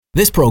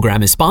This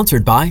program is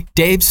sponsored by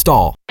Dave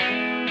Stahl.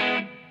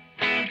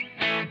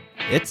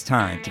 It's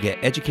time to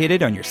get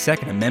educated on your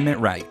Second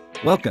Amendment right.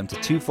 Welcome to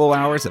 2 full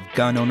hours of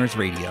Gun Owners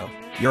Radio.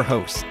 Your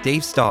hosts,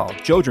 Dave Stahl,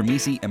 Joe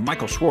Dramisi, and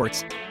Michael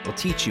Schwartz, will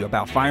teach you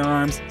about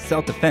firearms,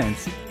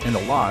 self-defense, and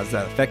the laws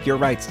that affect your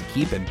rights to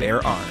keep and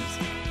bear arms.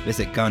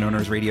 Visit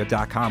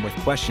GunOwnersRadio.com with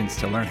questions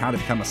to learn how to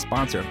become a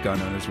sponsor of Gun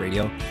Owners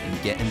Radio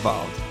and get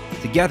involved.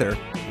 Together,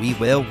 we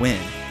will win.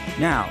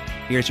 Now,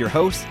 here's your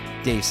hosts,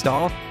 Dave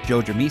Stahl, Joe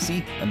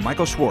Dramisi, and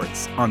Michael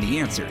Schwartz on The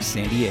Answer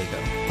San Diego.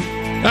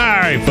 All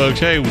right,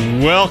 folks. Hey,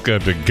 welcome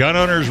to Gun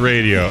Owners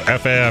Radio,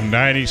 FM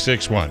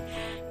 96.1,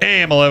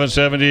 AM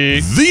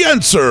 1170. The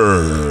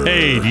Answer.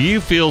 Hey, do you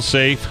feel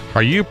safe?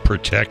 Are you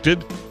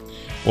protected?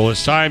 Well,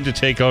 it's time to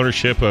take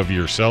ownership of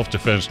your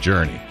self-defense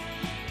journey.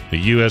 The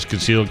U.S.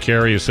 Concealed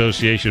Carry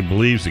Association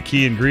believes the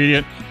key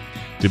ingredient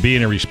to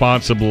being a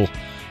responsible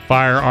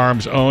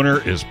firearms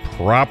owner is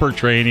proper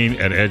training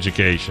and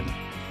education.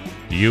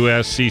 The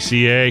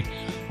USCCA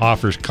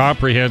offers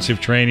comprehensive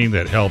training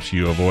that helps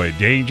you avoid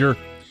danger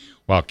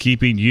while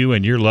keeping you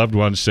and your loved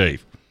ones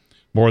safe.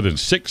 More than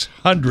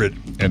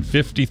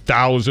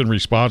 650,000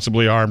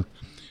 responsibly armed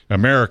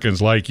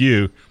Americans like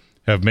you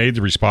have made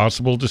the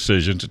responsible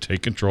decision to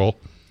take control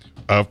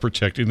of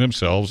protecting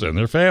themselves and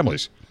their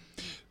families.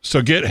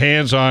 So get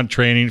hands-on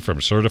training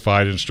from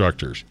certified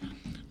instructors.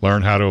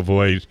 Learn how to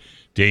avoid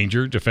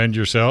danger, defend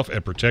yourself,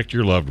 and protect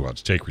your loved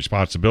ones. Take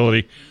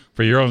responsibility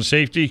for your own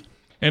safety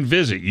and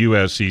visit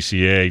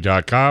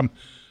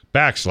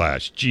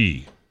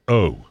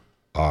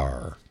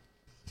uscca.com/GOR.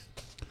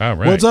 All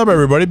right. What's up,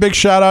 everybody? Big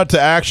shout out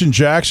to Action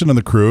Jackson and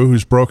the crew,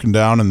 who's broken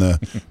down in the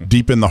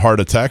deep in the heart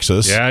of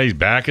Texas. Yeah, he's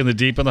back in the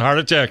deep in the heart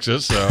of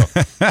Texas. So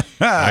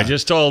I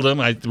just told him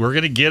we're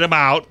going to get him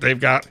out. They've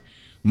got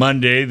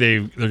Monday.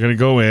 They're going to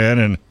go in,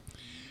 and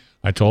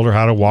I told her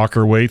how to walk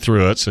her way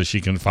through it so she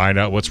can find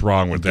out what's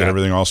wrong with that. Get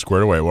everything all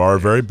squared away. Well, our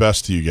very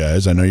best to you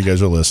guys. I know you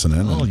guys are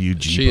listening. Oh, you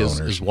Jeep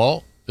owners.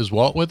 Is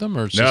Walt with them,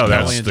 or is no?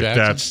 Kelly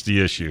That's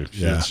the issue.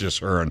 Yeah. It's just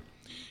her and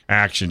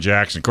Action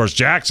Jackson. Of course,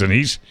 Jackson,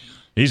 he's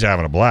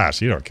having a blast.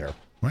 He don't care.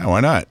 Well,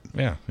 why not?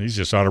 Yeah, he's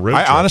just on a road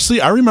trip. Honestly,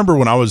 I remember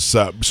when I was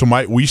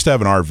we used to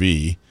have an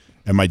RV,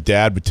 and my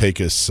dad would take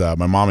us.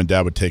 My mom and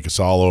dad would take us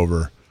all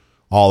over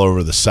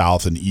the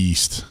South and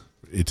East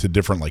to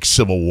different like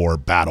Civil War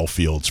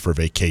battlefields for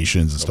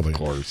vacations and stuff like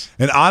that. Of course.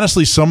 And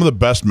honestly, some of the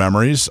best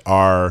memories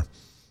are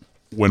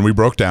when we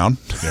broke down.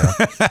 Yeah.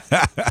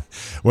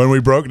 When we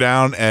broke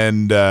down,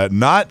 and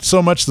not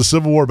so much the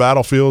Civil War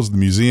battlefields, the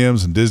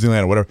museums and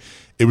Disneyland or whatever.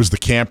 It was the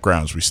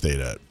campgrounds we stayed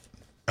at.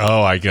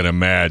 Oh, I can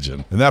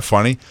imagine. Isn't that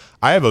funny?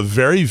 I have a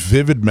very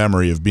vivid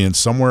memory of being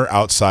somewhere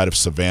outside of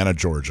Savannah,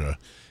 Georgia,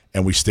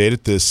 and we stayed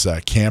at this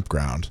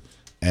campground.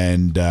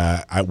 And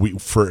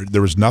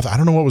there was nothing. I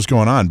don't know what was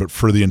going on, but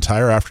for the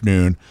entire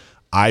afternoon,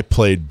 I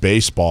played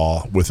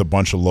baseball with a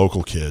bunch of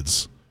local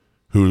kids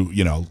who,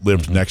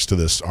 lived next to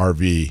this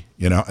RV,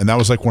 and that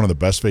was like one of the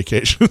best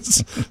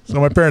vacations. So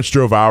my parents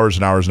drove hours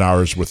and hours and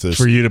hours with this.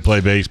 For you to play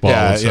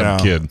baseball with some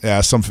kid. Yeah,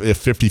 some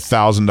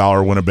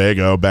 $50,000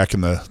 Winnebago back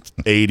in the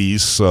 80s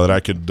so that I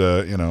could,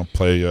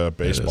 play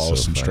baseball with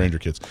some stranger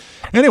kids.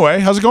 Anyway,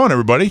 how's it going,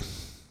 everybody?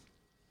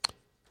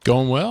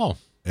 Going well.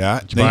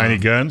 Yeah. Did you buy any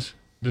guns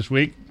this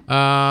week?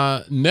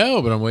 No,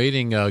 but I'm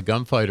waiting.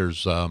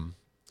 Gunfighters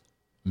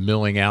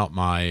milling out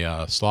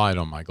my slide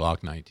on my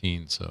Glock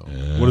 19. So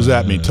what does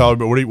that mean? Tell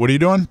me, what are you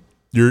doing?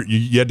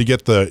 You had to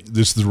get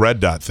the red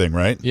dot thing,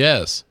 right?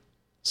 Yes.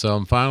 So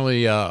I'm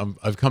finally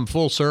I've come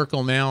full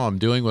circle now. I'm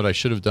doing what I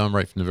should have done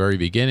right from the very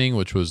beginning,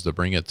 which was to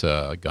bring it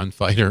to a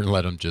gunfighter and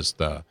let him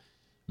just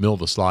mill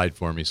the slide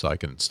for me so I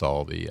can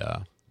install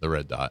the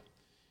red dot.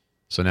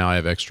 So now I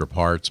have extra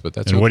parts, but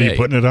that's okay. And what are you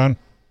putting it on?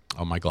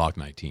 On my Glock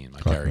 19, my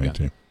carry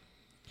gun.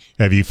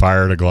 Have you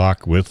fired a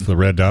Glock with the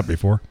red dot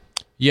before?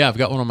 Yeah, I've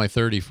got one on my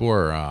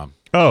 34.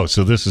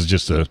 So this is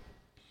just a...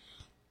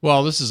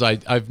 Well, this is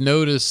I've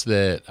noticed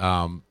that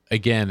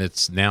again.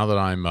 It's now that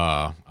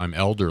I'm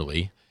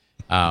elderly.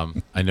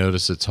 I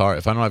notice it's hard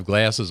if I don't have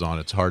glasses on.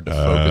 It's hard to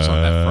focus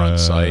on that front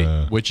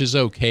sight, which is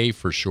okay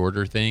for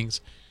shorter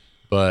things.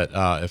 But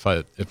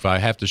if I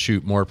have to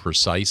shoot more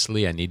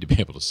precisely, I need to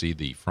be able to see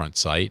the front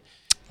sight,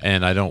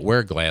 and I don't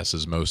wear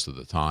glasses most of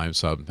the time.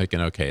 So I'm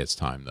thinking, okay, it's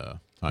time to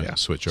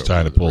switch over. It's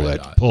time to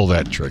pull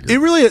that trigger. It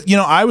really,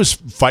 I was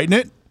fighting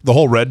it, the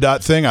whole red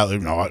dot thing.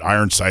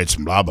 Iron sights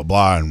and blah blah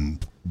blah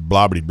and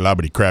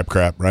blobbity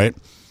crap, right?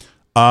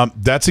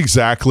 That's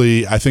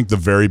exactly, I think, the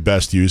very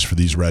best use for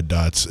these red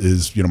dots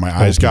is, my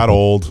eyes got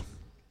old.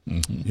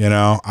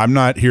 Mm-hmm. I'm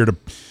not here to.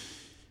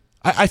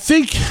 I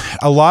think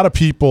a lot of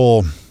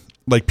people,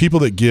 like people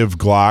that give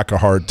Glock a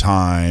hard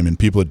time and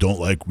people that don't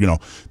like,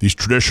 these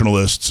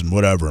traditionalists and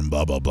whatever and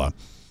blah blah blah.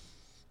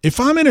 If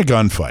I'm in a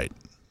gunfight,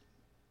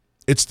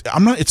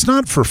 it's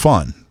not for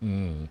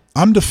fun.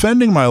 I'm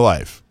defending my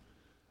life.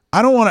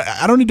 I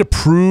don't need to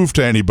prove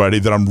to anybody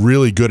that I'm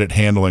really good at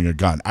handling a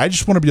gun. I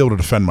just want to be able to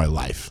defend my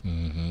life.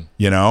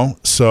 You know,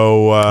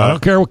 so I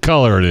don't care what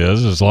color it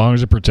is, as long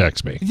as it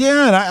protects me.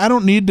 Yeah, and I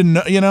don't need to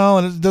know, you know,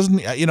 and it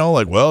doesn't, you know,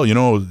 like, well, you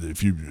know,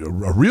 if you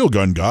a real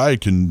gun guy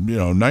can, you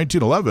know,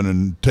 1911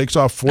 and takes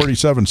off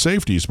 47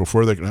 safeties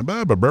before they can.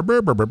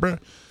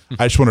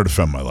 I just want to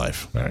defend my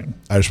life. Right.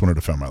 I just want to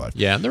defend my life.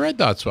 Yeah, and the red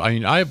dots. I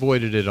mean, I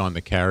avoided it on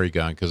the carry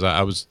gun because I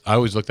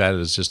always looked at it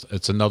as just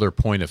it's another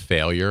point of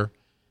failure.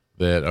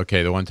 That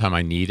okay, the one time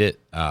I need it,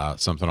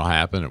 something will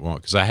happen. It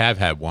won't because I have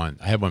had one.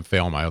 I had one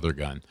fail on my other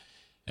gun,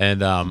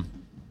 and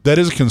that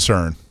is a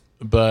concern.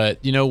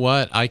 But you know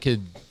what? I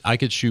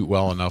could shoot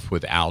well enough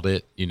without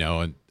it. You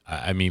know, and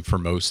I mean for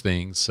most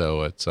things,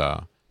 so it's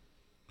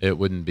it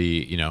wouldn't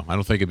be. You know, I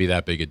don't think it'd be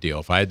that big a deal.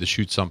 If I had to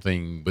shoot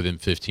something within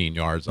 15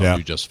 yards, I'll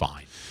do just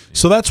fine.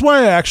 So that's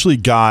why I actually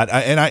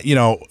got, you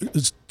know,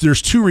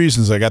 there's two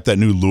reasons I got that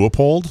new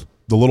Leupold,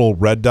 the little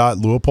red dot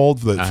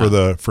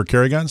Leupold for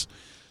carry guns.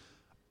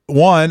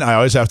 One, I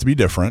always have to be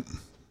different.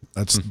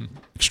 That's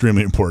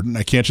extremely important.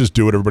 I can't just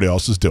do what everybody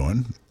else is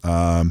doing.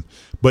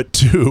 But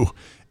two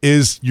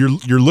is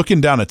you're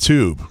looking down a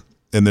tube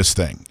in this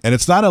thing, and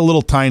it's not a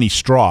little tiny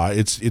straw.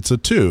 It's a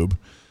tube,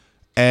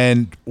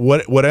 and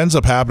what ends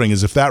up happening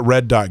is if that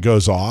red dot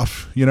goes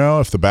off, you know,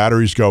 if the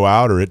batteries go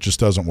out or it just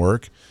doesn't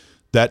work,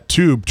 that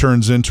tube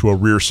turns into a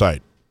rear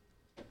sight.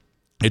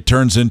 It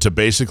turns into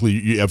basically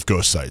you have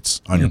ghost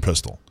sights on your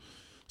pistol.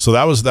 So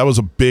that was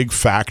a big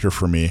factor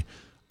for me.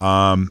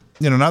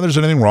 You know, not there's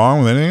anything wrong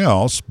with anything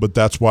else, but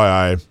that's why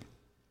I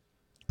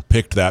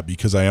picked that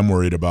because I am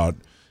worried about,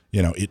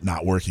 you know, it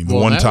not working. The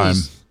one time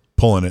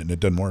pulling it and it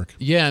didn't work.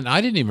 Yeah, and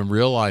I didn't even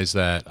realize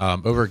that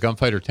over at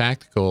Gunfighter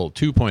Tactical,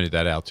 2 pointed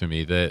that out to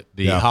me that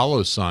the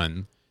Hollow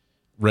Sun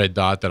red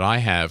dot that I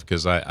have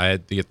because I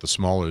had to get the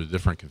smaller,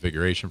 different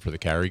configuration for the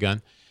carry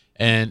gun,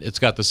 and it's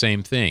got the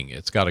same thing.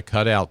 It's got a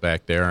cutout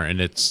back there, and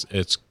it's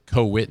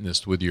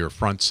co-witnessed with your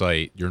front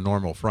sight, your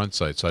normal front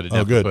sight. So I didn't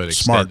have to put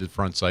extended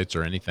front sights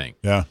or anything.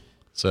 Yeah.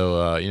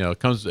 So you know,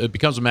 it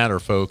becomes a matter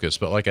of focus.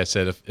 But like I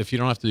said, if you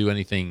don't have to do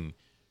anything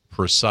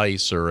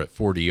precise or at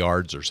 40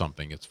 yards or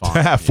something, it's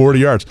fine. 40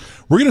 yards.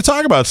 We're going to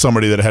talk about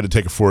somebody that had to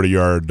take a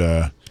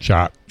 40-yard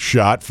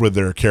shot with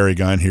their carry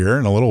gun here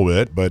in a little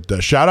bit.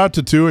 But shout out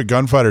to two at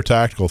Gunfighter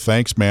Tactical.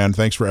 Thanks, man.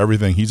 Thanks for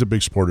everything. He's a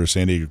big supporter of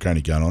San Diego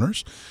County gun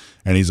owners,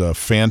 and he's a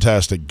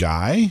fantastic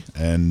guy.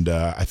 And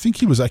I think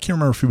he was. I can't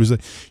remember if he was.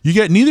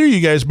 Neither of you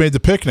guys made the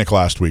picnic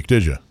last week,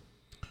 did you?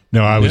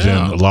 No, I was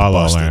in La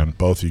La Land.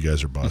 Both of you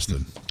guys are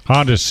busted.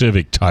 Honda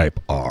Civic Type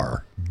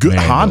R. Good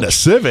manual. Honda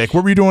Civic.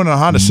 What were you doing in a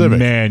Honda Civic?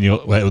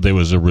 Manual. There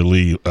was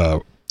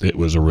it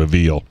was a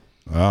reveal.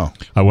 Oh.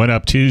 I went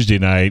up Tuesday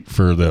night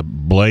for the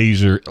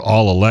Blazer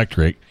all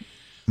electric,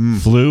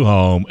 flew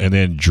home, and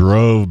then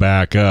drove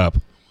back up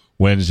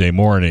Wednesday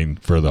morning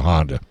for the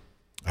Honda.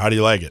 How do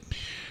you like it?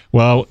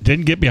 Well,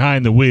 didn't get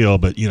behind the wheel,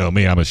 but you know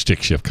me, I'm a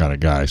stick shift kind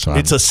of guy. So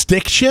it's a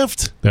stick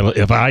shift?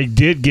 If I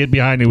did get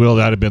behind the wheel,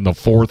 that would have been the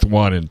fourth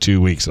one in 2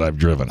 weeks that I've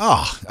driven.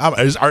 Oh,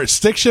 are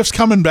stick shifts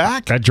coming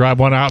back? I drive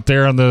one out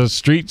there on the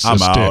streets.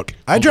 I'm out.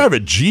 I drive a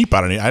Jeep.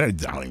 I don't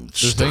even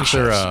those things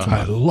are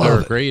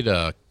a great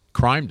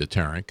crime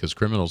deterrent because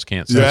criminals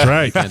can't. That's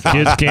right.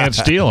 Kids can't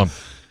steal them.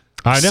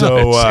 I know.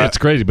 So, it's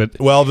crazy, but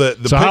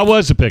how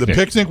was the picnic? The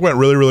picnic went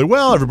really, really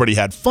well. Everybody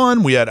had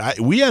fun. We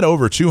had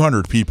over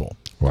 200 people.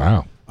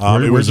 Wow.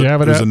 It was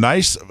a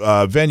nice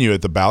venue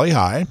at the Bali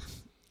High.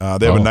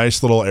 They have a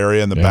nice little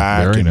area in the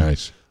back. Very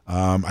nice.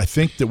 I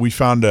think that we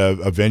found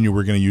a venue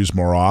we're going to use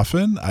more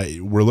often.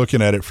 We're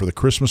looking at it for the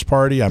Christmas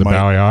party.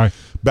 Bali High?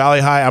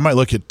 Bali High. I might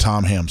look at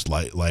Tom Ham's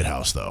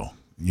Lighthouse, though.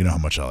 You know how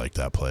much I like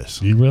that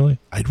place. You really?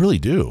 I really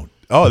do.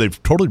 Oh,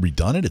 they've totally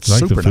redone it. It's like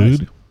super the food?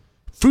 Nice.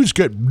 Food's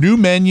good. New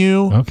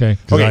menu. Okay.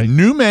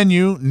 New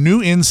menu, new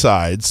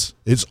insides.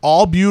 It's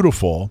all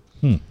beautiful.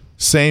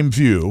 Same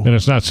view. And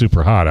it's not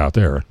super hot out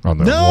there on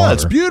the water. No,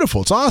 it's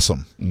beautiful. It's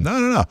awesome.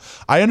 No.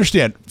 I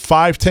understand.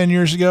 5-10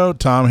 years ago,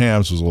 Tom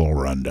Ham's was a little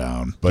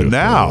rundown. But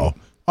now,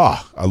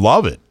 I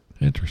love it.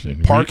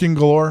 Interesting. Parking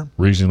galore.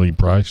 Reasonably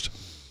priced?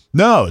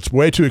 No, it's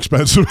way too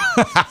expensive,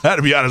 to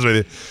be honest with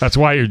you. That's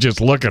why you're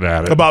just looking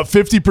at it. About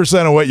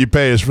 50% of what you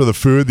pay is for the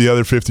food. The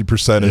other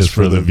 50% is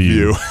for the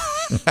view.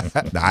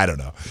 I don't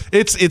know.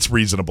 It's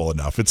reasonable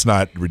enough. It's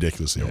not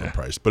ridiculously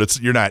overpriced. But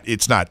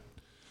it's not.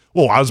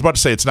 Well, I was about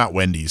to say it's not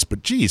Wendy's,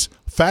 but geez,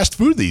 fast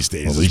food these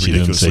days is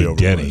ridiculously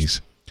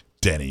overpriced.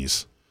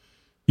 Denny's.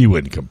 You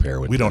wouldn't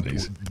compare with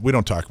Denny's. We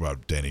don't talk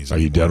about Denny's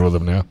anymore. Are you done with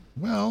them now?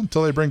 Well,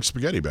 until they bring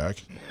spaghetti back.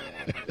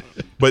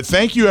 But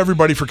thank you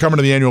everybody for coming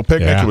to the annual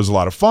picnic. It was a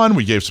lot of fun.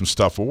 We gave some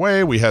stuff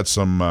away. We had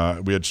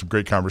some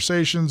great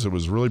conversations. It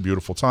was a really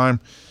beautiful time.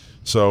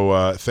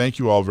 So thank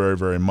you all very,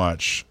 very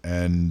much.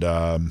 And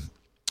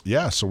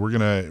so we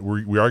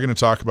are gonna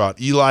talk about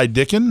Eli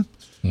Dicken.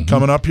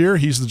 Coming up here,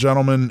 he's the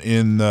gentleman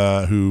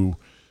who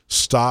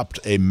stopped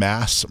a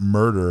mass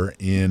murder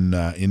in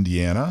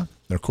Indiana.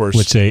 And of course,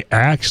 which they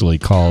actually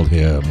called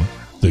him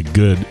the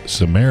Good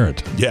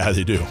Samaritan Yeah,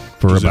 they do.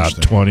 for Which is about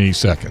interesting. 20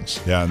 seconds.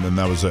 Yeah, and then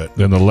that was it.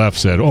 Then the left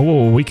said, "Oh,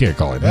 whoa, we can't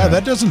call him Yeah, that."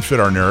 that doesn't fit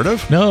our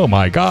narrative. No,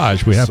 my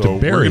gosh, we have so to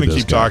bury we're going this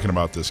to keep guy. talking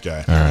about this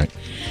guy. All right.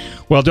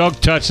 Well, don't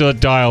touch the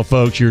dial,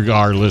 folks. You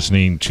are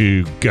listening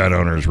to Gun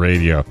Owners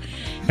Radio,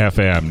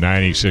 FM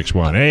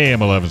 96.1, AM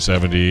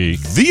 1170.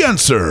 The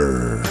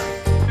answer.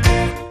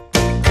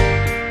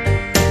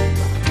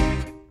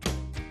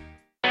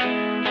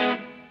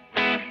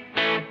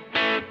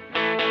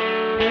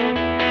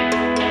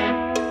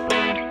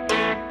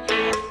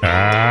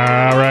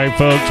 All right,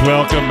 folks,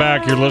 welcome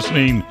back. You're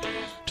listening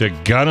to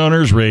Gun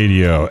Owners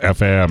Radio,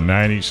 FM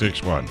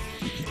 96.1,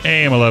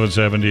 AM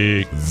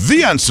 1170.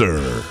 The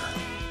answer.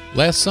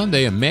 Last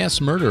Sunday, a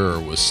mass murderer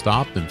was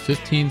stopped and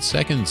 15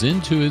 seconds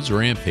into his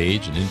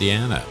rampage in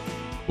Indiana.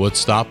 What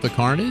stopped the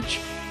carnage?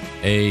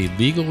 A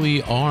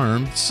legally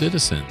armed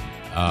citizen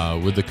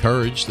with the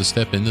courage to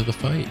step into the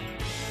fight.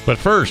 But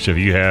first, if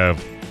you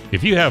have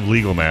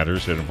legal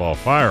matters that involve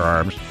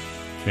firearms,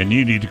 then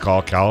you need to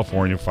call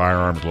California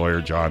firearms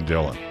lawyer John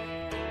Dillon.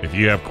 If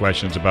you have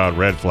questions about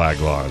red flag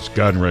laws,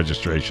 gun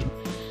registration,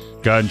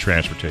 gun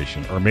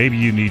transportation, or maybe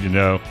you need to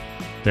know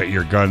that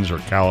your guns are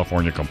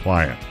California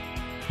compliant,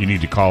 you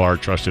need to call our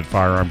trusted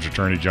firearms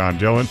attorney, John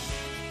Dillon.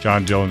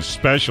 John Dillon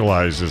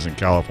specializes in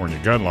California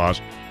gun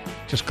laws.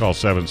 Just call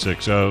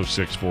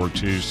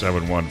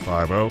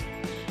 760-642-7150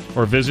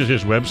 or visit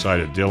his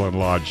website at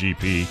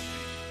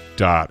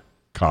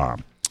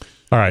dillonlawgp.com.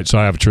 All right, so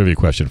I have a trivia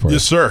question for you.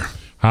 Yes, sir.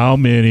 How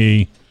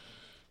many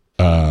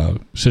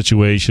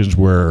situations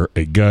where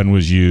a gun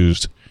was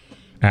used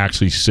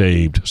actually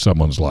saved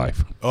someone's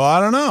life? Oh, I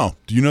don't know.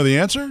 Do you know the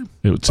answer?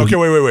 It's Okay,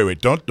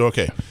 wait. Don't.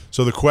 Okay.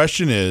 So the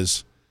question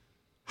is,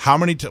 how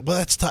many? Well,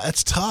 that's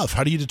tough.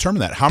 How do you determine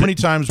that? How many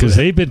times? Because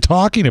they've been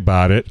talking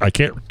about it. I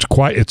can't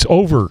quite. It's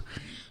over.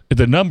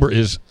 The number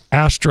is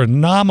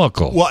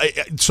astronomical. Well,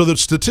 so the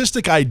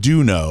statistic I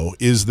do know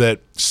is that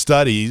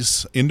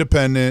studies,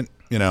 independent,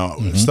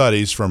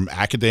 studies from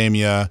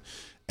academia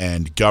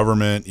and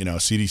government,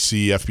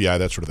 CDC, FBI,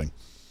 that sort of thing.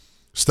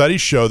 Studies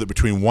show that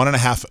between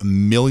 1.5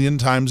 million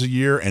times a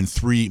year and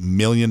 3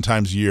 million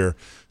times a year,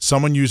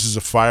 someone uses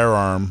a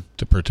firearm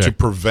To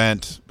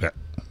prevent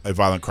a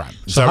violent crime.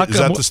 Is So how that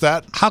come- the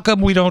stat? How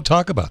come we don't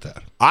talk about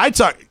that?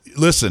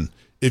 Listen,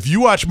 if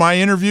you watch my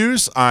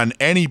interviews on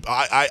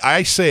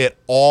I say it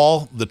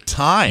all the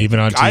time. Even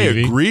on I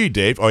TV? agree,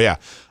 Dave. Oh, yeah.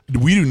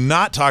 We do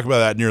not talk about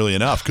that nearly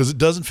enough because it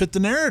doesn't fit the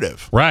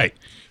narrative. Right.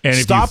 And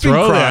Stopping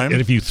crime.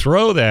 if you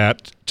throw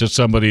that to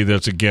somebody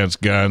that's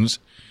against guns,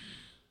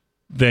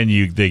 then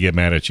they get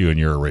mad at you and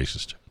you're a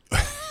racist.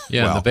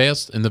 Yeah, Well-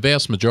 in the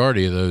vast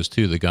majority of those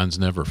too, the gun's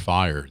never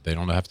fired. They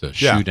don't have to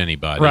Yeah. shoot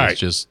anybody. Right.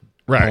 It's just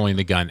Right. pulling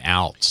the gun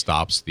out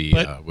stops the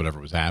But- whatever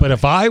was happening. But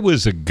if I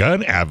was a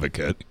gun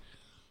advocate,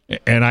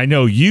 and I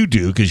know you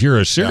do because you're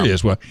a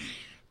serious one,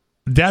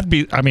 that'd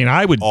be. I mean,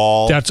 I would.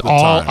 All that's the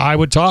all time. I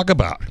would talk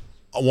about.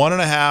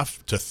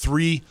 1.5 to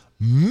 3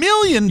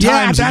 million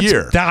times a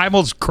year. I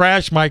almost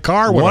crashed my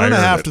car when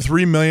 1.5 to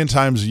 3 million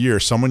times a year,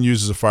 someone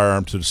uses a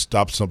firearm to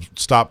stop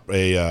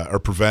or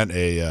prevent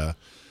a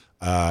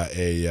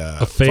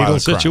fatal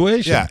violent crime.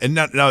 situation. Yeah, and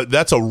now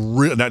that's a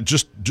real. Now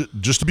just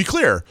to be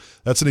clear,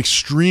 that's an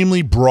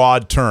extremely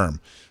broad term.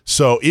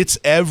 So it's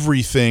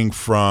everything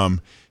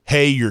from,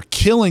 hey, you're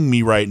killing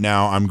me right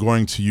now, I'm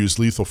going to use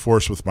lethal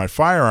force with my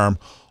firearm,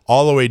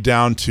 all the way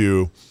down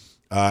to,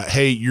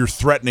 hey, you're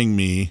threatening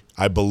me.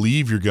 I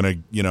believe you're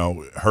going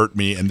to, hurt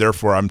me, and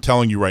therefore I'm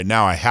telling you right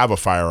now I have a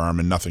firearm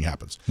and nothing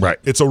happens. Right.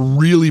 It's a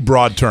really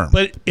broad term.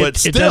 But it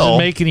still, doesn't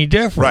make any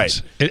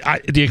difference.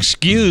 Right. The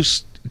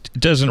excuse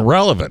isn't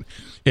relevant.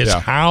 It's Yeah.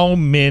 how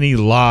many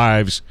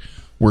lives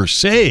were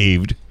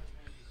saved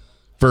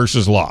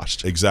versus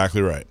lost.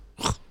 Exactly right.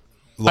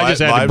 I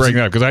just had to bring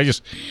that up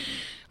because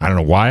I don't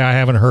know why I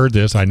haven't heard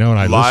this. I know,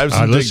 and Lives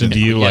I and listen to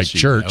dignity. you like Yes, you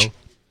church. know.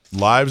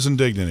 Lives and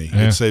dignity.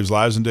 Yeah. It saves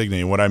lives and dignity.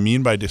 And what I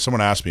mean by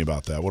someone asked me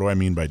about that. What do I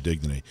mean by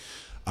dignity?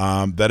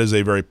 That is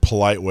a very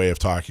polite way of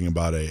talking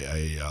about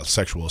a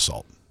sexual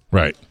assault.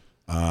 Right.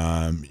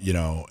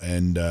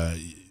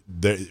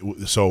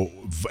 So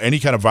any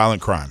kind of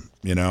violent crime,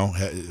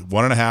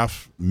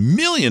 1.5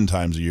 million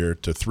times a year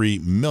to 3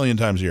 million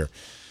times a year.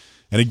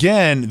 And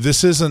again,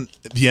 this isn't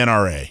the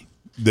NRA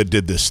that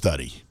did this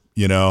study.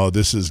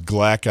 This is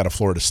Gleck out of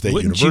Florida State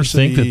Wouldn't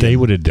University. you think that they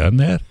would have done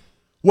that?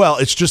 Well,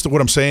 it's just that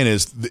what I'm saying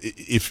is,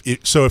 if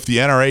the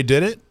NRA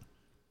did it,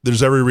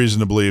 there's every reason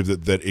to believe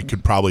that it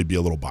could probably be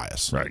a little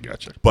biased. Right.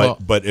 Gotcha.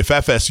 But if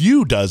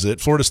FSU does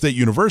it, Florida State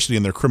University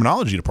and their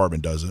criminology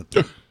department does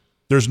it,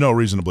 there's no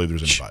reason to believe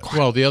there's any bias.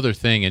 Well, the other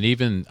thing,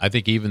 and I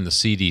think even the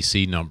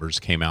CDC numbers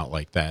came out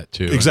like that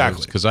too.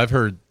 Exactly. Because I've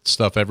heard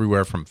stuff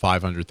everywhere from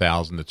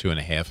 500,000 to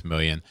 2.5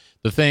 million.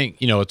 The thing,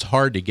 it's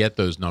hard to get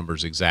those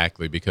numbers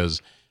exactly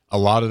because a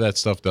lot of that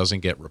stuff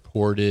doesn't get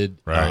reported.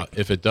 Right.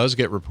 If it does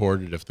get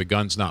reported, if the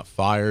gun's not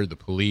fired, the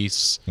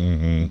police,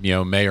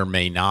 may or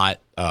may not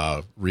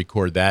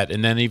record that.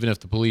 And then even if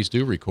the police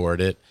do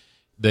record it,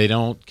 they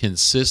don't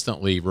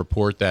consistently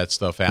report that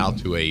stuff out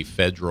to a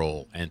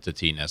federal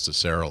entity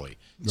necessarily.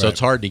 So it's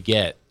hard to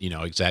get,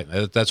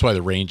 exactly. That's why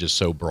the range is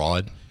so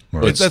broad.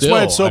 Right. But That's still,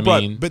 why it's so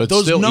broad. But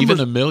those still, numbers,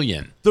 even $1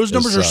 million. Those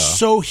numbers are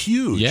so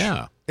huge.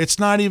 Yeah. It's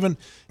not even,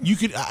 you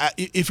could,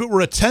 if it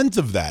were a tenth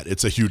of that,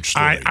 it's a huge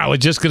story. I was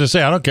just going to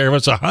say, I don't care if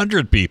it's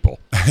 100 people.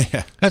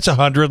 That's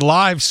 100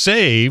 lives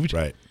saved.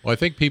 Right. Well, I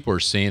think people are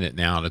seeing it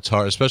now, and it's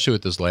hard, especially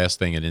with this last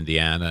thing in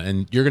Indiana.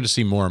 And you're going to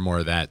see more and more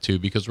of that, too,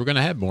 because we're going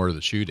to have more of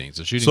the shootings.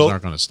 The shootings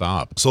aren't going to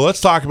stop. So let's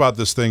talk about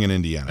this thing in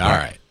Indiana. All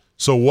right.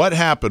 So what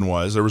happened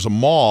was there was a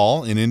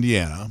mall in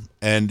Indiana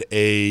and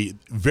a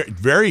very,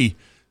 very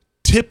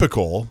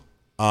typical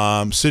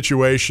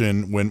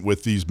situation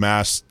with these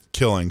mass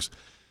killings.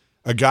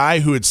 A guy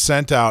who had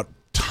sent out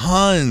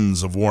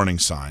tons of warning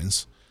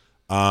signs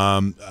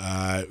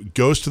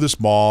goes to this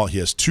mall. He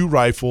has 2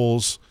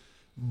 rifles.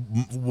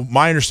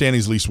 My understanding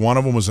is at least one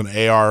of them was an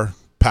AR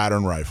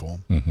pattern rifle.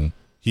 Mm-hmm.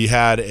 He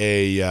had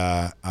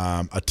a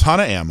ton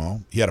of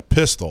ammo. He had a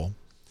pistol.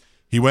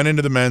 He went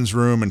into the men's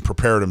room and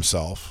prepared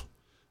himself.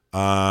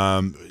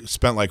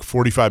 Spent like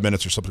 45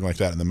 minutes or something like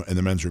that in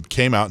the men's room.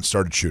 Came out and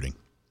started shooting.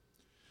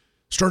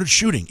 Started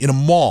shooting in a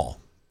mall.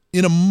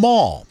 In a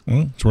mall.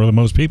 It's where the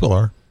most people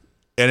are.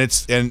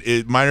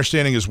 And my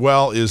understanding as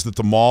well is that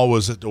the mall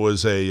was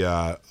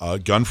a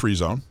gun-free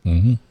zone.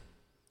 Mm-hmm.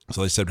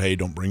 So they said, hey,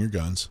 don't bring your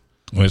guns.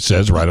 Well, it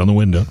says right on the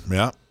window.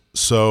 Yeah.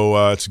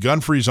 So it's a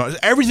gun-free zone.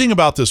 Everything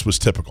about this was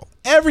typical.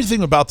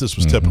 Everything about this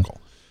was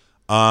typical.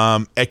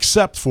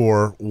 Except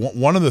for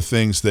one of the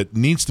things that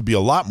needs to be a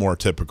lot more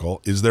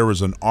typical is there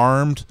was an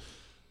armed,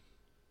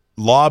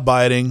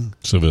 law-abiding,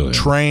 civilian,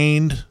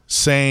 trained,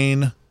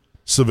 sane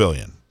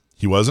civilian.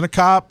 He wasn't a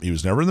cop. He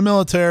was never in the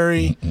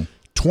military.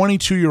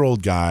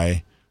 22-year-old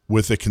guy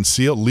with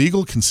a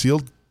legal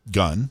concealed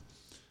gun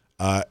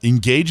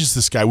engages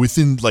this guy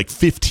within like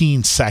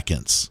 15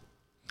 seconds.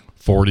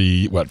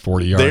 40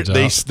 yards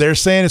out? They're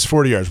saying it's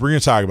 40 yards. We're going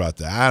to talk about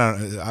that.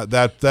 I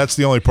don't. That's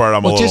the only part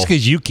I'm a little. Just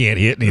because you can't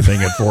hit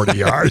anything at 40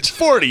 yards.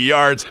 40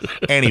 yards.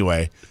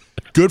 Anyway,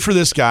 good for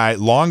this guy.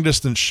 Long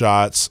distance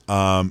shots.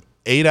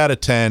 8 out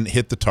of 10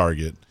 hit the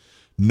target.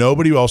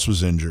 Nobody else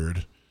was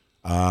injured.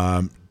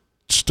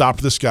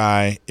 Stopped this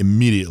guy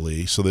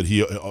immediately so that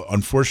he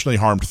unfortunately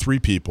harmed 3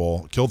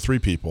 people, killed 3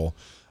 people,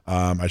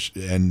 and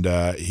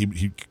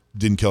he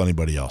didn't kill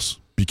anybody else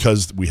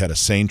because we had a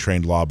sane,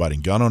 trained,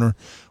 law-abiding gun owner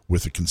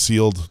with a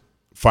concealed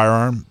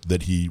firearm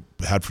that he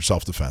had for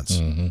self-defense.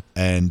 Mm-hmm.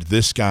 And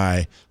this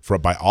guy,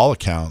 by all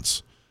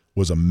accounts,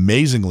 was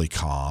amazingly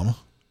calm,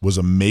 was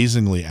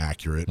amazingly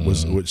accurate,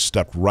 was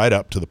stepped right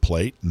up to the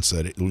plate and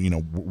said,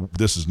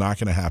 this is not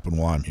going to happen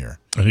while I'm here.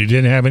 And he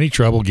didn't have any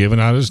trouble giving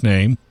out his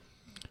name.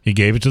 He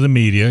gave it to the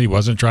media. He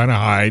wasn't trying to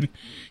hide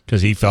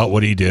because he felt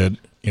what he did,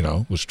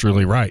 was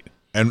truly right.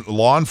 And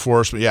law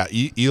enforcement,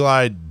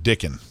 Eli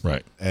Dickin.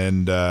 Right.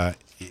 And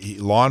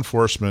law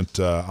enforcement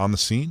on the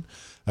scene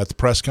at the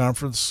press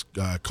conference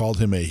called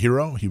him a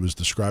hero. He was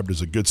described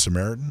as a good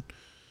Samaritan,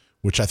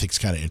 which I think is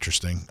kind of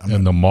interesting.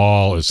 And the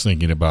mall is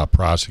thinking about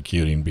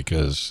prosecuting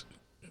because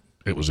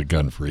it was a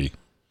gun-free.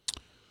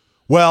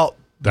 Well,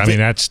 I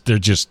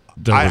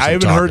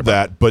haven't heard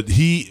that, but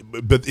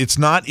it's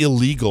not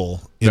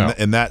illegal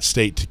in that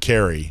state to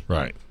carry.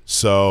 Right.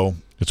 So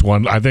it's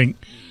one. I think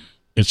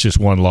it's just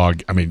one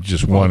log. I mean,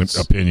 just one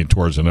opinion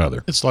towards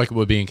another. It's like it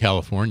would be in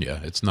California.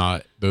 It's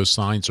not; those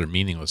signs are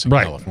meaningless in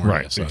California.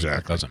 Right. So exactly.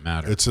 It doesn't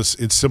matter.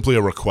 It's simply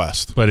a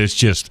request. But it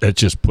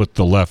just put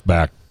the left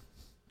back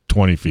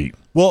 20 feet.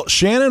 Well,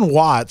 Shannon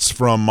Watts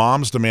from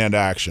Moms Demand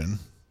Action.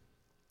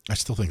 I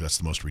still think that's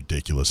the most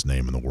ridiculous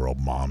name in the world,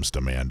 Moms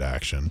Demand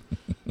Action.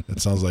 It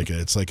sounds like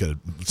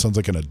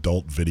an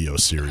adult video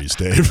series,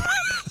 Dave.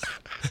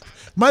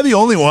 Am I the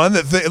only one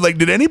that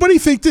did anybody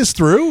think this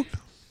through?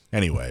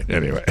 Anyway.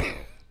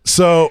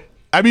 So,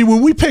 I mean,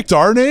 when we picked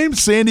our name,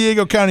 San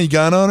Diego County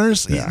Gun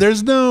Owners,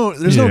 there's no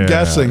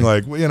guessing,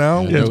 no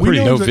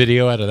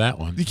video out of that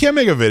one. You can't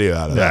make a video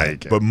out of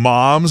that. But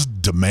Moms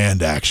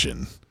Demand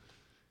Action.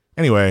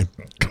 Anyway,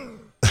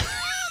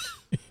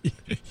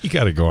 you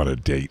got to go on a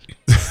date.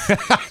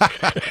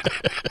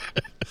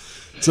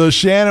 So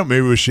maybe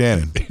it was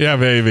Shannon. Yeah,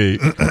 maybe.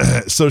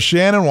 So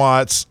Shannon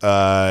Watts,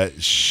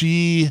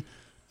 she,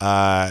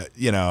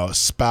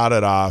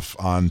 spouted off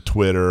on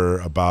Twitter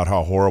about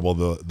how horrible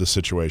the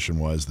situation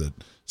was that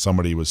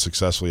somebody was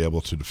successfully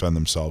able to defend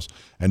themselves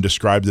and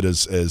described it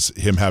as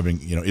him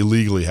having,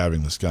 illegally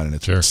having this gun. And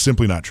it's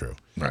simply not true.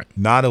 Right.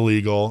 Not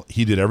illegal.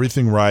 He did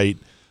everything right.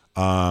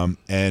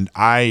 And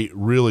I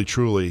really,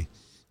 truly,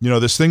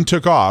 this thing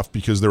took off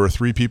because there were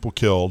 3 people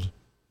killed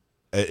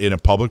in a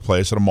public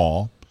place at a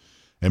mall,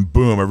 and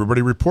boom,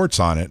 everybody reports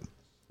on it.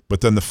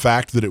 But then the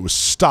fact that it was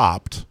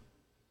stopped,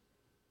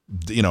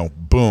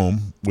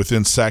 boom,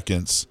 within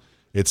seconds,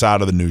 it's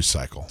out of the news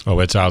cycle. Oh,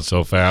 it's out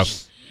so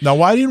fast. Now,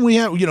 why didn't we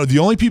have? The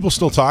only people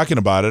still talking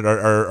about it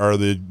are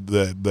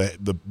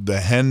the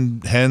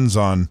hens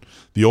on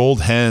the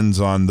old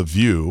hens on The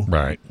View,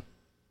 right?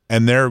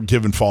 And they're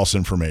giving false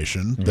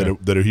information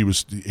that he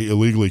was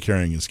illegally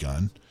carrying his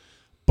gun.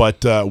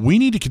 But we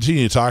need to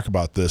continue to talk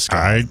about this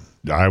guy.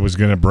 I was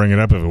going to bring it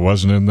up if it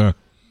wasn't in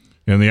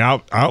in the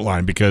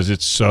outline because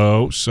it's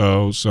so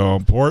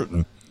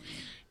important.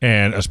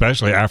 And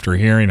especially after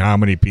hearing how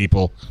many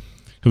people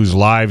whose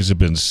lives have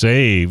been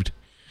saved,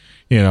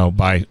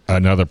 by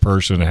another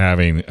person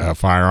having a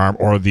firearm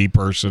or the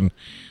person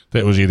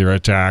that was either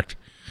attacked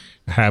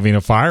having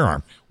a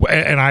firearm.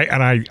 And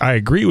I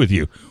agree with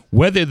you,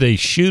 whether they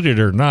shoot it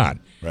or not.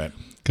 Right.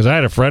 Because I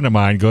had a friend of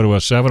mine go to a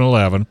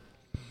 7-Eleven.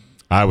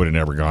 I would have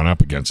never gone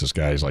up against this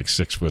guy. He's like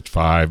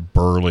 6'5",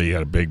 burly,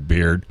 had a big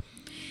beard.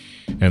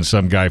 And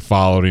some guy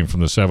followed him from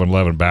the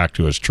 7-Eleven back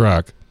to his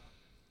truck.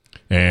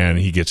 And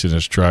he gets in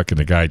his truck, and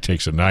the guy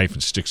takes a knife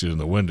and sticks it in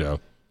the window.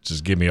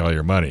 Says, "Give me all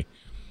your money."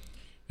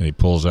 And he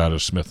pulls out a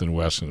Smith &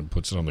 Wesson and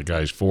puts it on the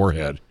guy's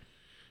forehead.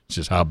 He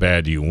says, "How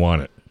bad do you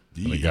want it?"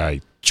 And the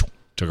guy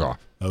took off.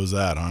 That was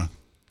that, huh?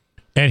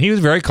 And he was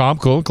very calm,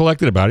 cool, and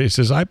collected about it. He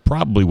says, "I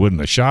probably wouldn't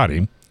have shot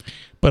him,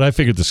 but I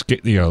figured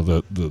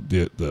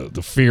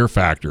the fear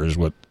factor is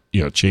what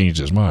changed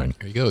his mind."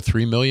 There you go,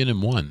 3 million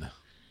in one.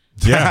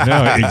 Yeah,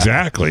 no,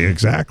 exactly.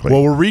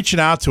 Well, we're reaching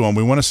out to him.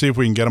 We want to see if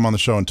we can get him on the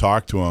show and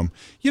talk to him.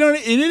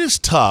 It is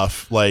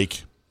tough.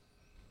 Like,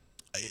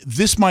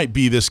 this might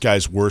be this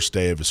guy's worst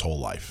day of his whole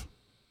life.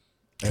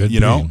 Could be.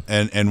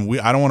 And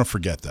I don't want to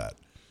forget that.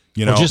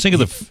 Well,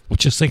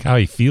 just think how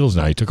he feels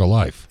now. He took a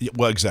life.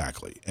 Well,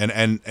 exactly.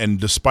 And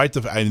despite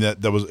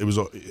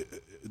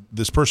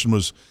this person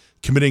was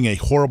committing a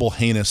horrible,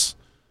 heinous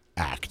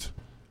act.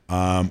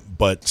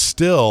 But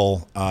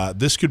still,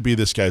 this could be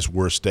this guy's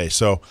worst day.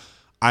 So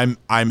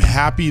I'm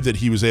happy that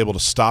he was able to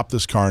stop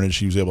this carnage.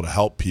 He was able to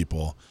help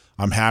people.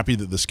 I'm happy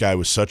that this guy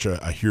was such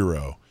a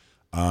hero.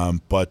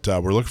 But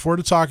we're looking forward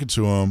to talking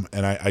to him,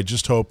 and I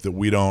just hope that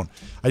we don't.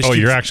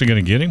 You're actually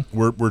going to get him?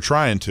 We're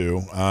trying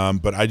to,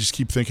 but I just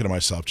keep thinking to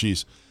myself,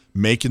 geez,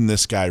 making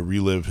this guy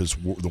relive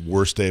the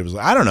worst day of his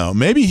life. I don't know.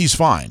 Maybe he's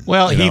fine.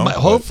 Well,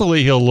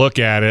 hopefully he'll look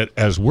at it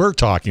as we're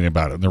talking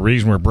about it. And the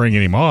reason we're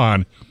bringing him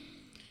on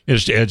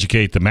is to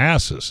educate the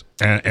masses,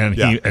 and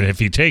if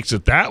he takes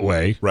it that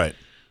way, right?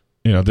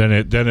 Then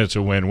it's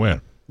a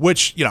win-win.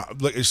 Which,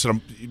 like I said,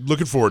 I'm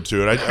looking forward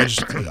to it. I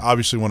just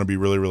obviously want to be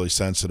really, really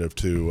sensitive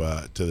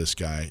to this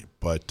guy.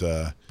 But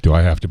do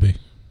I have to be?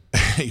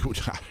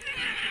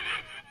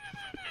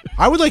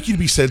 I would like you to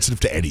be sensitive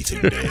to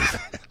anything,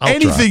 Dave.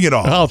 Anything at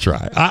all. I'll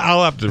try.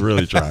 I'll have to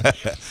really try. All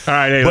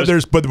right.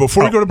 Hey, but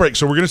before we go to break,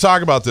 so we're going to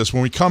talk about this.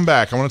 When we come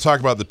back, I want to talk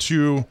about the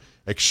two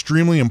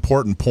extremely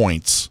important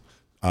points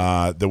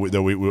that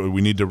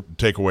we need to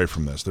take away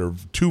from this. There are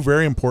two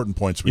very important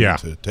points we need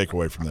to take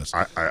away from this.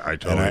 I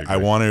totally agree. I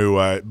want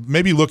to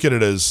maybe look at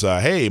it as,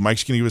 hey,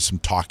 Mike's going to give us some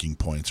talking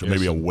points or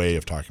maybe a way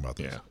of talking about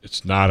this. Yeah,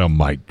 it's not a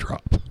mic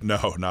drop.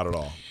 No, not at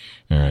all.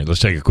 All right, let's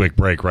take a quick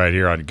break right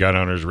here on Gun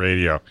Owners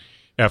Radio,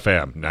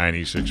 FM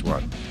 96.1,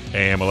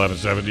 AM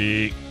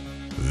 1170.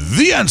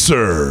 The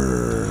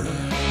Answer.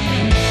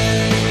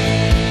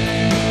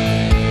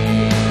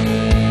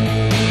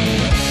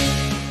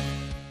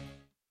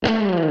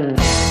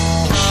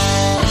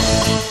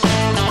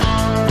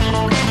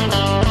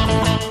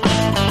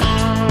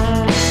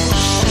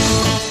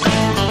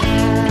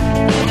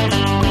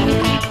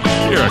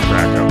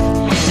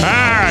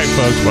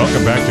 Folks,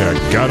 welcome back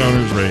to Gun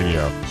Owners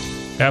Radio,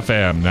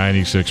 FM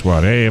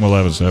 96.1, AM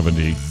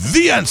 1170.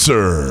 The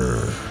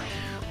Answer.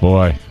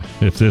 Boy,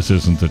 if this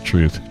isn't the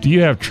truth, do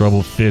you have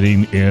trouble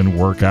fitting in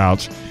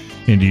workouts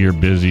into your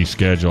busy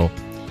schedule?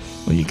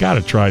 Well, you got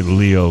to try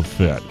Leo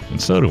Fit,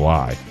 and so do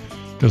I,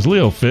 because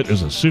Leo Fit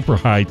is a super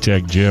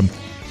high-tech gym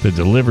that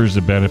delivers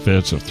the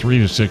benefits of 3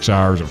 to 6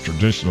 hours of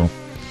traditional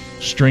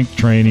strength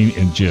training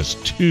in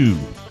just 2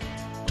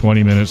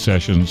 20-minute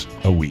sessions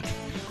a week.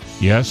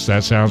 Yes,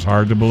 that sounds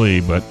hard to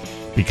believe, but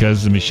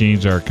because the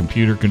machines are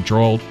computer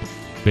controlled,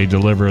 they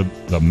deliver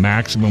the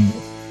maximum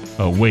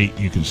weight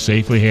you can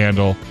safely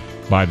handle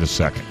by the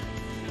second.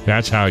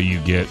 That's how you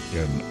get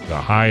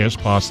the highest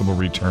possible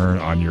return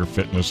on your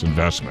fitness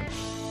investment.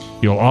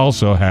 You'll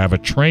also have a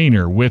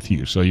trainer with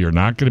you, so you're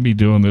not going to be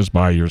doing this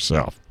by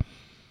yourself.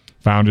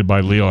 Founded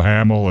by Leo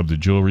Hamill of the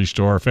jewelry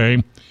store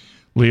fame,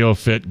 Leo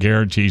Fit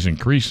guarantees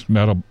increased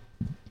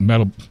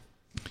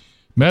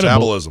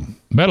Metabolism.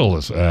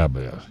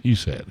 You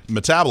said.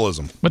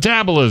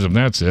 Metabolism,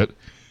 that's it.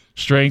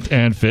 Strength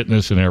and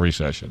fitness in every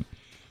session.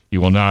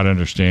 You will not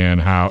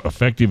understand how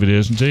effective it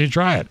is until you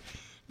try it.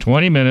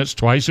 20 minutes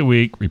twice a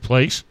week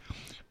replace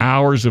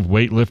hours of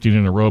weightlifting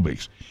and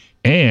aerobics.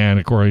 And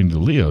according to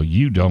Leo,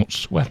 you don't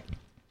sweat.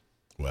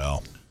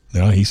 Well,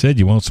 no, he said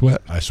you won't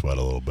sweat. I sweat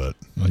a little bit.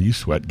 Well, you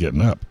sweat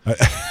getting up.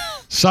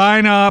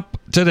 Sign up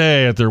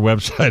today at their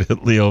website at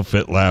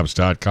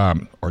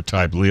leofitlabs.com or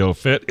type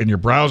LeoFit in your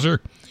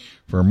browser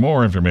for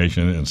more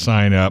information and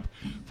sign up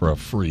for a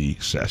free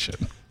session.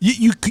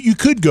 You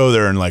could go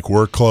there in like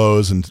work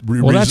clothes and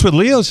that's what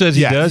Leo says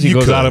he does. He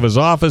goes out of his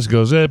office,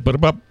 goes in,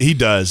 he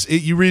does.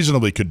 You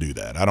reasonably could do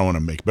that. I don't want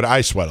to but I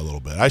sweat a little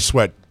bit. I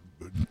sweat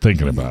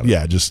thinking about it.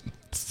 Yeah, just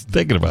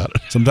thinking about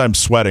it. Sometimes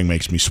sweating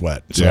makes me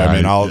sweat. So I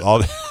mean,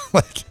 I'll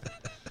like.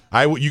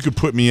 You could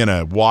put me in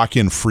a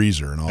walk-in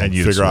freezer and I'll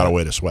figure out a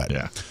way to sweat.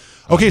 Yeah.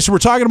 Okay, so we're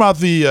talking about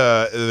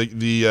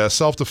the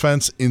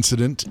self-defense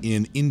incident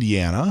in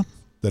Indiana.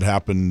 that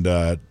happened.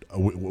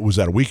 Was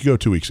that a week ago,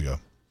 2 weeks ago?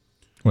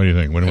 What do you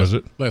think? When was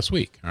it? Last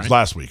week. All right.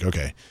 Last week.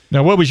 Okay.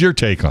 Now, what was your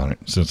take on it?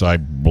 Since I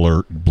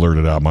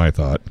blurted out my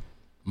thought,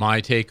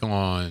 My take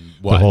on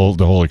what?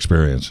 the whole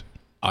experience.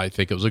 I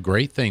think it was a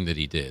great thing that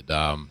he did.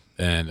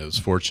 And it was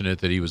fortunate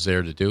that he was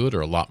there to do it,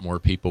 or a lot more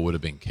people would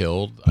have been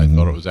killed. I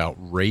thought it was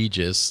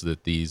outrageous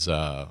that these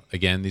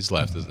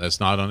leftists, that's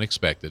not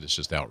unexpected, it's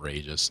just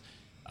outrageous,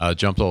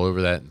 jumped all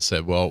over that and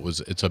said, well,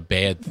 it's a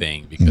bad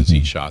thing because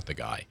he shot the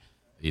guy,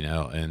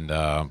 and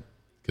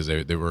because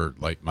they were,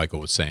 like Michael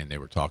was saying, they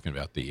were talking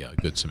about the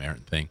Good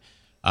Samaritan thing.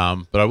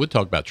 But I would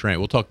talk about training.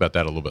 We'll talk about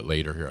that a little bit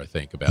later here, I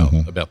think,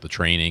 about the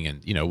training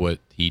and, what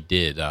he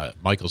did.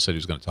 Michael said he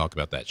was going to talk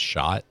about that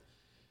shot.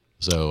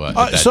 So at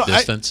that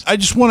distance, I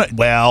just want to.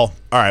 Well,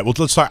 all right. Well,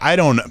 let's talk.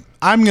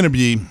 I'm going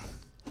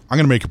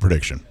to make a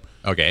prediction.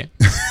 okay.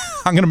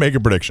 I'm going to make a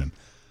prediction.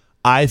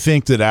 I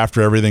think that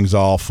after everything's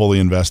all fully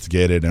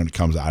investigated and it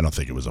comes, I don't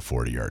think it was a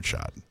 40-yard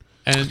shot.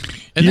 And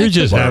You're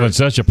just having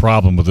such a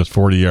problem with this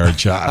 40-yard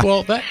shot.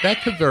 Well,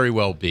 that could very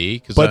well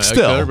be But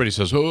still, everybody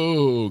says,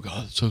 "Oh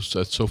God,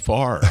 that's so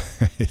far,"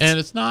 and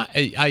it's not.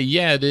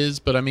 Yeah, it is.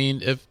 But I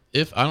mean,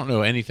 if I don't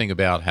know anything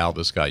about how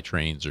this guy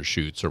trains or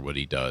shoots or what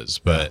he does,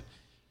 but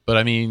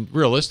I mean,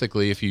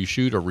 realistically, if you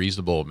shoot a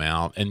reasonable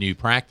amount and you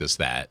practice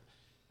that,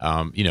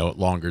 at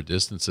longer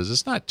distances,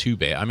 it's not too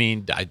bad. I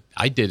mean,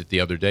 I did it the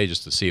other day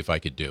just to see if I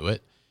could do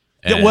it.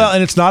 And,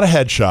 and it's not a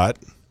headshot.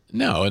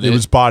 No, and it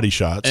was body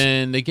shots.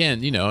 And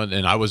again,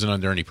 and I wasn't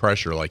under any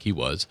pressure like he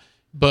was.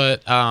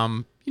 But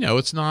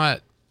it's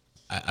not.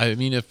 I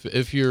mean,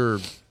 if you're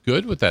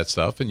good with that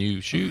stuff and you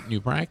shoot and you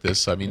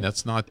practice, I mean,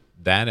 that's not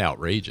that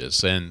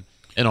outrageous. And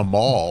in a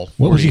mall,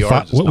 what was he?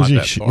 yards, What was he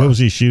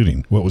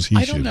shooting? What was he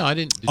shooting? I don't know. I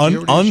didn't.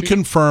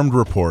 Unconfirmed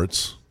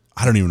reports.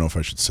 I don't even know if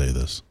I should say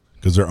this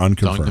because they're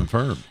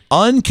unconfirmed.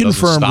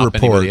 Unconfirmed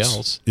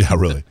reports. Yeah,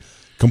 really.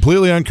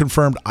 Completely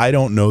unconfirmed. I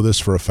don't know this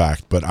for a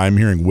fact, but I'm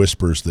hearing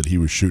whispers that he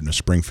was shooting a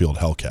Springfield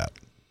Hellcat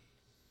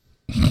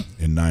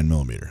in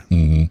 9mm.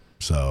 Mm-hmm.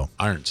 So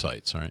iron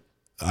sights, right?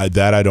 I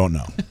don't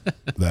know.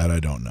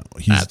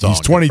 He's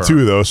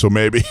 22 though, so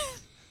maybe.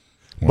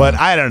 But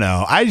I don't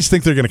know. I just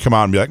think they're going to come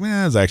out and be like,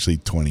 it's actually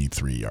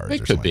 23 yards.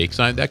 It could be,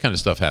 because that kind of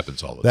stuff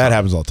happens all the time. That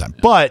happens all the time.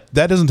 Yeah. But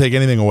that doesn't take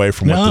anything away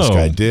from what this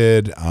guy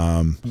did,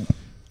 and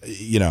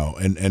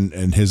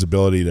his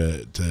ability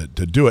to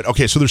do it.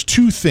 Okay, so there's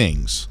two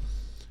things.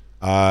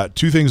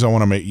 Two things I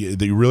want to make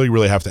that you really,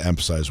 really have to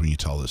emphasize when you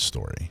tell this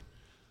story.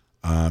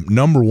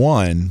 Number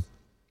one,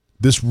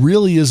 this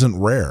really isn't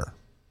rare.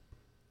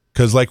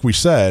 Because like we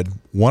said,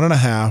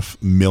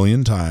 1.5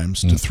 million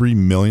times to 3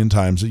 million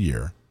times a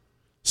year,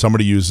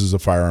 somebody uses a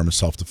firearm as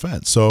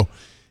self-defense. So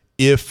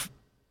if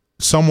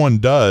someone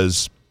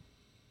does,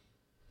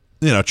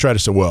 try to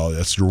say, well,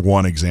 that's your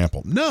one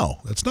example. No,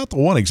 that's not the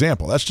one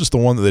example. That's just the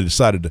one that they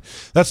decided to,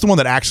 that's the one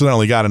that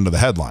accidentally got into the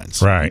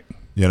headlines. Right.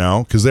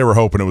 Because they were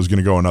hoping it was going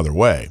to go another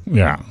way.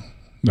 Yeah.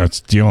 That's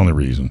the only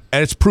reason.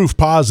 And it's proof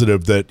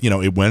positive that,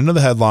 it went into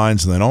the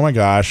headlines and then, oh my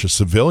gosh, a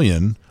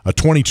civilian, a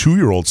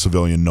 22-year-old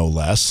civilian, no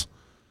less,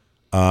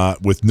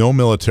 with no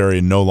military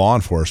and no law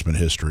enforcement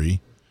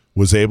history,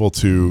 was able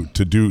to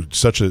do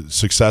such a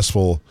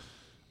successful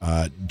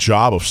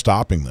job of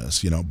stopping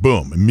this.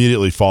 Boom,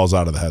 immediately falls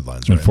out of the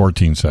headlines in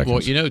 14 seconds.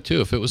 Well,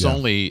 too, if it was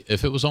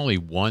only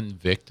one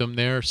victim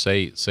there,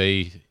 say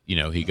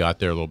he got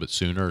there a little bit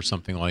sooner or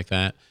something like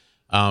that,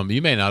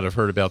 you may not have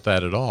heard about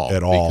that at all.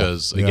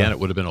 Because again, it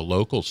would have been a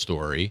local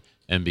story,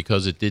 and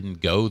because it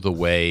didn't go the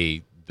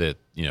way that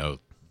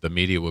the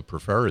media would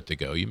prefer it to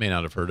go, you may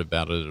not have heard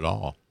about it at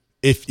all.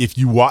 If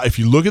you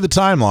look at the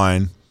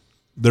timeline.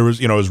 There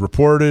was, it was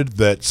reported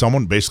that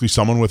someone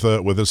with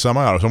a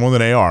semi-auto, someone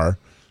with an AR,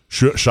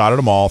 shot at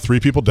them all.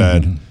 3 people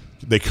dead.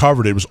 Mm-hmm. They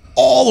covered it. It was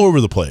all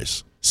over the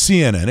place.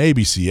 CNN,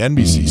 ABC,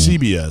 NBC,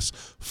 CBS,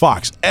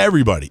 Fox,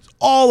 everybody,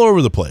 all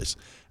over the place.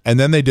 And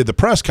then they did the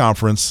press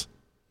conference,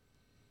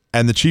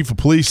 and the chief of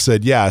police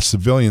said, "Yeah, a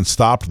civilian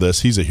stopped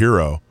this. He's a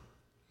hero."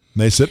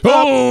 And they said,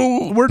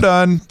 "Oh, we're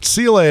done.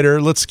 See you later.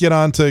 Let's get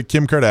on to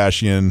Kim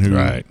Kardashian,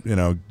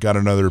 who, got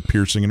another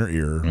piercing in her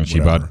ear." And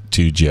she bought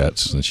 2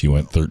 jets, and she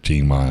went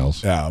 13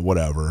 miles. Yeah,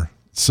 whatever.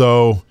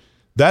 So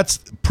that's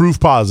proof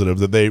positive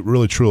that they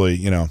really,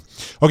 truly,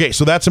 Okay,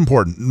 so that's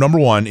important. Number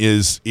one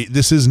is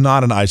this is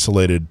not an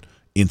isolated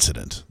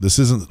incident. This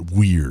isn't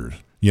weird.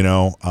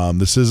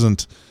 This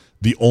isn't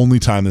the only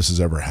time this has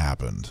ever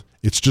happened.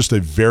 It's just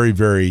a very,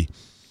 very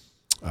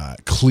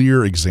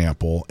clear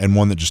example, and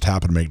one that just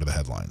happened to make it to the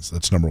headlines.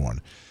 That's number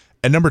one.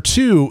 And number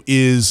two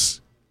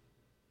is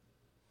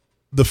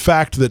the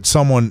fact that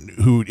someone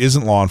who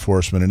isn't law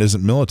enforcement and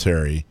isn't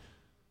military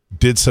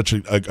did such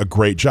a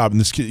great job. And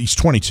this kid, he's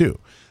 22.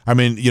 I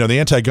mean, the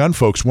anti-gun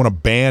folks want to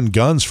ban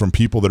guns from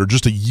people that are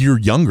just a year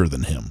younger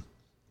than him,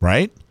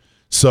 right?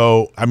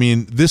 So, I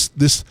mean, this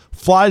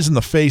flies in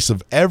the face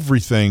of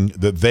everything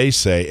that they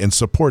say and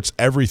supports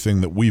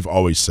everything that we've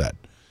always said.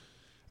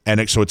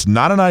 And so it's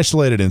not an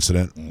isolated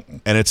incident,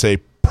 and it's a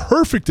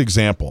perfect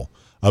example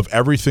of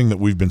everything that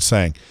we've been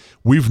saying.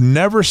 We've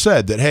never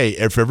said that, hey,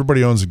 if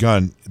everybody owns a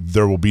gun,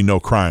 there will be no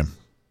crime.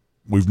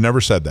 We've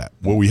never said that.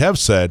 What we have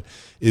said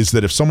is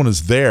that if someone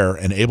is there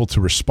and able to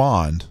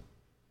respond,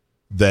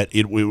 that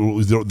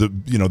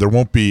there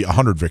won't be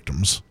 100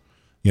 victims.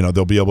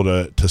 They'll be able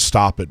to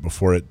stop it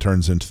before it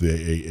turns into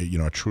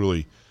a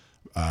truly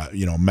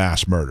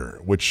mass murder,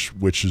 which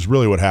is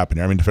really what happened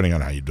here. I mean, depending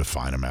on how you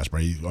define a mass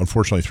murder.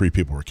 Unfortunately, 3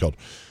 people were killed.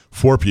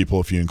 4 people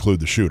if you include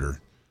the shooter.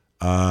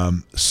 Or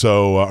not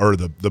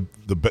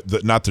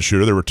the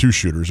shooter. There were 2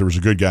 shooters. There was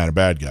a good guy and a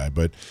bad guy.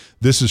 But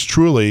this is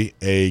truly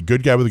a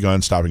good guy with a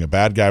gun stopping a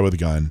bad guy with a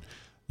gun.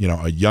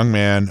 A young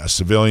man, a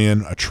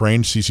civilian, a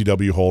trained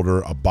CCW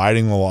holder,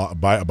 abiding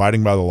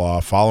by the law,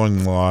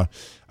 following the law.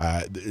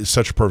 Is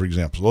such a perfect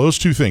example. So those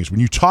 2 things. When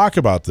you talk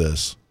about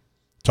this,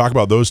 talk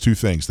about those 2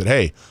 things. That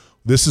hey,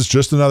 this is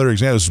just another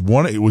example.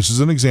 This is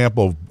an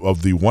example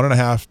of the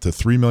 1.5 to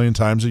 3 million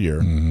times a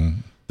year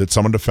that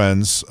someone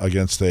defends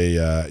against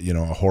a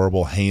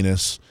horrible,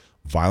 heinous,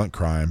 violent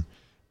crime.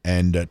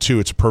 And 2,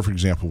 it's a perfect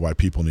example of why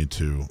people need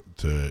to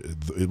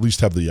at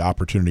least have the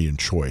opportunity and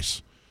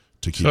choice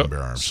to keep and bear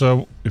arms.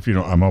 So if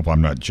I hope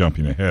I'm not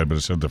jumping ahead, but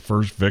it said the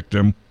first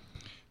victim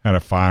had a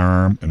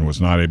firearm and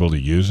was not able to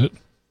use it.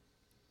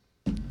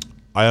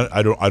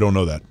 I don't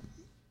know that.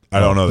 I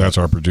don't know that. That's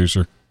our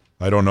producer.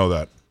 I don't know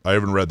that. I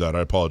haven't read that.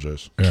 I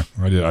apologize. Yeah,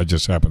 I did. I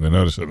just happened to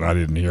notice it, and I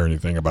didn't hear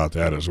anything about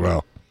that as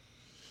well.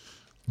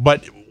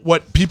 But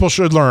what people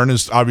should learn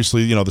is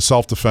obviously, the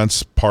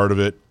self-defense part of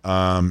it,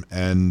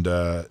 and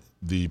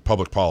the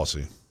public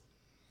policy.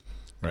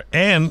 Right.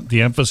 And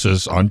the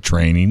emphasis on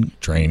training.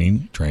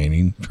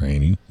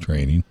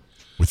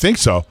 We think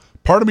so.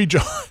 Part of me,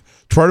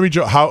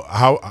 Joe,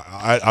 how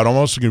I'd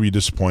almost going to be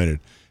disappointed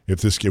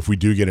if we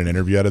do get an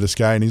interview out of this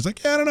guy and he's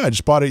like, yeah, I don't know, I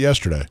just bought it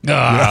yesterday.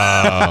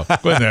 Oh,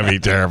 wouldn't that be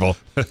terrible?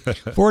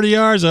 40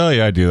 yards? Oh,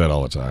 yeah, I do that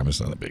all the time. It's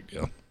not a big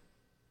deal.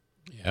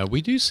 Yeah,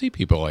 we do see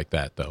people like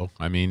that, though.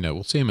 I mean,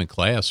 we'll see them in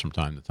class from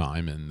time to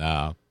time, and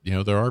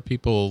there are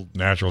people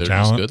natural they're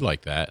talent, just good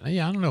like that.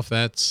 Yeah, I don't know if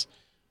that's.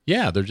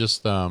 Yeah, they're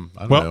just. I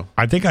don't know.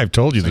 I think I've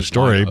told you the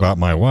story about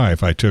my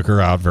wife. I took her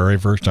out very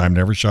first time.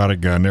 Never shot a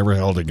gun. Never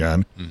held a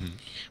gun. Mm-hmm.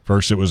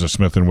 First, it was a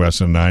Smith &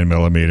 Wesson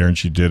 9mm, and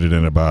she did it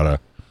in about a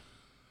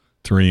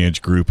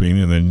 3-inch grouping,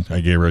 and then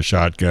I gave her a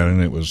shotgun,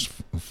 and it was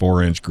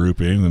 4-inch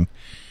grouping, and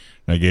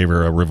I gave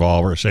her a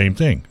revolver. Same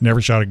thing.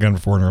 Never shot a gun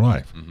before in her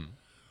life. Mm-hmm.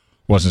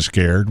 Wasn't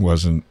scared.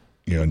 Wasn't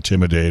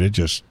intimidated.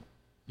 Just.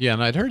 Yeah,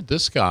 and I'd heard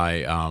this guy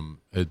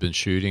had been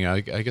shooting.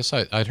 I guess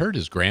I'd heard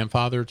his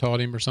grandfather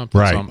taught him or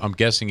something. Right. So I'm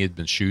guessing he'd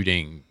been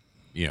shooting,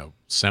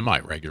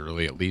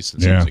 semi-regularly, at least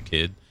since he was a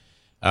kid.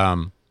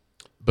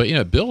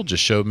 But, Bill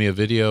just showed me a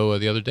video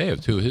the other day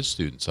of 2 of his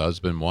students,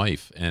 husband and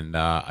wife. And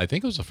I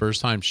think it was the first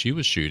time she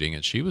was shooting,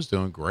 and she was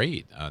doing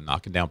great,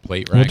 knocking down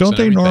plate racks. Well, don't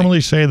they normally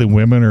say that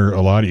women are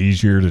a lot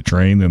easier to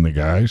train than the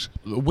guys?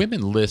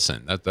 Women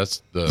listen.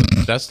 That's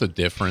the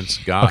difference.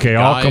 Guys,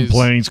 all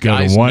complaints go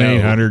to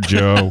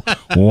 1-800-JOE,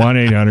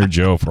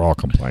 1-800-JOE for all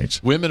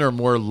complaints. Women are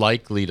more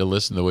likely to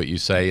listen to what you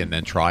say and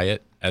then try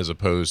it, as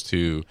opposed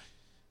to...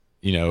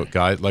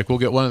 guys, like we'll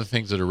get one of the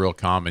things that are real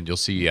common. You'll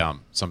see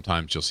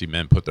sometimes you'll see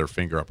men put their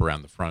finger up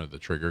around the front of the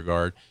trigger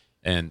guard,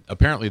 and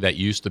apparently that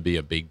used to be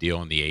a big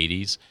deal in the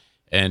 80s,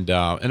 and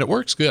it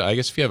works good. I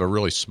guess if you have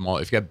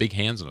if you have big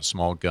hands and a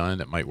small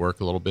gun, it might work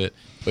a little bit.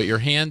 But your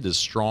hand is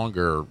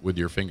stronger with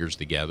your fingers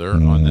together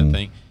on that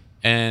thing,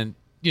 and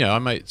I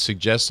might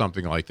suggest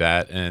something like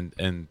that,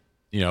 and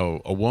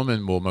a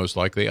woman will most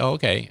likely,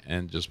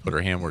 and just put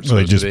her hand where it's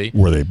supposed to be.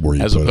 Where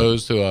you as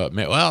opposed to,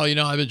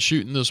 I've been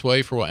shooting this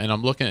way for a while, and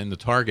I'm looking in the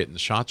target, and the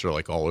shots are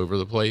like all over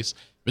the place.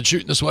 Been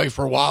shooting this way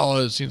for a while,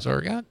 and it seems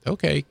like,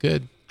 okay,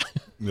 good.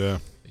 Yeah.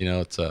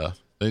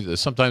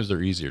 It's sometimes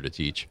they're easier to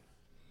teach.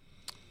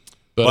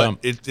 But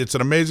it's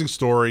an amazing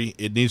story.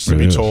 It needs to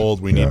be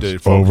told. We need to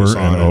focus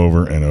on it.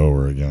 Over and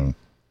over again.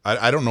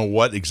 I don't know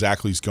what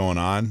exactly is going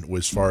on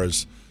as far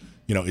as,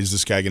 is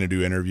this guy going to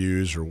do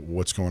interviews or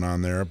what's going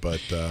on there?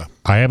 But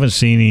I haven't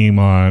seen him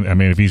on. I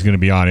mean, if he's going to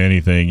be on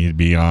anything, he'd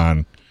be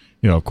on,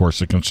 of course,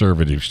 the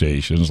conservative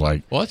stations.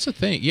 Well, that's the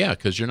thing, yeah,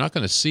 because you're not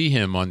going to see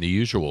him on the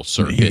usual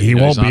circuit. He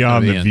won't be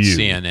on The View,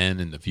 CNN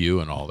and The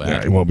View, and all that.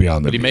 Yeah, he won't be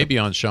on The View. But he may be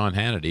on Sean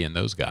Hannity and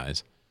those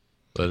guys.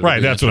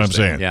 Right, that's what I'm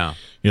saying. Yeah,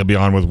 he'll be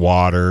on with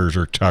Waters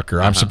or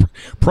Tucker. I'm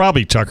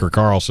probably Tucker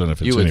Carlson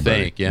if it's you would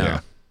anybody. think, yeah.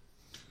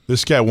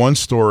 This guy, one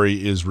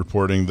story is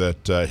reporting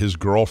that his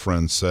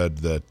girlfriend said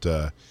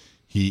that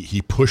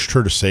he pushed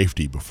her to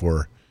safety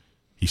before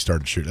he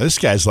started shooting. This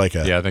guy's like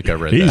I think I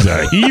read he's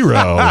that. A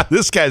hero.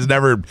 This guy's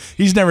never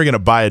going to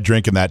buy a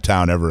drink in that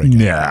town ever again.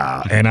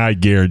 Yeah, and I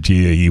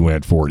guarantee you he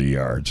went 40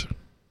 yards.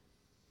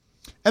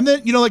 And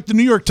then, like the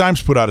New York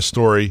Times put out a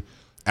story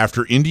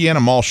after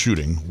Indiana Mall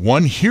shooting,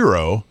 one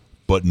hero,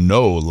 but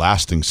no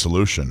lasting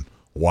solution.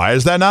 Why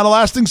is that not a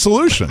lasting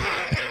solution?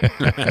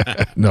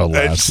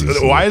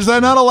 Why is that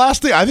not a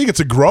lasting? I think it's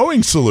a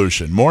growing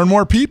solution. More and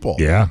more people.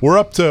 Yeah,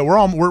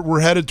 we're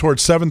headed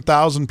towards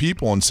 7,000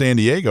 people in San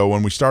Diego.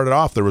 When we started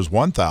off, there was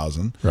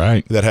 1,000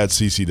 right that had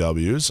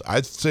CCWs.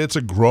 I'd say it's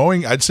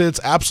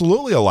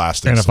absolutely a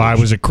lasting. And if solution.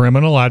 I was a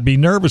criminal, I'd be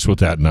nervous with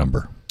that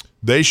number.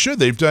 They should.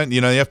 They've done, the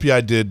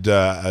FBI did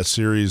a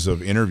series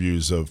of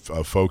interviews of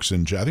folks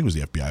in jail. I think it was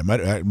the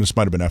FBI. This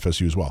might have been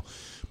FSU as well.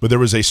 But there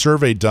was a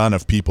survey done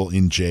of people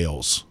in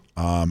jails.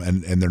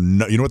 And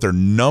you know what their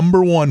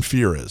number one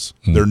fear is?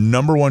 Their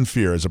number one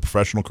fear as a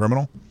professional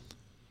criminal?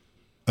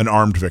 An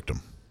armed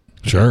victim.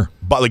 Sure.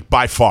 But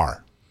by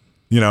far.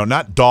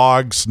 Not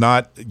dogs,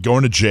 not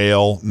going to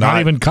jail. Not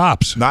even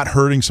cops. Not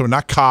hurting someone,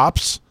 not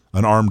cops,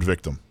 an armed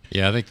victim.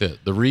 Yeah, I think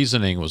the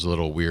reasoning was a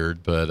little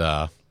weird,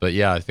 but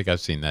yeah, I think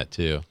I've seen that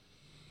too.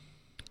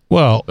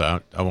 Well,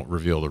 But I won't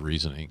reveal the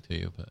reasoning to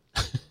you. But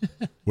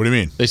What do you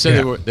mean? they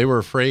said they were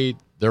afraid.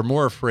 They're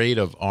more afraid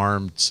of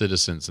armed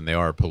citizens than they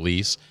are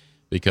police,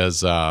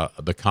 because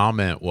the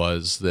comment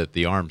was that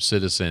the armed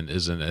citizen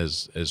isn't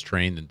as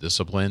trained and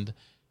disciplined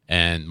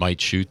and might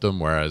shoot them,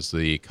 whereas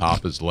the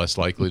cop is less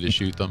likely to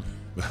shoot them,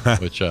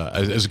 which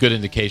is a good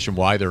indication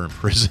why they're in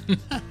prison.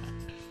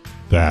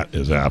 that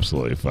is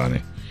absolutely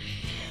funny.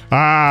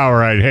 All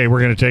right. Hey,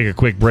 we're going to take a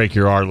quick break.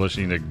 You are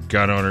listening to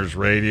Gun Owners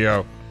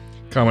Radio.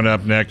 Coming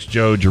up next,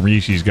 Joe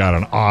Germisi's got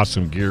an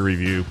awesome gear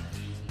review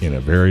in a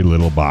very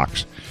little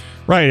box.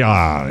 Right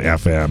on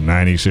FM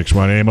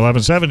 96.1 AM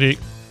 1170.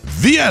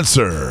 The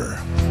Answer.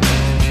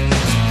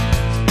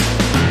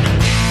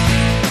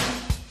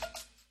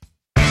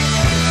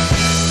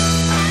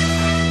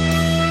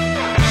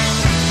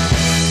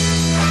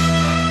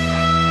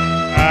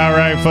 All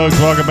right, folks,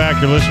 welcome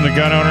back. You're listening to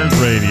Gun Owners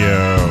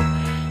Radio,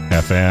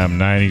 FM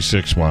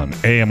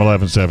 96.1, AM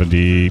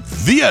 1170.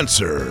 The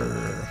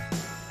Answer.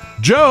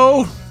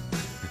 Joe,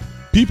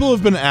 people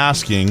have been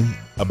asking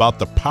about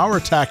the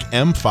PowerTac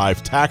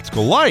M5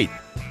 Tactical Light.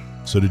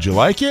 So did you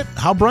like it?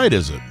 How bright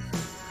is it?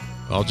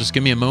 Well, just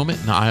give me a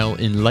moment and I'll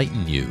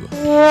enlighten you.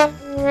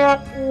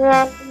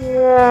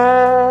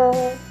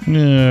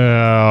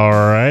 All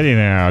righty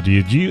now.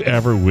 Did you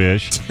ever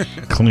wish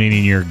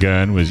cleaning your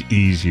gun was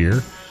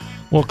easier?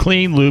 Well,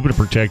 clean, lube, and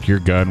protect your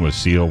gun with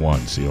Seal One.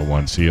 Seal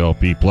One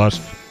CLP Plus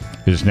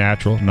is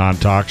natural,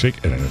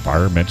 non-toxic, and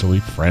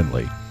environmentally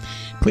friendly.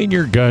 Clean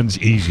your guns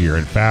easier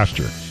and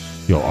faster.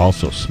 You'll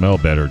also smell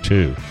better,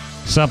 too.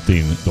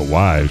 Something the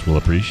wives will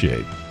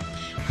appreciate.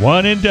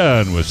 One and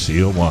done with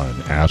Seal One.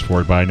 Ask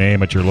for it by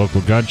name at your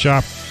local gun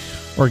shop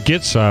or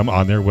get some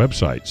on their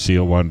website,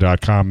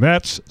 seal1.com.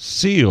 That's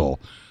seal,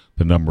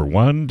 the number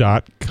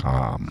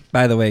 1.com.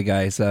 By the way,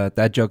 guys,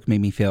 that joke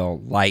made me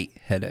feel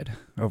lightheaded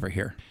over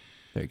here.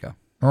 There you go.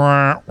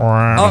 Oh,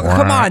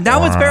 Come on. That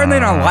was better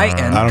than a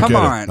lighten. I don't Come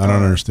get on. it. I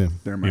don't understand.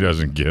 Never He mind.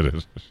 doesn't get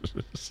it.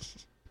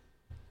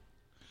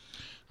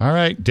 All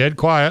right, dead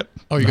quiet.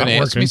 Oh, you're Not going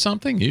to ask working. me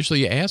something?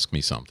 Usually you ask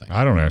me something.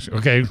 I don't ask.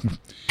 Okay,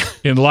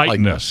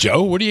 enlighten us.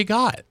 Joe, what do you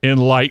got?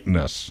 Enlighten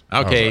us.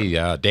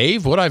 Okay,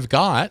 Dave, what I've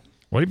got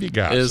What have you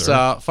got? is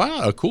sir?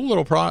 finally a cool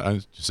little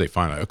product.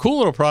 A cool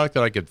little product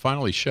that I could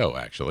finally show,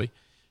 actually.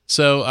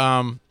 So,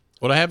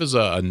 what I have is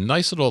a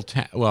nice little.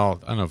 I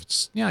don't know if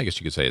it's. Yeah, I guess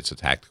you could say it's a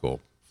tactical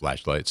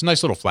flashlight. It's a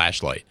nice little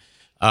flashlight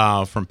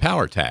from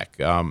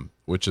PowerTac,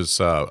 which is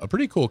a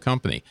pretty cool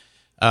company.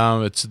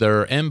 It's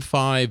their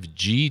M5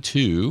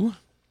 G2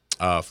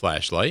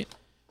 flashlight,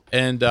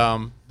 and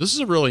this is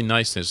a really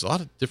nice thing. There's a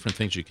lot of different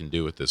things you can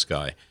do with this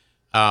guy,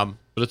 but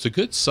it's a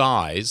good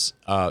size.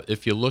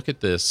 If you look at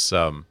this.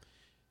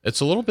 It's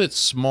a little bit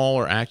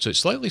smaller, actually,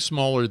 slightly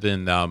smaller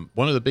than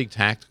one of the big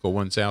tactical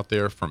ones out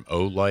there from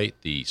Olight.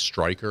 The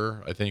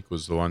Striker, I think,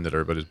 was the one that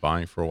everybody's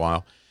buying for a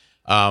while,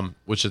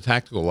 which is a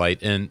tactical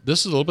light. And this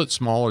is a little bit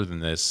smaller than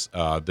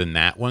than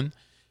that one,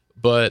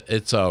 but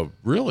it's a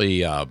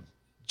really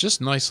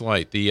just nice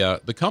light. The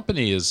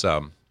company is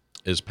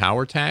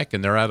PowerTac,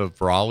 and they're out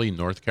of Raleigh,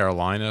 North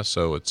Carolina,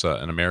 so it's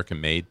an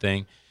American-made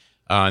thing.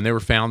 And they were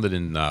founded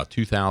in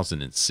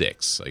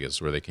 2006, I guess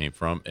is where they came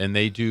from. And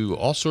they do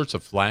all sorts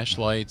of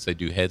flashlights. They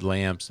do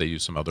headlamps. They do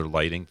some other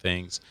lighting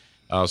things.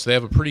 So they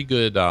have a pretty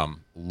good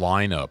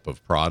lineup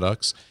of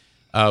products.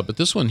 But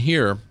this one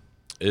here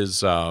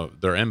is their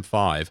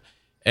M5.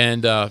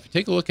 And if you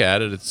take a look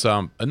at it, it's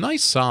a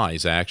nice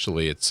size,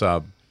 actually. It's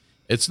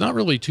not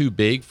really too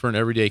big for an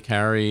everyday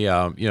carry.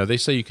 They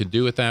say you could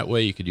do it that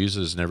way. You could use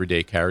it as an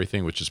everyday carry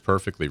thing, which is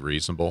perfectly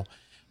reasonable.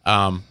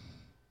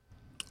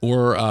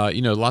 Or,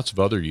 lots of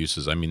other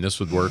uses. I mean, this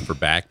would work for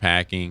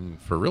backpacking,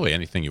 for really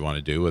anything you want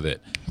to do with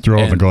it. Throw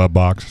it in the glove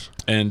box.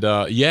 And,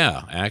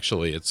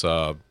 actually, it's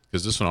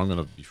because this one I'm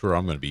going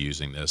to be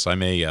using this. I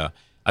may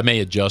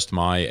adjust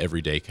my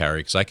everyday carry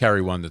because I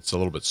carry one that's a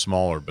little bit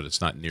smaller, but it's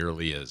not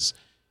nearly as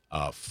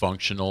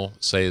functional,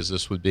 say, as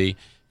this would be.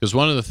 Because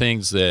one of the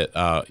things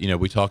that,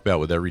 we talk about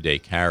with everyday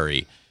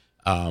carry,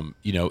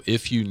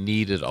 if you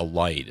needed a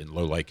light in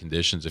low light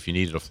conditions, if you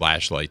needed a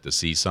flashlight to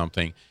see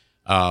something,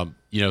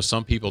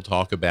 some people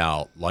talk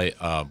about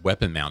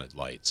weapon-mounted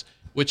lights,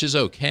 which is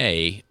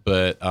okay,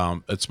 but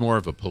it's more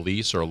of a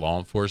police or a law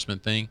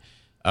enforcement thing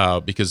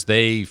because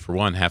they, for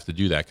one, have to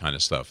do that kind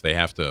of stuff. They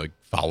have to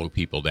follow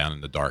people down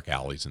in the dark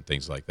alleys and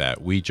things like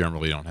that. We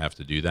generally don't have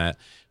to do that.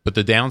 But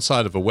the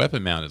downside of a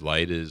weapon-mounted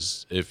light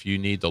is if you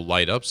need to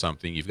light up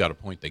something, you've got to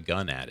point the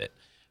gun at it.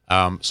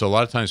 So a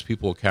lot of times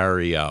people will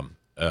carry an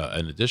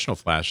additional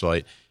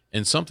flashlight,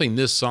 And something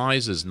this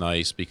size is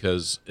nice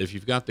because if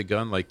you've got the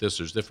gun like this,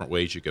 there's different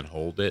ways you can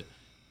hold it.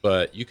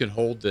 But you can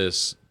hold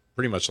this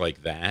pretty much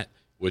like that,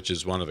 which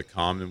is one of the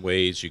common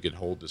ways you can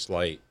hold this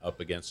light up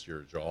against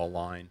your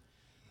jawline.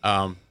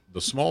 The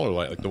smaller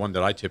light, like the one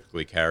that I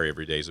typically carry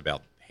every day, is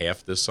about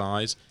half this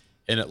size,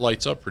 and it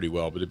lights up pretty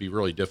well, but it'd be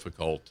really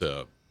difficult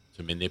to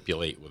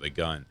manipulate with a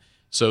gun.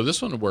 So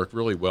this one would work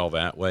really well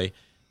that way.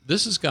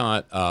 This has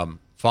got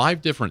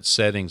 5 different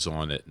settings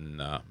on it, and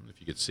if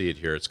you could see it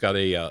here, it's got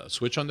a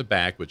switch on the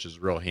back, which is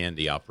real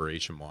handy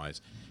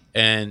operation-wise.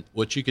 And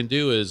what you can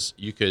do is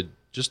you could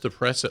just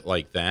depress it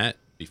like that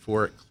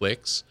before it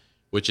clicks,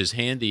 which is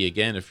handy,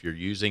 again, if you're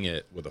using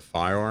it with a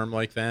firearm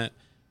like that.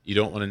 You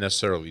don't want to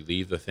necessarily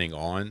leave the thing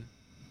on,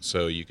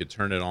 so you could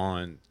turn it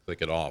on,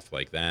 click it off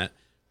like that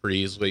pretty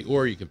easily,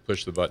 or you can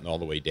push the button all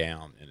the way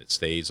down and it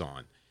stays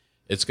on.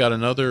 It's got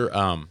another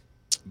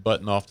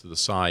button off to the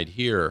side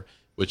here,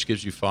 which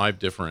gives you 5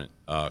 different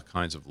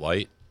kinds of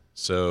light.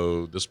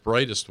 So this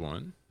brightest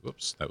one,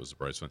 whoops, that was the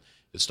brightest one.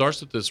 It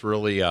starts with this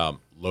really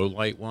low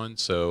light one,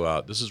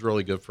 so this is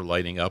really good for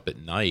lighting up at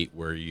night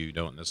where you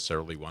don't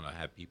necessarily want to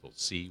have people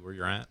see where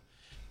you're at.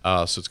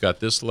 So it's got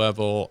this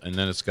level, and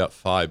then it's got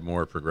 5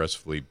 more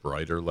progressively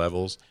brighter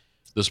levels.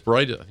 This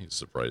brightest, I think it's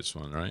the brightest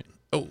one, right?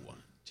 Oh, 1,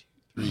 2,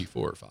 3,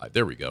 4, 5.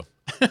 There we go.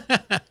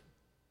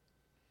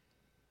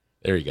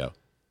 There you go.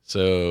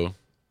 So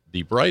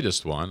the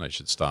brightest one, I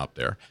should stop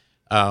there.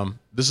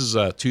 This is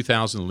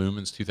 2,000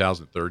 lumens,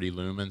 2,030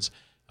 lumens.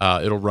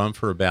 It'll run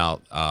for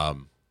about,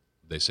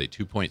 they say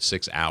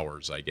 2.6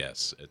 hours, I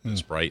guess, at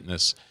this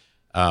brightness.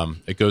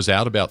 It goes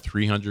out about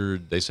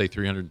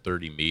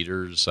 330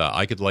 meters.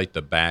 I could light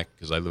the back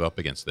because I live up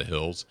against the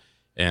hills,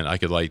 and I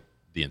could light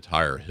the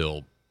entire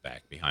hill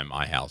back behind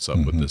my house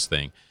up with this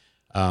thing.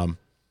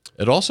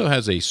 It also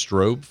has a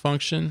strobe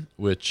function,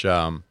 which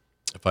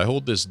if I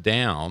hold this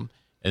down,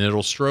 and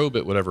it'll strobe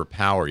at whatever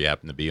power you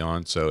happen to be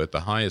on. So at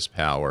the highest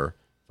power,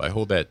 if I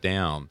hold that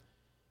down,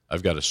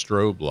 I've got a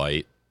strobe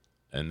light,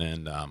 and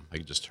then I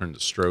can just turn the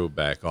strobe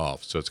back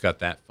off. So it's got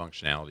that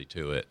functionality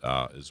to it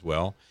as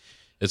well.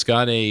 It's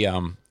got a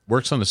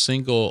works on a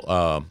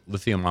single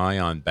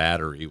lithium-ion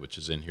battery, which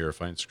is in here.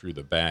 If I unscrew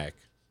the back,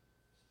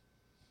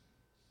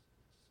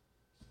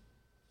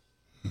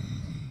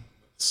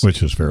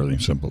 Which is fairly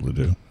simple to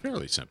do.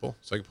 fairly simple.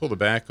 So I can pull the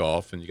back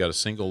off, and you got a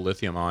single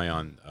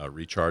lithium-ion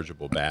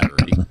rechargeable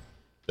battery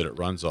that it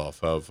runs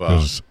off of.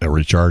 Does a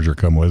recharger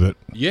come with it?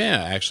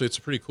 Yeah, actually, it's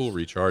a pretty cool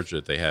recharger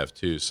that they have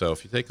too. So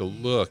if you take a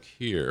look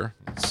here,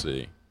 let's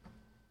see,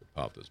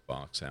 pop this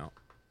box out.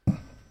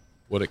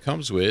 What it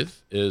comes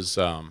with is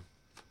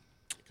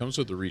it comes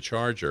with the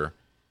recharger,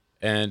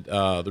 and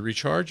the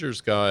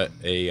recharger's got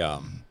a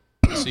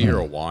you see here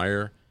a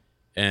wire,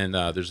 and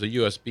there's a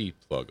USB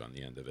plug on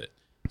the end of it.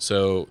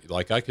 So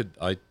like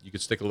you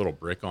could stick a little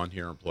brick on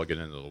here and plug it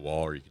into the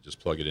wall, or you could just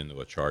plug it into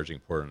a charging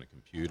port on a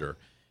computer.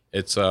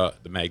 It's the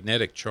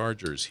magnetic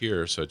charger is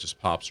here, so it just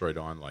pops right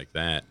on like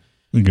that.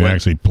 You can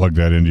actually plug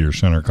that into your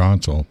center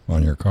console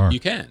on your car. You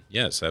can,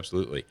 yes,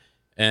 absolutely.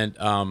 And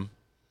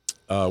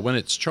when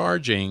it's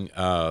charging,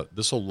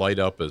 this will light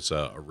up as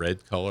a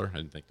red color. I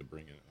didn't think to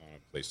bring it on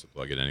a place to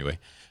plug it anyway.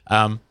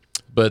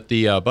 But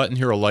the button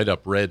here will light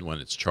up red when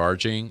it's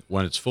charging.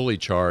 When it's fully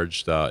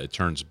charged, it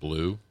turns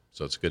blue,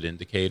 so it's a good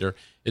indicator.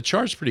 It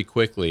charged pretty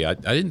quickly. I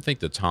didn't think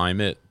to time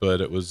it, but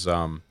it was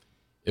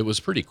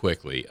pretty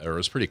quickly, or it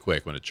was pretty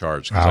quick when it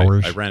charged.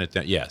 Hours? I ran it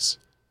down. Yes.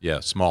 Yeah,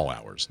 small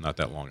hours, not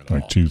that long at all.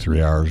 Like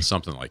 2-3 hours.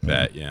 Something like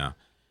that, yeah.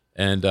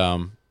 And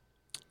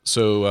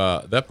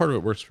so that part of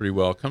it works pretty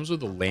well. It comes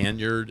with a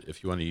lanyard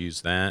if you want to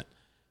use that.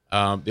 The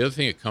other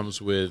thing it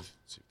comes with,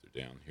 let's see if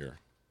they're down here,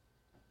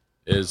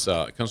 is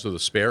it comes with a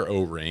spare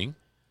O-ring.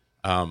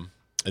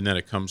 And then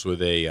it comes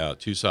with a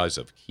 2 size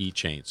of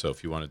keychain. So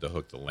if you wanted to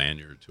hook the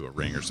lanyard to a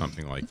ring or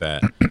something like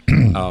that.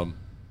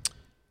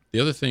 The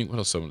other thing, what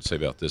else I want to say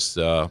about this?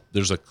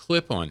 There's a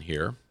clip on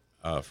here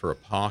for a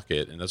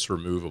pocket, and that's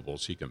removable,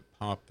 so you can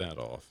pop that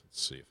off.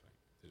 Let's see if I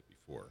did it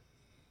before.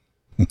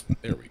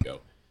 There we go.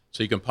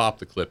 So you can pop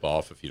the clip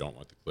off if you don't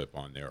want the clip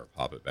on there, or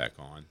pop it back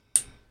on.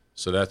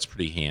 So that's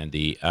pretty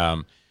handy.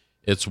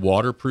 It's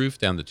waterproof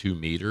down to 2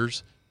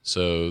 meters,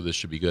 so this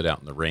should be good out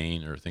in the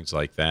rain or things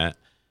like that.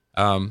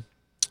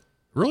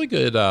 Really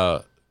good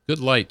good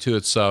light too.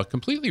 It's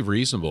completely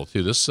reasonable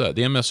too. This the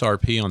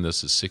MSRP on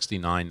this is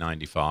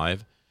 $69.95,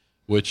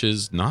 which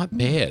is not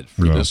bad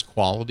for this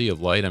quality of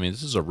light. I mean,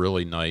 this is a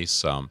really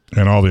nice and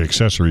all the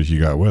accessories you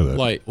got with it.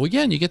 light. Well,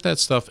 again, you get that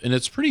stuff, and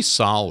it's pretty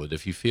solid.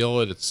 If you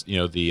feel it, it's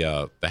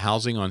the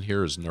housing on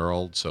here is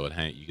knurled, so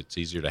it's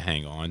easier to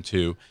hang on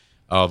to.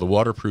 The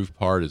waterproof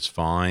part is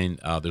fine.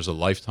 There's a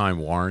lifetime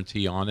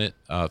warranty on it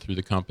through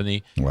the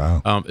company.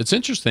 Wow. It's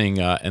interesting,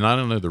 and I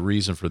don't know the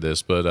reason for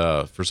this,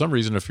 but for some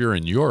reason, if you're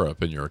in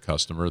Europe and you're a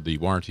customer, the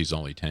warranty is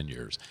only 10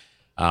 years.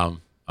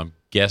 I'm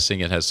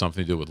guessing it has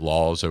something to do with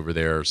laws over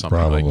there or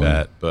something like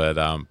that.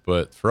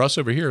 But for us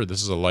over here,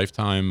 this is a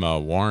lifetime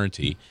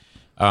warranty.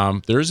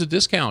 There is a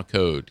discount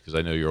code because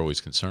I know you're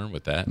always concerned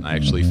with that, and I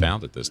actually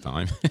found it this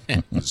time.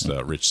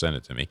 Rich sent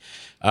it to me.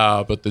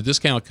 But the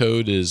discount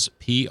code is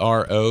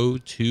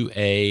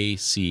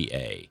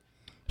PRO2ACA.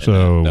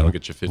 So that'll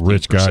get you 15%.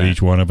 Rich got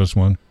each one of us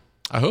one.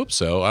 I hope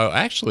so.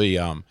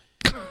 I'm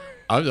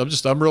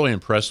really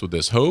impressed with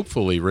this.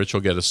 Hopefully, Rich will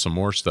get us some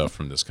more stuff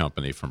from this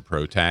company, from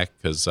ProTac,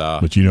 because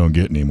but you don't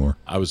get any more.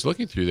 I was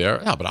looking through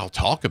there. No, but I'll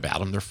talk about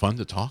them. They're fun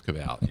to talk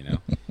about, you know.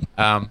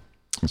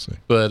 Let's see.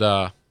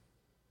 But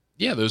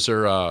yeah, those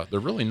are they're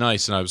really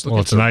nice. And I was looking.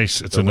 Well, it's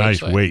nice. It's a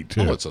nice weight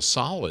too. Oh, it's a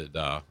solid.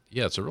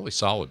 It's a really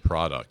solid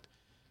product.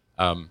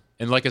 And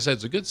like I said,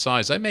 it's a good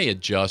size. I may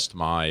adjust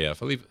my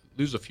if I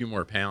lose a few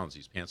more pounds,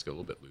 these pants get a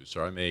little bit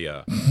looser. I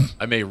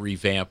may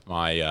revamp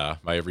my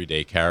my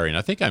everyday carry, and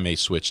I think I may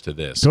switch to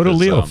this. Go to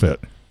Leo Fit.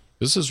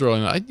 This is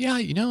really nice. Yeah,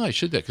 you know, I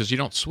should do that because you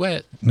don't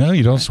sweat. No,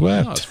 you don't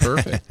sweat. No, it's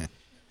perfect.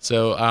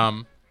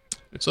 So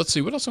let's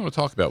see what else I'm going to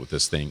talk about with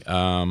this thing.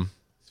 I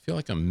feel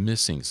like I'm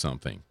missing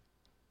something.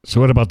 So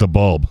what about the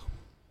bulb?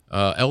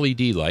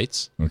 LED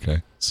lights.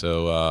 Okay.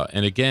 So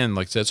and again,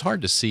 like I said, it's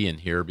hard to see in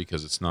here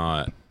because it's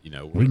not, you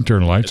know. We can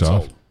turn the lights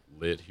off. All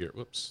lit here.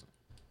 Whoops.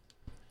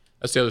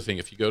 That's the other thing.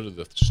 If you go to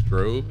the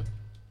strobe,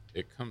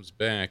 it comes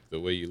back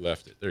the way you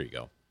left it. There you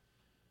go.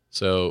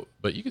 So,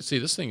 but you can see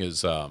this thing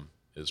is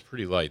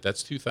pretty light.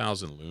 That's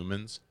 2,000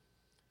 lumens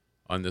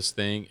on this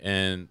thing.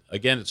 And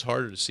again, it's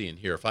harder to see in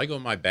here. If I go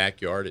in my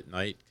backyard at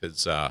night,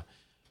 because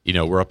you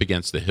know, we're up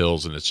against the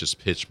hills and it's just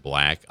pitch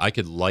black, I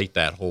could light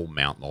that whole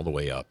mountain all the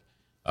way up,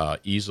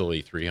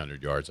 easily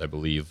 300 yards. I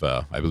believe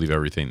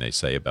everything they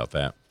say about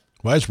that.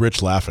 Why is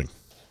Rich laughing?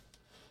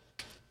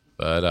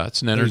 But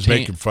it's an He's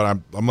entertainment. making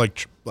fun. I'm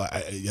like, I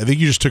think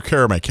you just took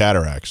care of my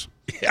cataracts.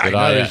 Yeah, I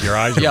noticed your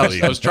eyes. Yeah,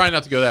 I was trying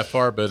not to go that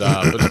far, but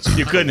it's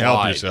You couldn't help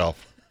wide.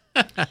 yourself.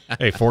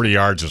 Hey, 40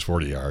 yards is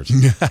 40 yards.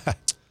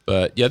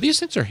 But yeah, these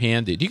things are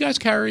handy. Do you guys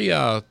carry?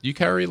 Do you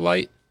carry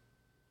light,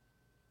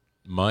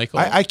 Michael?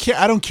 I can't.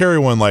 I don't carry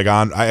one like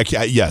on.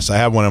 Yes, I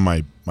have one in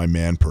my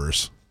man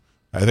purse.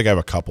 I think I have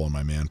a couple in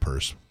my man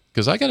purse.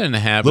 Because I got in the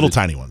habit. Little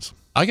tiny ones.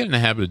 I get in the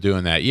habit of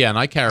doing that. Yeah, and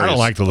I carry. I don't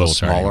like the little a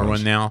smaller tiny ones.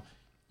 one now.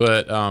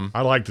 But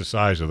I like the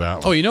size of that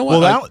one. oh, you know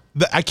what? Well,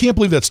 I can't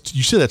believe that's.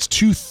 You said that's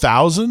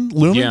 2,000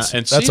 lumens. Yeah,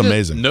 and that's see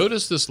amazing.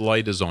 Notice this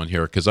light is on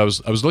here because I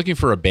was looking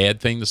for a bad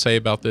thing to say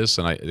about this,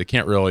 and I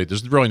can't really.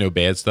 There's really no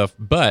bad stuff,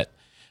 but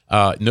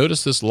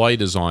notice this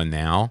light is on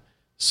now,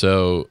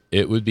 so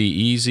it would be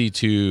easy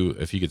to,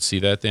 if you could see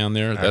that down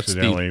there.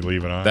 Accidentally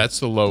leave it on. That's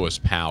the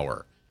lowest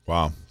power.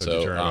 Wow.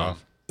 So turn it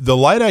off. The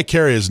light I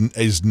carry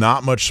is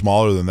not much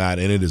smaller than that,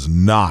 and it is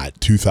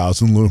not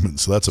 2,000 lumens.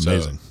 So that's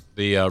amazing.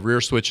 The rear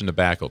switch in the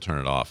back will turn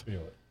it off.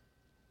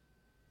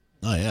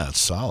 Oh yeah, it's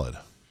solid.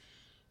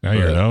 Now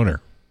you're an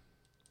owner.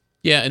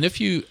 Yeah, and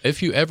if you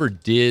ever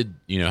did,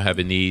 you know, have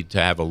a need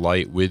to have a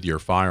light with your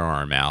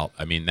firearm out,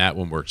 I mean, that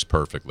one works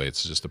perfectly.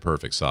 It's just the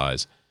perfect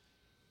size.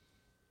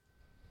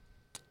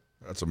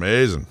 That's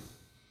amazing.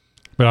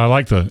 But I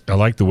like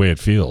the way it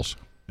feels.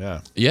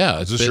 Yeah. Yeah.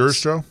 Is this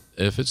yours, Joe?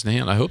 If it's in the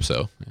hand, I hope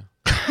so. Yeah.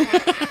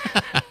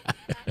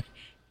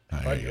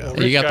 There you go.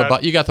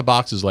 You got the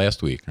boxes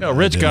last week. No,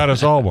 Rich got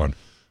us all one.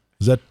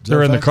 Is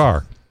They're in the fact?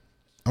 car.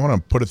 I want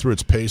to put it through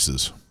its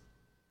paces.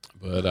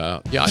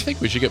 But yeah, I think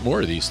we should get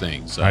more of these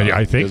things.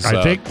 I think they just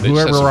have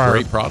whoever some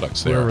great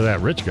products there. whoever that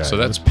Rich guy. So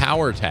that's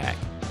PowerTac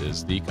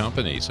is the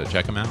company. So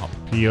check them out.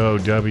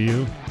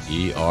 POW.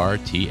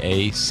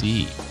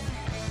 ERTAC.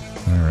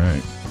 All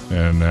right,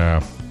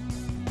 and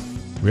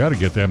we ought to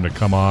get them to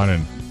come on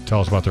and tell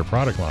us about their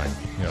product line.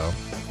 You know,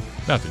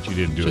 not that you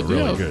didn't do a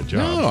really good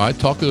job. No, I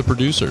talk to the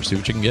producer, see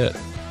what you can get.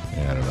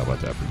 Yeah, I don't know about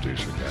that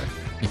producer guy.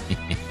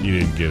 You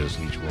didn't get us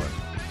each one.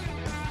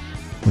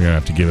 We're gonna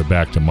have to give it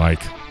back to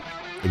Mike.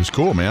 It was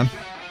cool, man.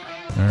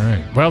 All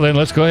right. Well, then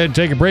let's go ahead and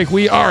take a break.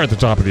 We are at the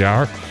top of the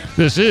hour.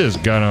 This is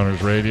Gun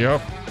Owners Radio,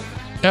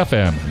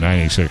 FM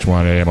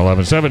 96.1 AM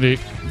 1170.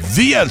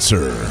 The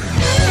Answer.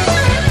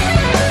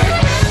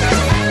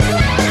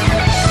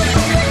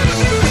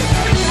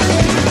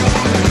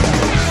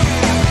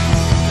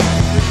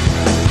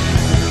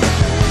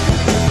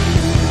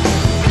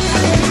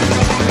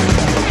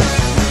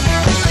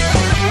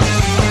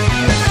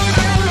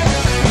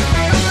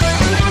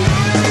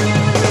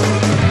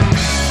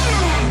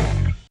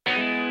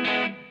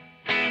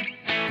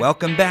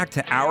 Welcome back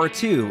to Hour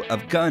 2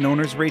 of Gun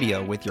Owners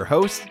Radio with your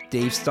hosts,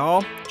 Dave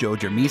Stahl, Joe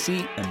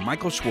Germisi, and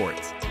Michael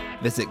Schwartz.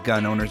 Visit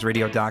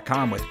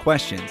gunownersradio.com with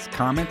questions,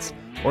 comments,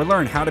 or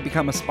learn how to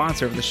become a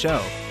sponsor of the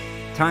show.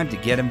 Time to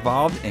get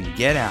involved and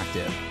get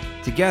active.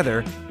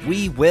 Together,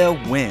 we will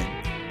win.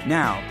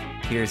 Now,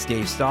 here's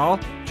Dave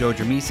Stahl, Joe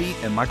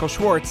Germisi, and Michael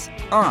Schwartz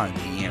on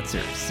The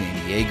Answer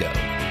San Diego.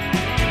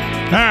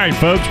 All right,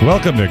 folks,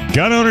 welcome to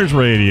Gun Owners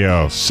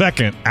Radio,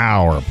 second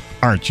hour.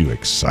 Aren't you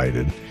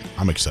excited?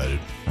 I'm excited.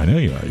 I know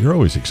you are. You're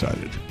always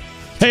excited.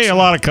 Hey, a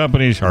lot of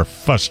companies are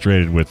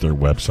frustrated with their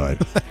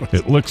website.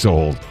 It looks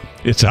old,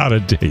 it's out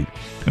of date,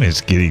 and it's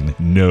getting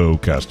no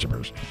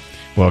customers.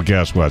 Well,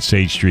 guess what?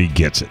 Sage Tree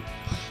gets it.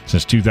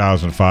 Since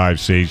 2005,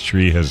 Sage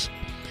Tree has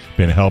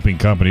been helping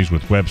companies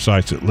with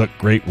websites that look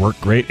great, work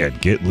great, and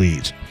get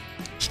leads.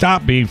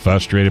 Stop being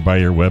frustrated by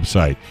your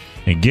website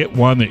and get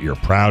one that you're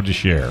proud to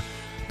share.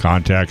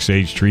 Contact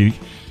Sage Tree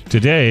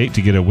today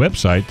to get a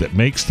website that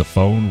makes the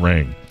phone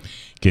ring.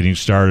 Getting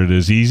started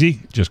is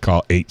easy. Just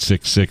call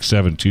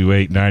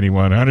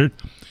 866-728-9100.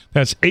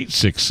 That's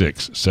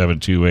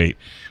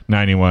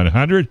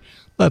 866-728-9100.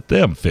 Let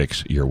them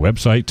fix your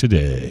website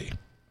today.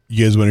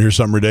 You guys want to hear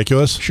something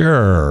ridiculous?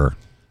 Sure.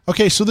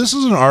 Okay, so this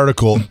is an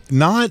article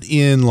not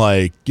in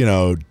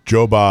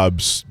Joe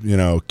Bob's,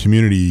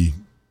 community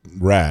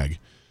rag.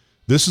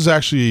 This is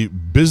actually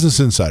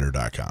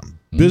BusinessInsider.com.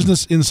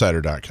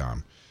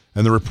 BusinessInsider.com.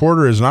 And the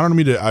reporter is not on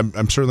me to,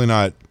 I'm certainly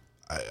not,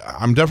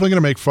 I'm definitely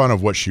going to make fun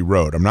of what she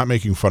wrote. I'm not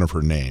making fun of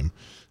her name.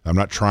 I'm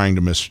not trying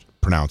to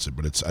mispronounce it,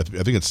 but I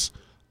think it's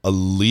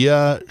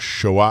Aliyah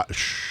Shoaib,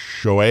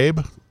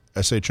 Shoaib.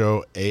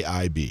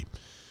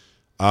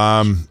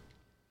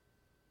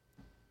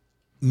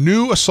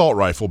 New assault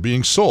rifle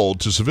being sold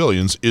to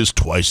civilians is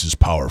twice as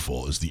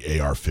powerful as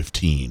the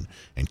AR-15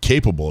 and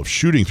capable of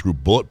shooting through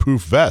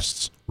bulletproof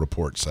vests,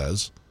 report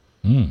says.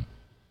 A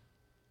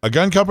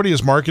gun company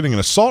is marketing an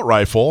assault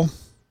rifle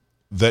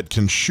that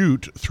can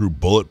shoot through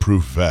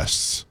bulletproof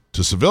vests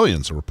to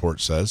civilians, a report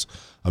says,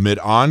 amid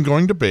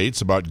ongoing debates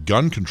about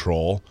gun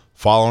control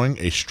following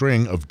a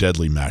string of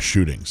deadly mass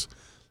shootings.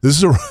 This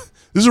is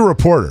a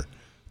reporter.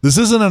 This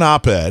isn't an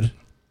op-ed.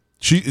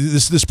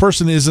 This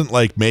person isn't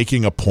like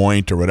making a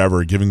point or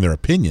whatever, giving their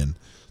opinion.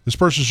 This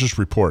person's just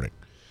reporting.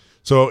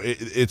 So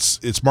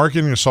it's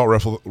marketing an assault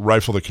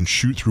rifle that can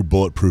shoot through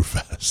bulletproof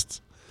vests.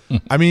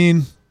 I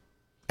mean,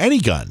 any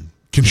gun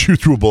can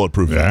shoot through a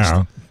bulletproof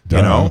vest.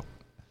 Yeah.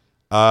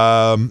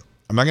 I'm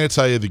not going to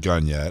tell you the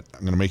gun yet.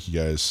 I'm going to make you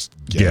guys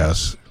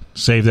guess.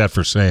 Save that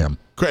for Sam.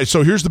 Okay,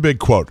 so here's the big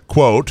quote.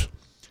 Quote,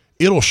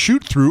 it'll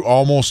shoot through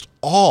almost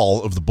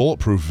all of the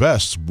bulletproof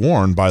vests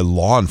worn by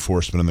law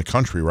enforcement in the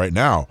country right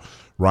now.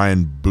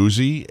 Ryan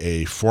Boozy,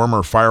 a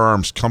former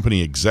firearms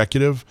company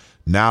executive,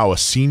 now a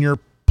senior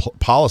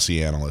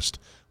policy analyst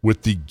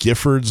with the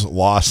Giffords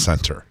Law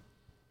Center.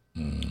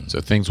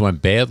 So things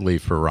went badly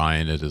for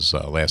Ryan at his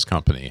last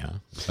company, huh?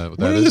 Is that what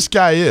that is? This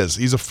guy is.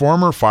 He's a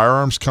former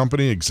firearms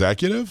company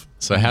executive.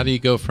 So how do you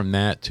go from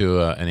that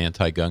to an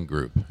anti-gun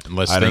group?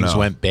 Unless things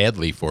went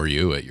badly for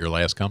you at your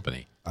last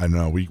company. I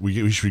know.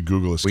 We should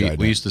Google this guy.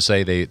 We used to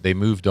say they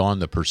moved on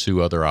to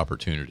pursue other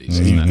opportunities.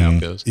 Isn't that how it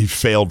goes? He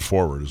failed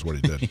forward is what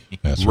he did.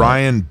 That's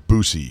Ryan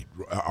Boozy,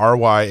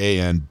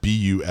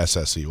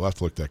 RyanBusse. We'll have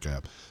to look that guy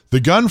up. The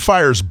gun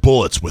fires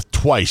bullets with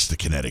twice the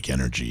kinetic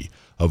energy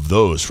of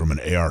those from an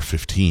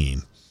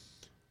AR-15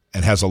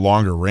 and has a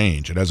longer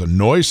range. It has a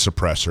noise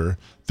suppressor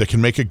that can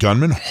make a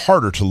gunman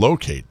harder to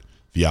locate,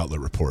 the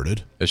outlet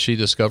reported. Has she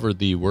discovered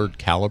the word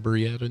caliber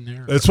yet in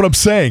there? That's what I'm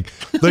saying.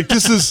 Like,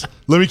 this is,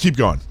 let me keep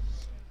going.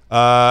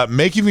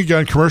 Making the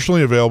gun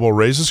commercially available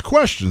raises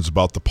questions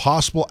about the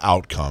possible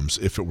outcomes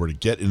if it were to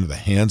get into the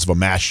hands of a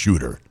mass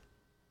shooter.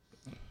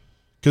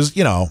 Because,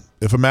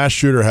 if a mass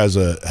shooter has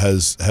I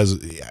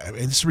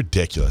mean, it's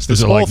ridiculous.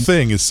 This whole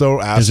thing is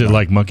so asinine. Is it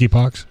like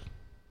monkeypox?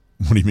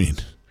 What do you mean?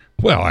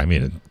 Well, I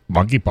mean,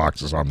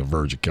 monkeypox is on the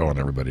verge of killing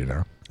everybody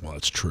now. Well,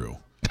 it's true.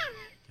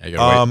 Yeah, you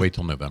gotta wait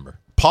till November.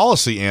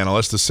 Policy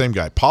analyst, the same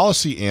guy,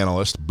 policy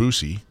analyst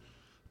Boozy,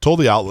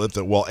 told the outlet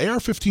that while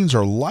AR-15s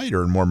are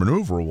lighter and more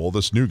maneuverable,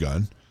 this new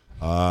gun,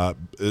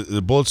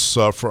 the bullets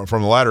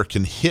from the latter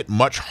can hit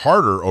much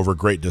harder over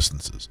great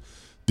distances.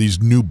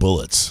 These new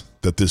bullets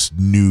that this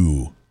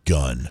new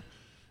gun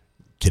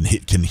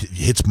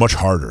hits much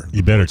harder.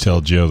 You better tell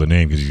Joe the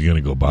name because he's going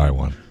to go buy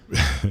one.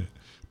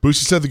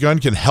 Boozy said the gun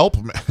can help.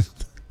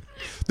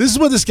 This is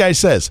what this guy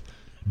says.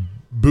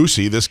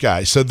 Boozy, this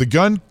guy, said the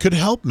gun could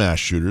help mass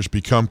shooters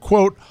become,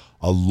 quote,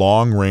 a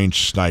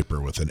long-range sniper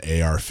with an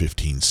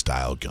AR-15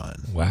 style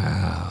gun.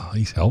 Wow,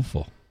 he's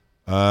helpful.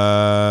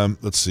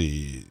 Let's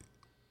see.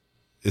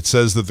 It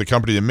says that the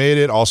company that made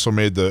it also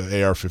made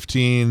the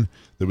AR-15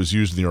 that was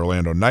used in the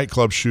Orlando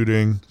nightclub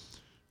shooting,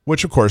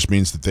 which, of course,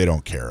 means that they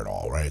don't care at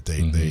all, right?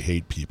 They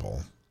hate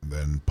people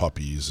and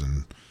puppies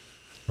and...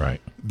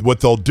 Right.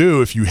 What they'll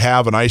do if you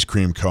have an ice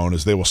cream cone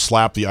is they will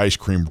slap the ice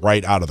cream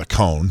right out of the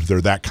cone.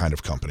 They're that kind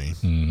of company.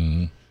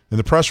 Mm-hmm. In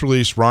the press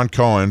release, Ron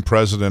Cohen,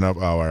 president of...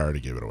 Oh, I already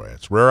gave it away.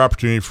 It's a rare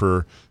opportunity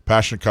for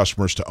passionate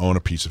customers to own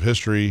a piece of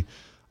history.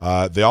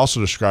 They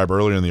also describe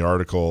earlier in the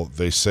article,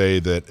 they say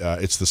that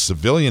it's the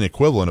civilian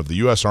equivalent of the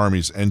U.S.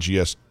 Army's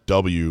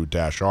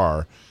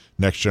NGSW-R,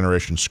 Next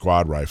Generation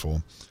Squad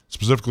Rifle,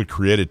 specifically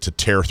created to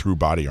tear through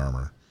body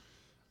armor.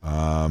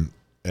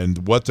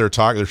 And what they're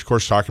of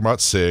course, talking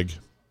about SIG.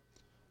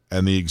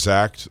 And the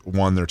exact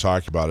one they're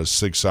talking about is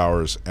Sig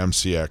Sauer's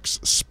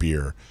MCX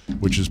Spear,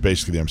 which is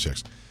basically the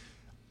MCX.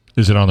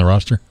 Is it on the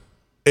roster?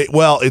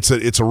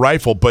 It's a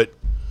rifle, but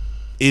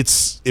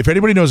if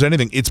anybody knows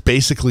anything, it's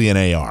basically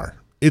an AR.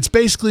 It's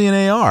basically an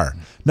AR.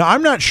 Now,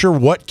 I'm not sure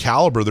what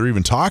caliber they're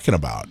even talking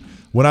about.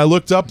 When I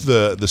looked up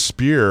the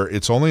Spear,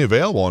 it's only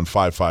available in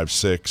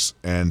 5.56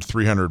 and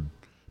 300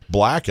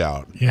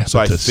 blackout. Yeah, so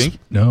I but think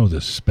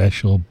the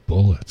special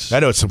bullets. I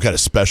know it's some kind of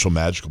special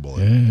magical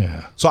bullet.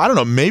 Yeah. So I don't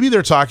know. Maybe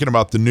they're talking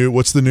about the new.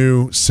 What's the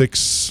new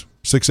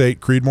 6.8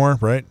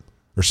 Creedmoor, right?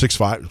 Or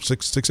 6.5,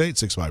 6.8,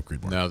 6.5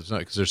 Creedmoor. No, there's not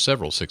because there's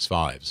several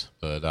 6.5s.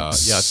 But yeah,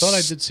 I thought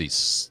I did see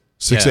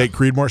 6.8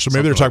 Creedmoor. So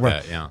maybe they're talking like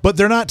about. that, yeah. But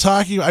they're not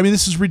talking. I mean,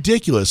 this is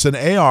ridiculous. An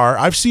AR.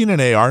 I've seen an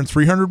AR in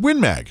 300 Win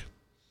Mag.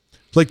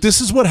 Like,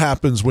 this is what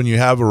happens when you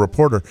have a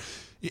reporter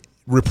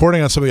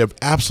reporting on something they have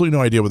absolutely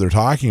no idea what they're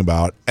talking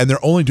about, and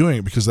they're only doing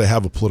it because they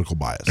have a political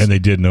bias. And they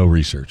did no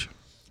research.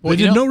 They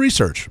did no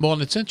research. Well,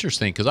 and it's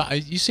interesting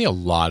because you see a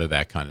lot of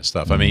that kind of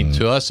stuff. I mean,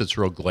 to us, it's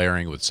real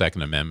glaring with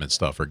Second Amendment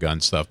stuff or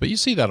gun stuff, but you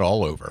see that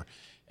all over.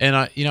 And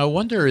I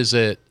wonder,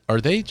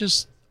 are they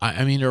just?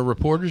 I mean, are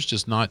reporters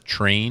just not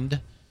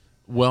trained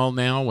well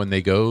now when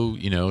they go?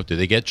 Do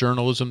they get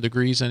journalism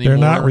degrees anymore?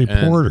 They're not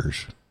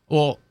reporters.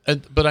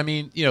 But I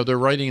mean, they're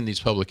writing in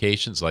these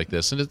publications like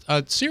this, and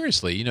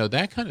seriously,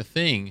 that kind of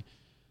thing.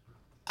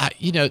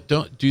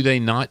 Do they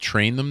not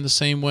train them the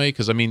same way?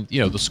 Because I mean,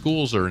 the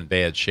schools are in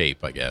bad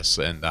shape, I guess,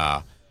 and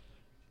I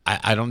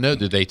don't know.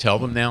 Do they tell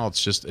them now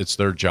it's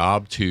their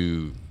job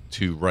to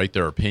write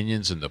their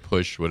opinions and to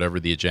push whatever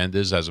the agenda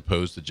is, as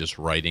opposed to just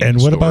writing? And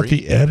the what story? about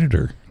the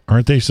editor?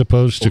 Aren't they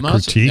supposed to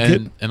critique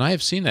it? And I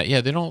have seen that.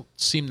 Yeah, they don't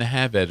seem to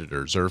have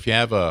editors, or if you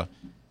have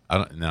I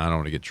don't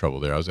want to get in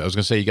trouble there. I was going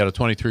to say you got a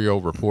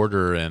 23-year-old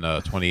reporter and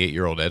a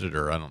 28-year-old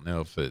editor. I don't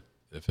know if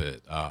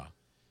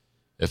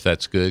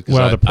that's good.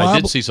 Because I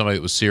did see somebody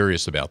that was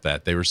serious about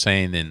that. They were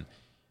saying in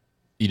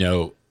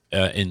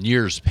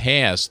years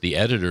past, the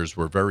editors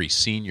were very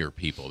senior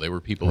people. They were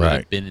people that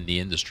had been in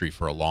the industry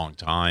for a long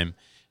time.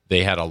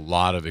 They had a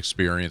lot of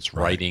experience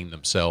writing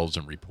themselves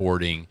and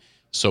reporting.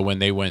 So when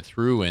they went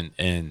through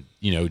and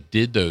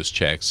did those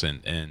checks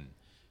and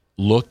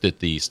looked at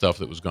the stuff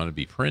that was going to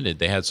be printed,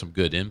 they had some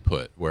good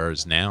input.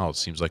 Whereas now it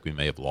seems like we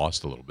may have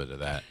lost a little bit of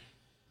that.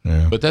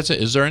 Yeah. But that's it.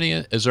 Is there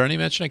any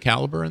mention of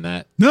caliber in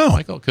that? No,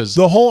 Michael, because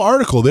the whole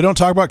article, they don't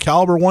talk about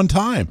caliber one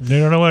time. They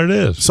don't know what it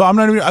is. So I'm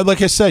not even,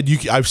 like I said,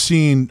 I've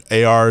seen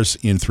ARs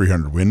in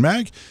 300 Win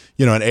Mag.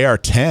 An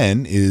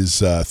AR-10 is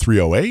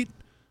 308.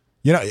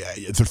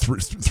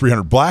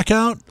 300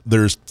 Blackout.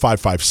 There's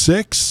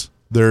 5.56.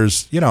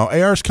 There's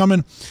ARs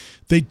coming.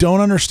 They don't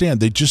understand.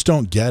 They just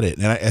don't get it,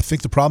 and I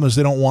think the problem is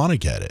they don't want to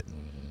get it.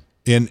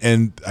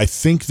 And I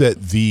think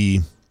that the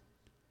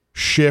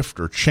shift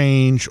or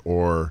change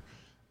or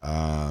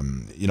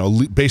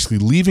basically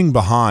leaving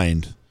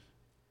behind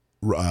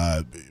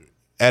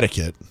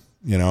etiquette,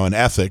 and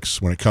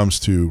ethics when it comes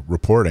to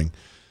reporting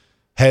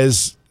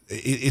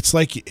it's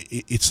like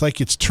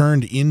it's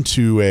turned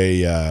into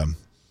a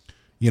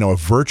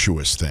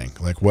virtuous thing.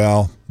 Like,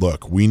 well,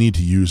 look, we need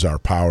to use our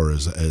power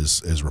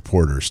as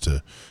reporters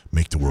to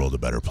make the world a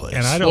better place.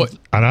 And I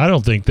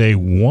don't think they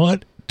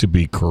want to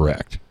be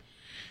correct,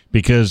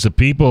 because the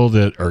people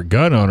that are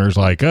gun owners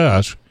like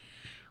us,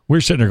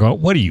 we're sitting there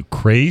going, "What are you,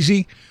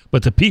 crazy?"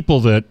 But the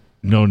people that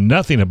know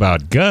nothing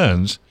about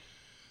guns,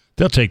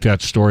 they'll take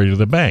that story to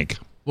the bank.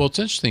 Well, it's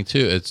interesting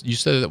too. You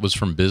said it was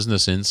from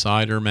Business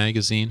Insider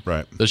magazine,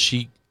 right? Does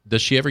she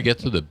ever get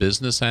to the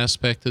business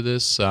aspect of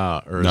this,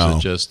 or No. is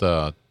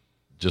it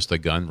just a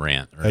gun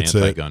rant or That's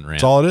anti-gun rant?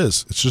 That's all it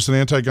is. It's just an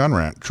anti-gun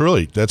rant.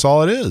 Truly, that's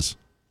all it is.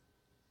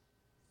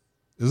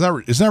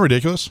 Isn't that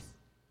ridiculous?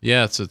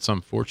 Yeah, it's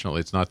unfortunately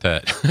it's not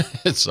that.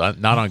 It's not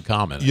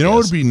uncommon. What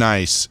would be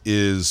nice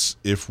is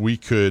if we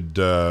could,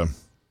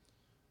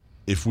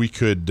 we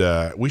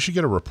should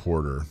get a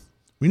reporter.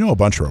 We know a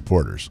bunch of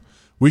reporters.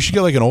 We should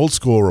get like an old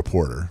school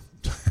reporter.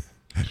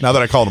 Now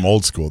that I call them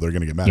old school, they're going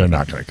to get mad. They're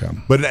not going to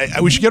come.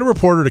 But we should get a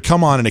reporter to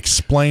come on and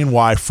explain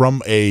why,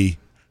 from an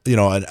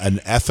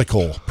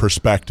ethical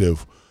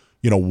perspective,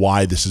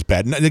 why this is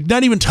bad.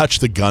 Not even touch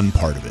the gun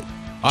part of it.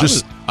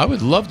 I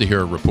would love to hear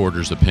a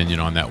reporter's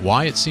opinion on that.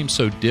 Why it seems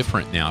so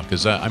different now?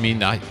 Because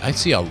I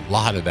see a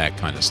lot of that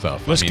kind of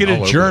stuff. Let's get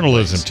a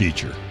journalism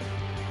teacher.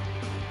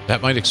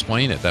 That might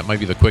explain it. That might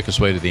be the quickest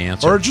way to the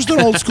answer. Or just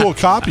an old school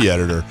copy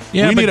editor.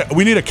 Yeah,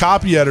 we need a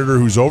copy editor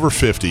who's over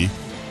 50.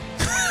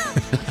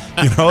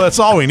 That's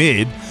all we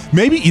need.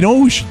 Maybe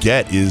what we should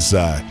get is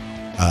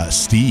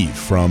Steve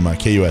from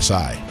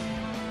KUSI.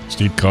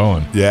 Steve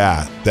Cohen.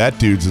 Yeah, that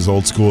dude's as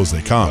old school as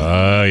they come.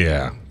 Oh,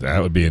 yeah.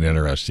 That would be an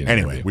interesting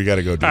Anyway, interview. we got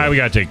to go do All right, we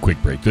got to take a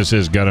quick break. This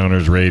is Gun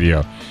Owners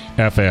Radio,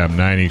 FM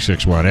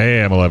 96.1,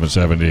 AM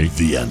 1170.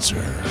 The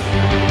Answer.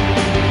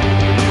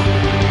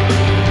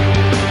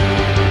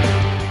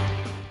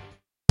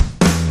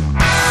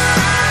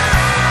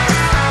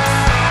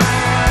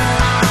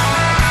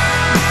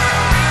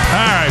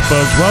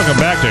 Folks, welcome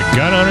back to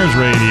Gun Owners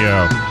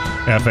Radio,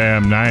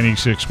 FM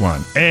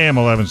 96.1, AM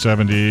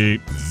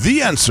 1170.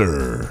 The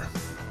Answer.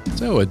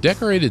 So, a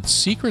decorated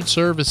Secret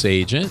Service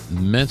agent,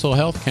 mental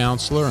health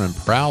counselor, and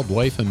proud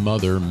wife and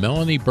mother,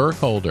 Melanie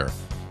Burkholder,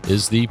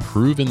 is a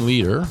proven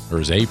leader,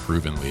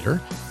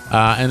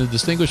 and a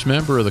distinguished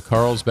member of the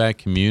Carlsbad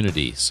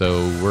community.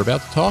 So, we're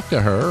about to talk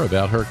to her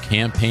about her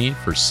campaign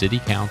for city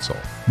council.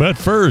 But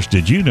first,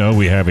 did you know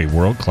we have a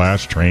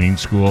world-class training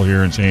school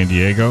here in San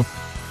Diego?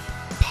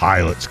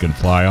 Pilots can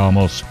fly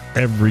almost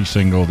every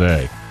single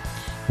day.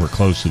 We're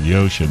close to the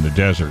ocean, the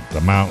desert,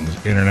 the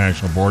mountains,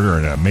 international border,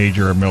 and a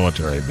major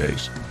military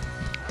base.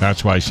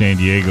 That's why San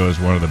Diego is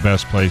one of the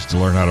best places to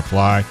learn how to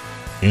fly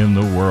in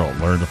the world.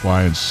 Learn to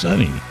fly in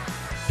sunny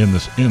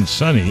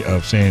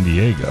of San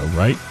Diego,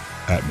 right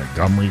at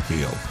Montgomery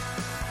Field.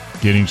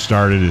 Getting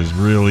started is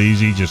real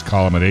easy. Just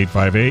call them at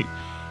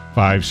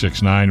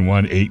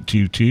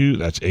 858-569-1822.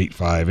 That's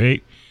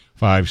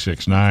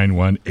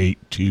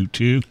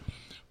 858-569-1822.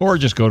 Or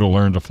just go to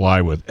Learn to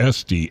Fly with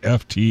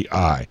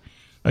SDFTI.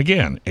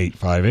 Again,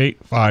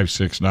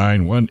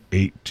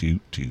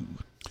 858-569-1822.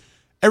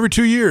 Every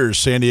 2 years,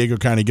 San Diego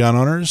County gun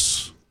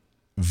owners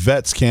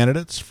vets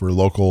candidates for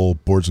local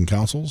boards and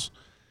councils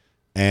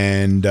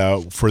and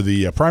for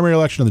the primary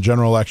election and the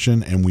general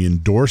election, and we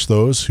endorse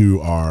those who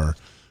are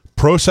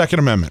pro-Second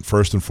Amendment,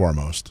 first and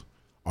foremost,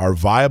 are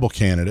viable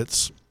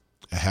candidates,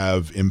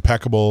 have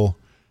impeccable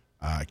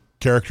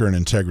character and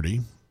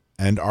integrity,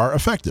 and are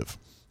effective.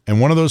 And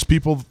one of those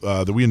people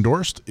that we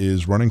endorsed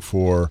is running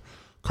for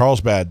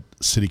Carlsbad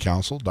City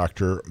Council,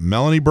 Dr.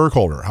 Melanie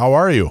Burkholder. How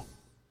are you?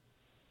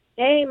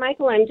 Hey,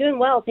 Michael, I'm doing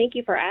well. Thank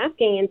you for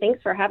asking, and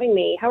thanks for having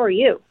me. How are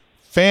you?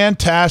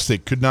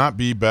 Fantastic. Could not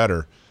be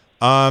better.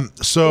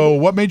 So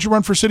what made you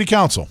run for City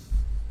Council?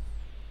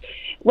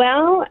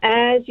 Well,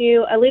 as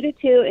you alluded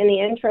to in the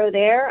intro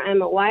there,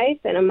 I'm a wife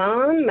and a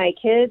mom. My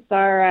kids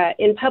are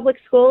in public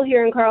school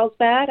here in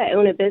Carlsbad. I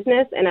own a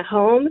business and a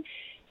home,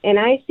 and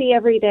I see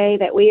every day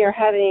that we are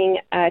having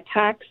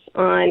attacks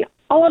on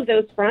all of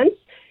those fronts,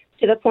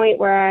 to the point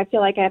where I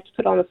feel like I have to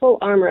put on the full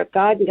armor of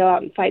God and go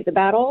out and fight the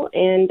battle.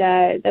 And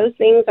those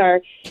things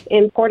are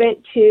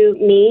important to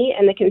me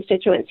and the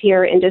constituents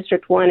here in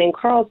District 1 in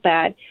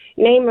Carlsbad,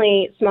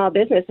 namely small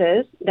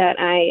businesses that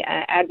I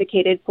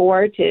advocated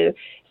for to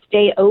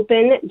stay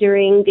open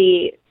during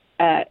the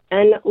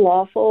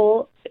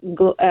unlawful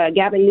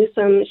Gavin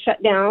Newsom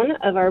shutdown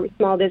of our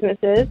small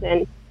businesses.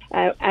 And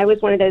I was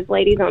one of those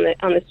ladies on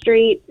the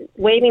street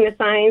waving the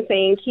sign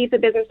saying, keep the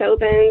business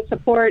open,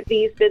 support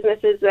these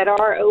businesses that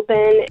are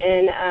open,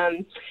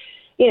 and,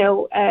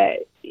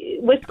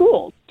 with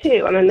schools,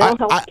 too. I'm a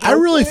mental health I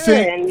really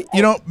think,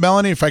 and,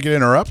 Melanie, if I could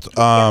interrupt,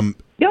 go ahead.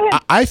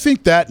 I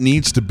think that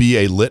needs to be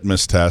a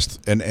litmus test,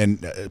 and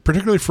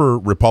particularly for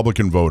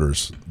Republican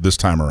voters this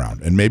time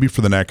around, and maybe for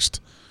the next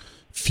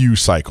few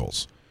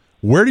cycles.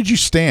 Where did you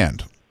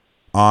stand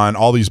on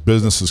all these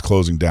businesses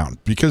closing down?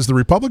 Because the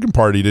Republican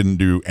Party didn't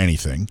do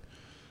anything.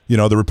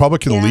 The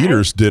Republican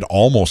leaders did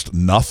almost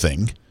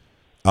nothing.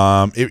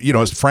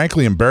 It's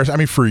frankly embarrassing. I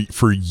mean,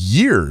 for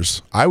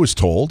years, I was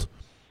told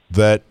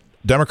that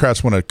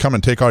Democrats want to come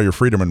and take all your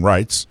freedom and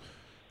rights,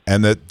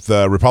 and that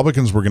the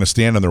Republicans were going to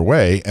stand in their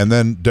way. And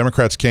then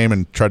Democrats came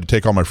and tried to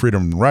take all my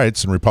freedom and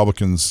rights, and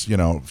Republicans,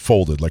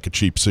 folded like a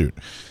cheap suit.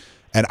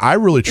 And I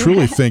really,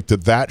 truly think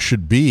that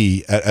should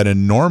be an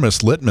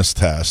enormous litmus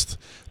test.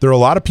 There are a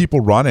lot of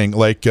people running,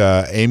 like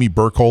Amy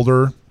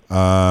Burkholder,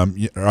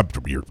 Amy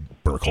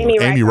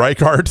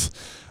Reichert,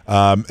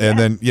 and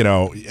then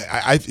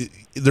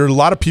there are a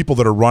lot of people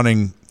that are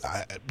running,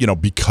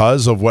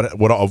 because of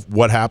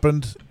what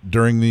happened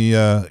during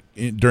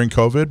during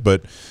COVID.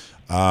 But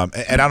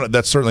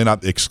that's certainly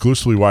not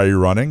exclusively why you're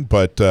running,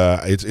 but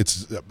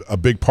it's a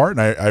big part,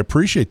 and I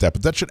appreciate that.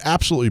 But that should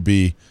absolutely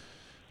be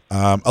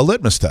a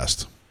litmus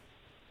test.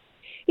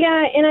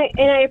 Yeah, and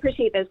I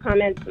appreciate those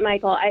comments,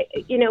 Michael.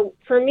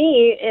 For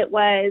me, it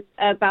was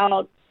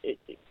about,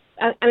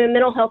 I'm a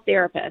mental health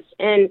therapist,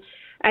 and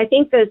I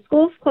think the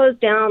schools closed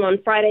down on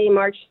Friday,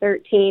 March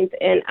 13th,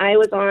 and I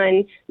was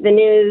on the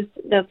news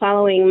the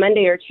following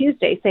Monday or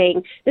Tuesday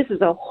saying this is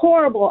a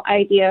horrible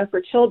idea for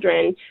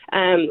children.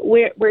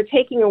 We're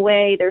taking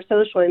away their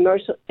social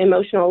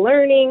emotional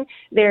learning.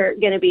 They're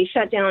going to be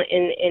shut down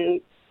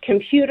in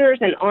computers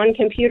and on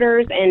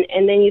computers,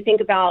 and then you think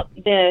about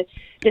the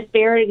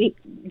disparity,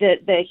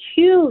 the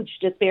huge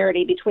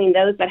disparity between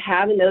those that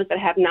have and those that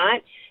have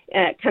not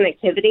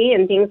connectivity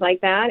and things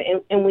like that,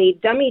 and we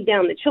dummied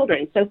down the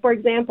children. So, for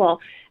example,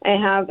 I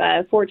have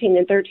 14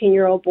 and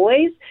 13-year-old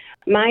boys.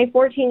 My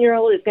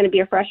 14-year-old is going to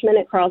be a freshman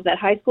at Carlsbad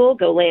High School,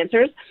 go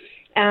Lancers,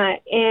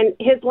 and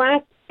his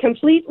last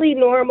completely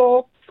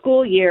normal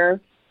school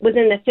year was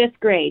in the 5th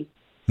grade.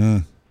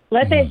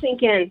 Let that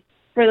sink in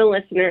for the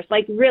listeners.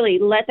 Like, really,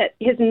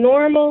 his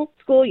normal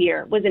school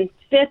year was in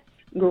 5th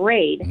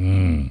grade.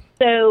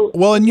 So,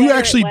 well, and you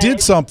actually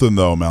did something,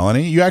 though,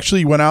 Melanie. You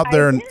actually went out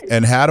there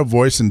and had a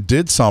voice and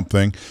did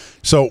something.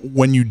 So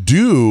when you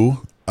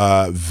do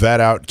vet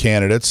out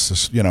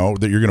candidates, that you're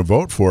going to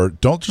vote for,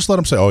 don't just let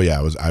them say, "Oh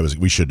yeah,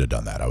 we should have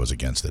done that. I was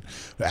against it."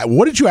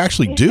 What did you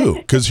actually do?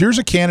 Because here's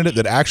a candidate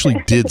that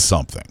actually did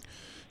something.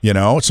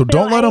 So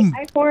don't let them.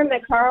 I formed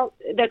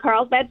the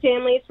Carlsbad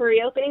Families for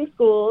Reopening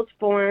Schools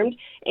formed,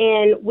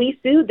 and we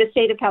sued the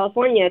state of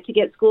California to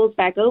get schools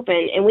back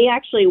open, and we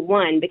actually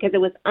won because it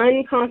was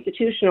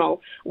unconstitutional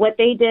what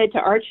they did to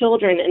our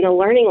children and the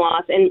learning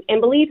loss. And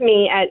believe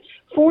me, at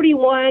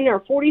 41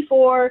 or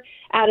 44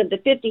 out of the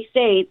 50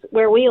 states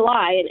where we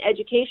lie in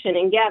education,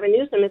 and Gavin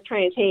Newsom is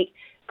trying to take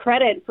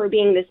credit for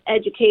being this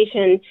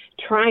education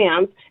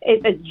triumph.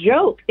 It's a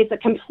joke. It's a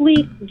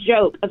complete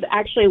joke of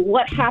actually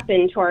what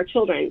happened to our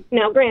children.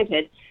 Now,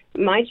 granted,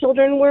 my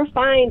children were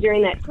fine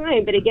during that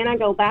time, but again, I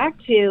go back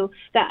to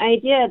the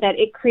idea that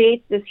it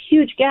creates this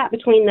huge gap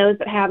between those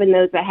that have and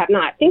those that have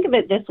not. Think of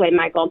it this way,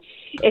 Michael.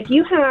 If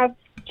you have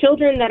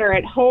children that are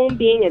at home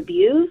being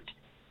abused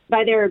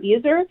by their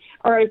abuser,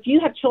 or if you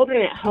have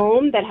children at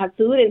home that have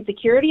food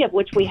insecurity, of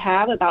which we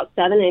have about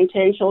 7 in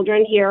 10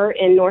 children here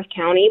in North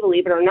County,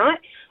 believe it or not,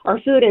 are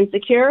food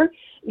insecure,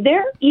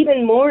 they're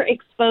even more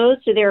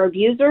exposed to their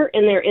abuser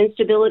and their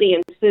instability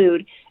in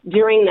food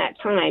during that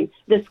time.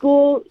 The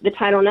school, the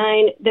Title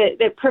IX,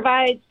 that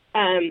provides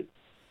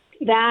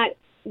that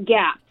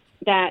gap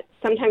that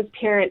sometimes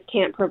parents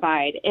can't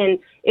provide. And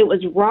it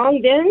was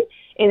wrong then,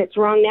 and it's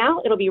wrong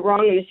now. It'll be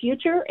wrong in the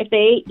future. If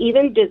they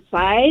even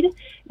decide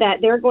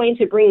that they're going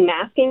to bring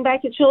masking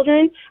back to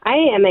children, I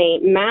am a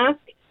mask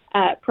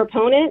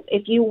proponent.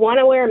 If you want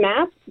to wear a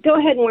mask, go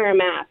ahead and wear a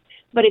mask.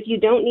 But if you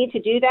don't need to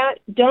do that,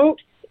 don't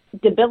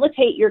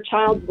debilitate your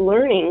child's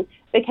learning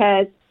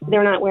because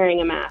they're not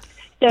wearing a mask.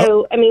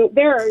 So, I mean,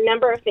 there are a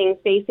number of things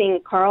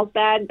facing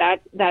Carlsbad.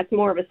 That's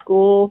more of a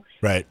school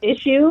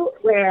issue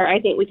where I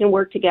think we can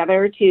work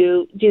together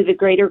to do the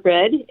greater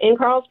good in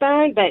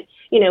Carlsbad. But,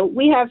 you know,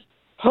 we have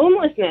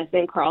homelessness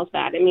in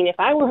Carlsbad. I mean, if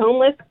I were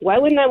homeless, why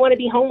wouldn't I want to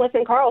be homeless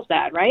in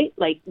Carlsbad, right?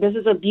 Like, this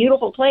is a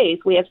beautiful place.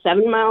 We have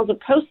 7 miles of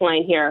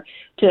coastline here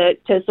to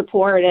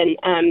support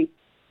and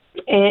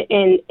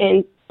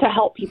to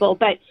help people.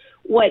 But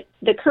what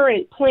the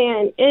current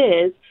plan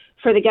is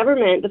for the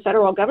government, the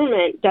federal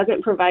government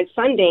doesn't provide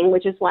funding,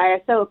 which is why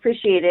I so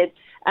appreciated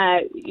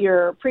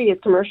your previous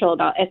commercial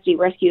about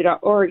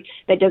sdrescue.org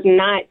that does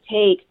not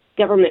take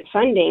government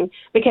funding,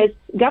 because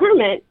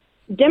government,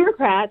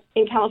 Democrats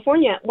in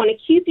California want to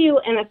keep you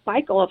in a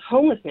cycle of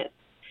homelessness.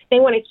 They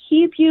want to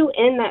keep you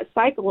in that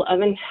cycle of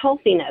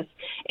unhealthiness.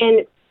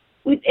 And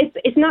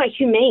it's not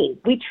humane.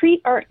 We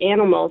treat our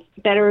animals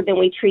better than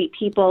we treat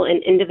people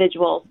and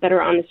individuals that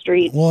are on the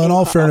street. Well, in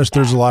all fairness,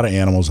 there's a lot of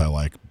animals I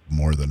like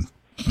more than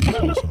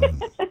people.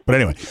 But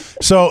anyway,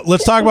 so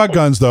let's talk about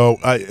guns, though.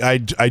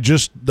 I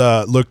just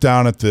looked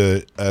down at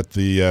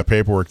the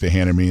paperwork they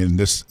handed me, and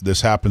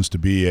this happens to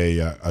be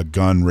a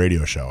gun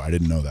radio show. I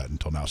didn't know that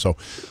until now. So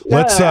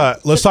let's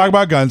talk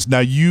about guns.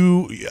 Now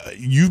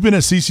you've been a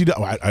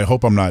CCW. I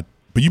hope I'm not.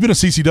 But you've been a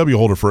CCW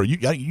holder for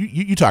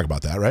you talk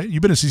about that, right?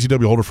 You've been a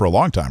CCW holder for a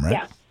long time,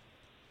 right?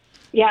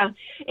 Yeah.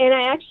 And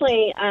I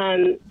actually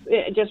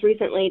just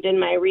recently did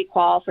my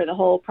requal for the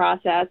whole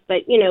process.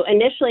 But, you know,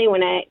 initially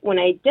when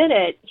I did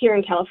it here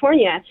in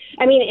California,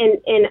 I mean,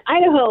 in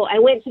Idaho, I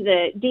went to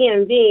the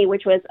DMV,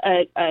 which was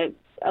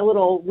a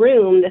little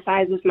room the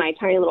size of my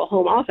tiny little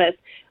home office,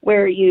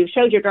 where you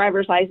showed your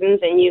driver's license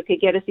and you could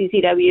get a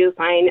CCW,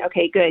 fine,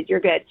 okay, good, you're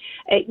good.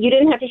 You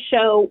didn't have to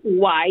show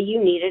why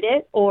you needed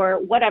it or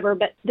whatever,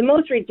 but the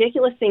most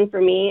ridiculous thing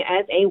for me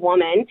as a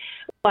woman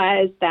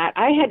was that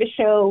I had to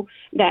show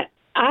that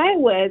I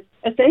was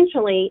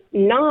essentially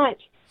not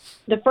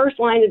the first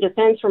line of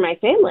defense for my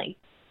family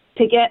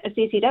to get a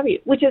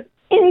CCW, which is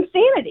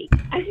insanity.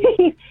 I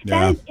mean,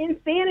 that is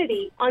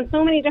insanity on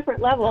so many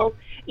different levels.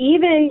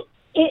 Even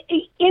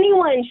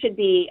anyone should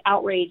be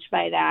outraged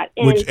by that.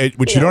 And,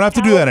 which you don't have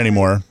to do that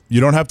anymore. You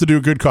don't have to do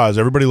a good cause.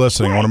 Everybody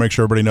listening, I want to make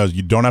sure everybody knows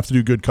you don't have to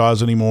do good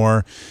cause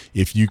anymore.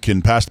 If you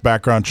can pass the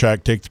background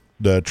check, take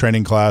the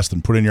training class,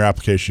 then put in your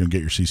application, you'll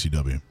get your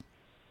CCW.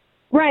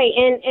 Right,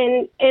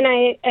 and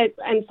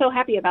I'm so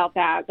happy about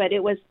that. But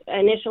it was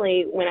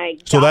initially when I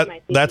got my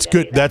CCW, that's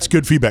good. That's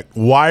good feedback.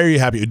 Why are you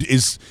happy?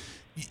 Is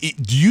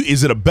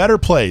it a better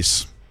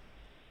place?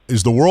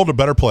 Is the world a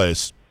better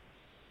place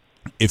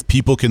if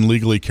people can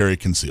legally carry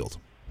concealed?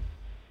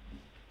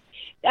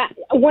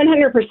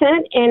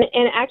 100%.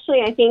 And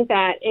actually, I think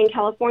that in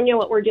California,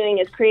 what we're doing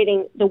is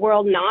creating the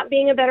world not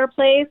being a better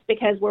place,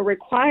 because we're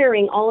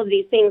requiring all of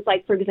these things,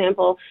 like, for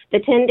example, the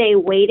 10-day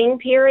waiting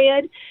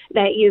period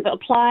that you've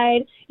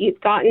applied, you've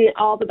gotten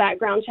all the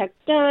background checks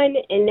done,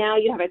 and now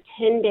you have a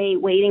 10-day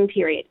waiting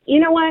period. You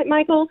know what,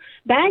 Michael?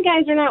 Bad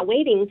guys are not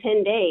waiting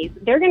 10 days.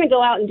 They're going to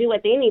go out and do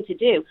what they need to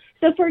do.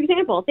 So, for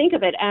example, think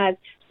of it as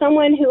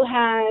someone who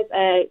has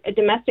a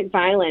domestic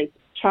violence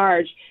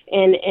charge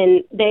and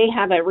they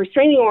have a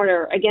restraining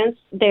order against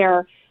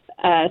their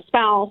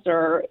spouse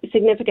or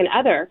significant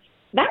other.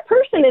 That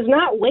person is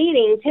not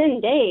waiting 10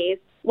 days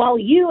while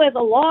you as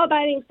a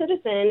law-abiding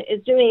citizen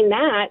is doing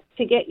that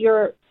to get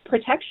your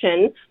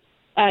protection,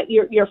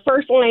 your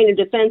first line of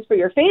defense for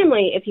your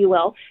family, if you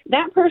will.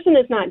 That person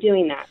is not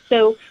doing that.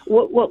 So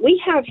what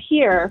we have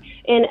here,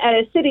 and at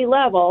a city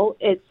level,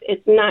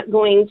 it's not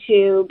going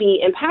to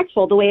be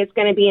impactful. The way it's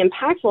going to be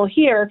impactful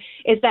here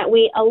is that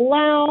we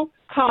allow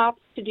cops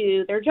to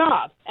do their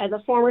job. As a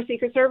former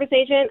Secret Service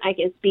agent, I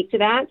can speak to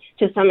that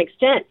to some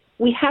extent.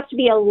 We have to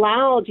be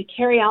allowed to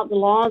carry out the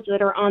laws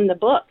that are on the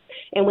books.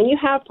 And when you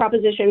have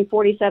Proposition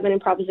 47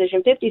 and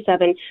Proposition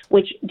 57,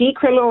 which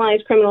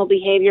decriminalize criminal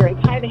behavior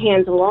and tie the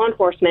hands of law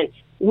enforcement,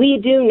 we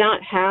do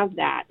not have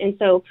that. And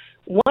so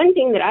one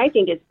thing that I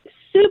think is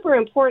super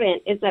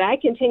important is that I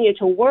continue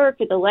to work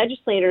with the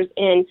legislators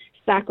in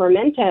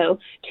Sacramento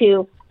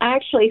to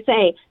actually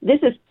say this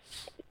is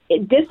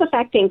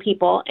disaffecting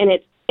people and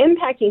it's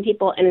impacting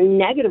people in a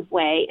negative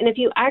way. And if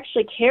you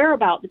actually care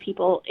about the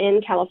people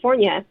in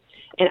California,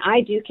 and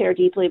I do care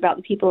deeply about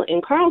the people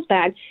in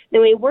Carlsbad,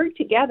 then we work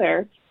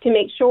together to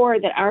make sure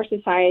that our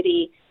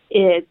society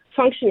is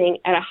functioning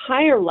at a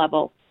higher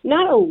level,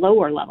 not a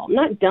lower level,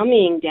 not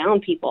dumbing down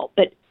people,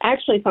 but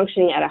actually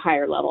functioning at a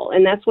higher level.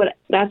 And that's what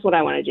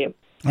I want to do.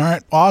 All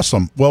right.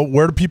 Awesome. Well,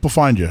 where do people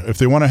find you? If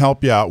they want to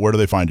help you out, where do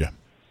they find you?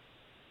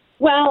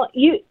 Well,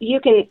 you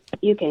can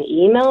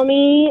email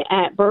me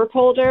at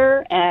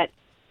Burkholder at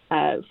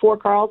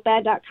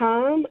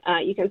forcarlsbad.com.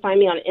 You can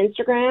find me on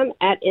Instagram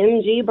at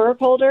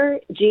mgburkholder.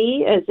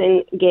 G as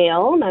in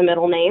Gail, my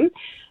middle name.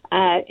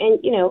 And,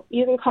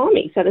 you can call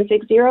me,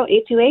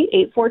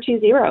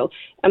 760-828-8420.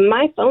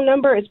 My phone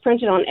number is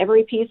printed on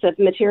every piece of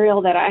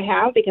material that I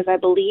have because I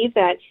believe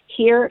that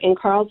here in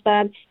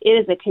Carlsbad, it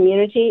is a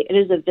community, it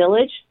is a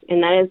village,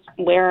 and that is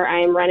where I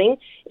am running,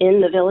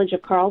 in the village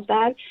of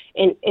Carlsbad.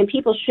 And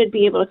people should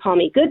be able to call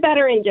me. Good,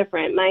 better, and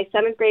different. My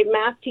 7th grade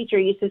math teacher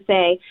used to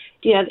say,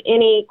 do you have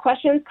any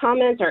questions,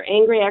 comments, or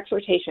angry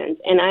exhortations?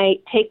 And I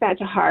take that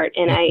to heart,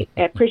 and I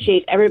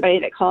appreciate everybody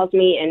that calls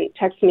me and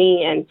texts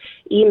me and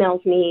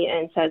emails me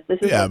and says, this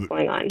is what's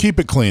going on. Keep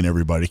it clean,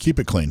 everybody. Keep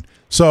it clean.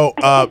 So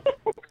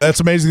that's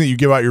amazing that you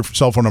give out your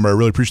cell phone number. I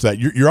really appreciate that.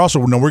 You're also,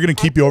 we're going to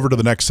keep you over to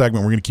the next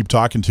segment. We're going to keep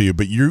talking to you,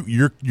 but you're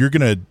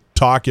going to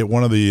talk at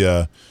one of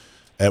the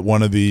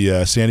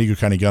San Diego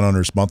County Gun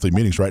Owners monthly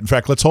meetings, right? In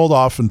fact, let's hold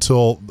off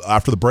until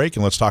after the break,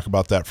 and let's talk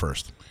about that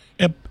first.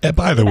 And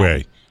by the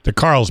way, the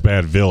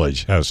Carlsbad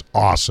Village has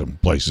awesome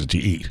places to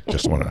eat.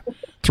 Just want to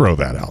throw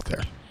that out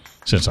there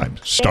since I'm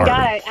starving.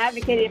 Thank God I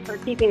advocated for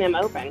keeping them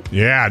open.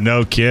 Yeah,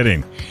 no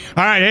kidding.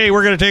 All right, hey,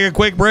 we're going to take a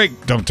quick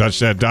break. Don't touch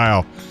that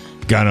dial.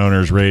 Gun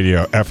Owners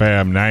Radio,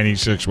 FM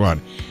 96.1,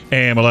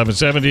 AM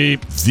 1170.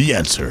 The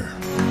Answer.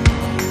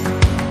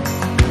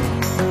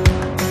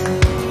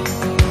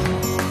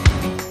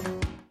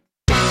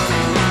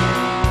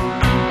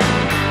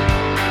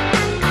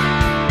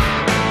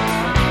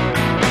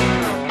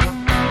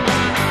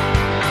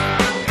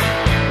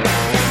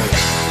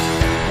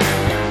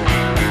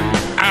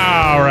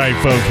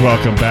 Folks,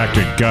 welcome back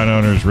to Gun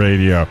Owners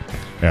Radio,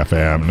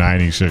 FM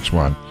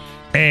 96.1,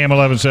 AM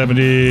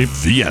 1170.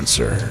 The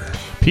Answer.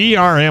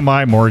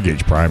 PRMI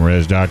Mortgage,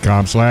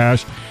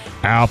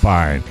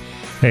 primeres.com/Alpine.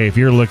 Hey, if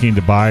you're looking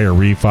to buy or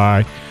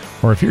refi,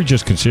 or if you're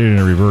just considering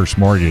a reverse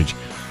mortgage,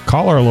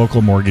 call our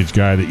local mortgage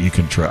guy that you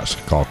can trust.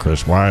 Call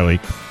Chris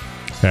Wiley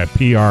at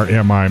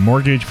PRMI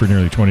Mortgage. For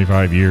nearly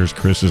 25 years,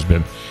 Chris has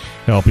been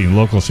helping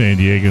local San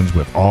Diegans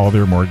with all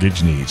their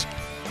mortgage needs.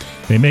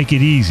 They make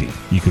it easy.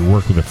 You can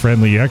work with a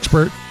friendly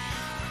expert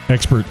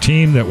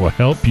team that will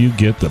help you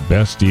get the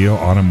best deal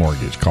on a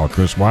mortgage. Call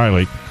Chris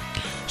Wiley,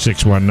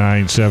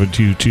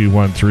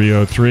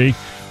 619-722-1303,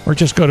 or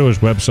just go to his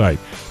website,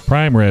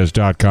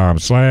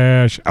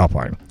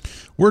 primeres.com/Alpine.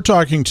 We're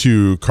talking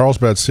to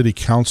Carlsbad City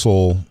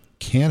Council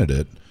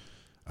candidate,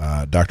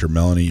 Dr.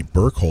 Melanie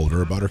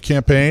Burkholder, about her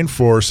campaign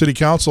for City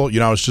Council.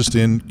 I was just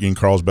in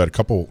Carlsbad a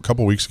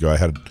couple weeks ago. I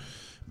had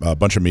a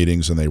bunch of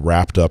meetings, and they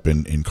wrapped up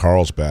in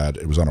Carlsbad.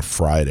 It was on a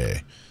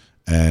Friday,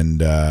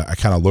 and I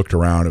kind of looked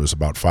around. It was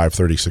about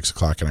 5:30, 6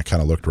 o'clock, and I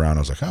kind of looked around.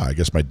 I was like, I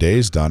guess my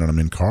day's done, and I'm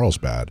in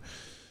Carlsbad.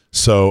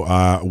 So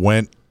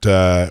went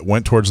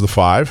towards the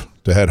 5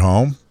 to head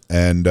home,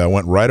 and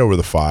went right over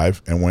the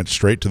 5 and went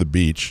straight to the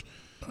beach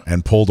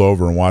and pulled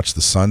over and watched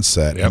the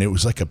sunset. Yep. And it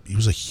was like a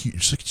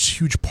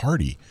huge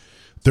party.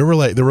 There were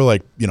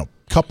like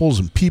couples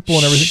and people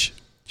and everything.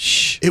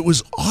 Shh. It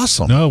was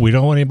awesome. No, we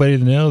don't want anybody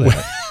to know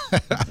that.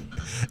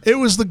 It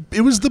was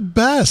the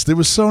best. It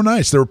was so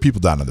nice. There were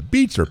people down on the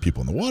beach. There were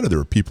people in the water. There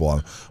were people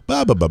on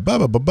blah blah blah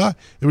blah blah blah.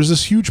 It was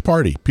this huge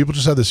party. People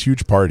just had this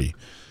huge party.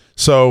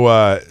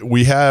 So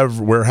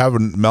we're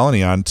having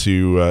Melanie on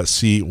to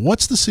see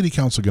what's the city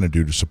council going to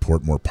do to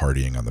support more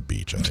partying on the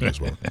beach. I think as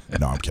well.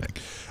 No, I'm kidding.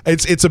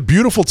 It's a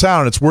beautiful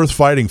town. It's worth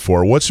fighting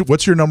for.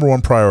 What's your number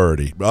one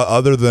priority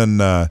other than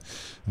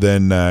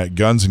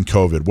guns and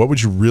COVID? What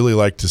would you really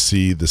like to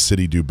see the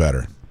city do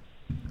better?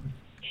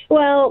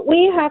 Well,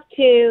 we have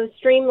to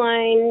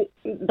streamline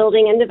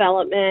building and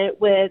development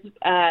with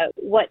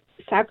what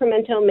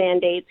Sacramento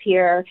mandates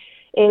here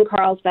in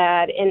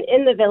Carlsbad. And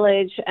in the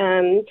village,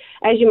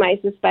 as you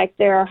might suspect,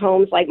 there are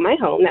homes like my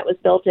home that was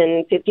built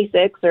in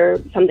 56 or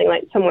something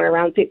like somewhere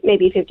around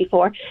maybe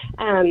 54.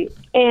 And,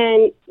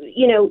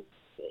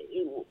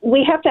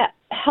 we have to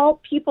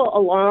help people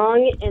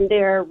along in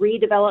their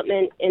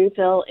redevelopment,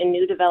 infill, and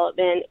new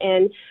development.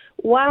 And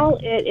while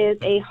it is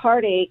a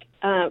heartache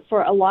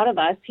for a lot of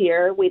us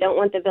here, we don't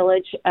want the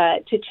village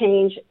to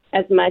change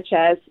as much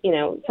as,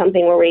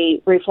 something where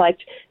we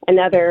reflect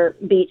another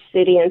beach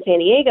city in San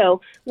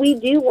Diego. We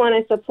do want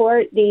to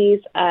support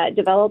these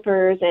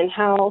developers and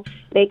how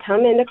they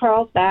come into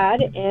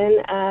Carlsbad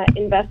and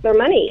invest their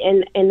money.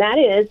 And that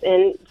is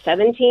in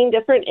 17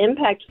 different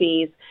impact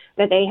fees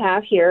that they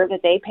have here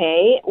that they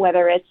pay,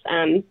 whether it's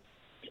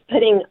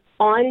putting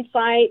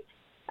on-site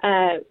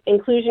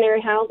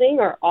inclusionary housing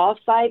or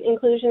off-site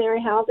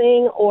inclusionary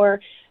housing, or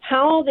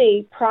how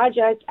the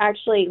project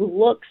actually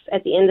looks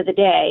at the end of the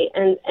day.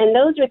 And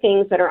those are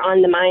things that are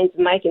on the minds of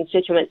my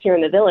constituents here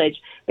in the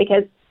village,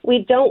 because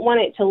we don't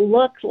want it to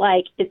look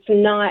like it's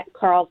not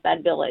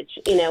Carlsbad Village.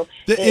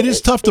 It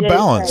is tough to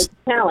balance.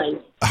 Challenge.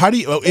 How do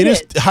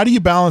you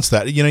balance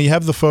that? You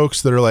have the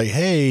folks that are like,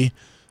 hey,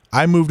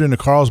 I moved into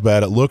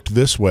Carlsbad. It looked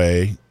this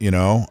way,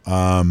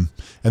 and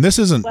this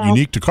isn't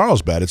unique to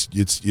Carlsbad.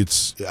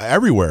 It's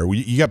everywhere.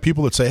 You got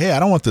people that say, hey,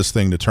 I don't want this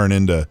thing to turn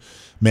into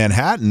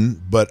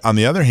Manhattan. But on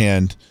the other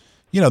hand,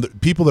 the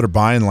people that are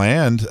buying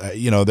land,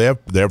 they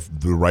have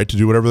the right to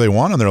do whatever they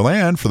want on their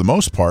land for the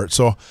most part.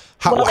 So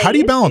how do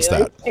you balance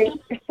that?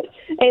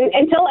 And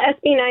until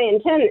SB 9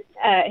 and 10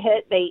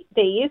 hit,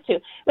 they used to.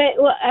 But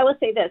I will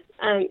say this: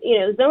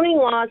 zoning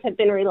laws have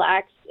been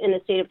relaxed in the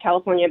state of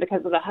California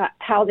because of the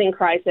housing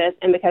crisis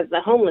and because of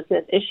the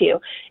homelessness issue,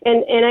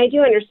 and I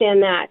do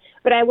understand that.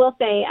 But I will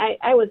say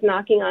I was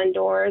knocking on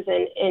doors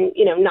and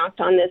knocked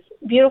on this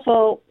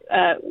beautiful,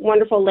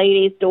 wonderful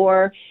lady's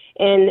door,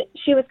 and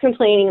she was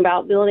complaining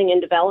about building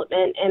and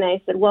development. And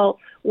I said, well,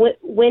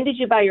 when did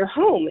you buy your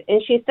home?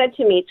 And she said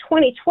to me,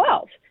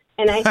 2012.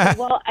 And I said,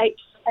 well,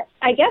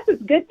 I guess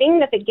it's a good thing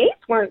that the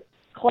gates weren't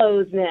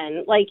closed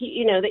then,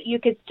 that you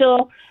could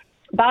still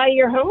buy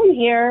your home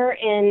here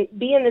and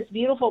be in this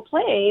beautiful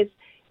place.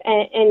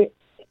 And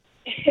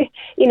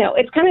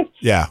it's kind of,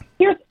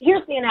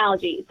 here's the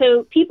analogy.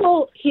 So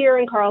people here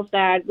in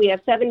Carlsbad, we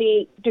have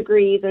 70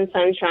 degrees and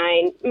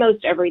sunshine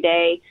most every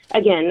day.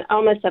 Again,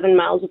 almost 7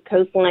 miles of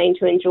coastline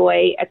to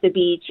enjoy at the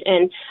beach.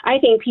 And I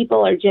think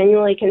people are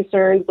genuinely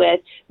concerned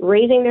with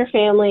raising their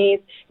families,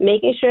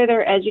 making sure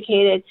they're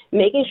educated,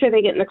 making sure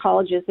they get in the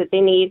colleges that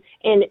they need,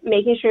 and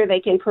making sure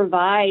they can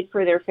provide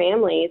for their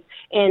families.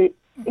 And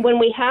when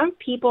we have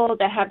people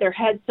that have their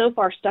heads so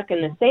far stuck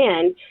in the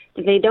sand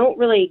that they don't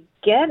really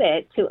get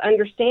it, to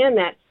understand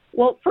that,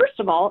 well, first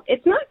of all,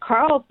 it's not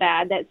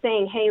Carlsbad that's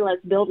saying, hey,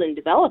 let's build and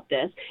develop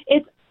this.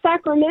 It's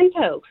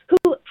Sacramento.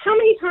 How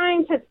many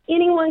times has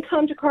anyone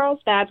come to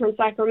Carlsbad from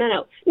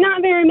Sacramento?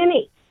 Not very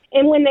many.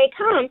 And when they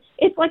come,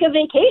 it's like a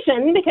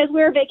vacation, because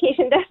we're a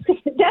vacation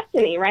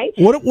destiny, right?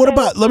 What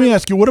about? Let me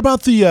ask you. What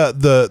about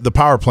the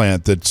power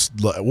plant?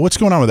 What's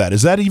going on with that?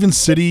 Is that even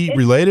city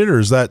related, or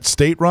is that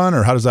state run,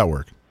 or how does that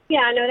work?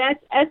 Yeah, no,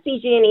 that's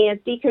SDG&E.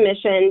 It's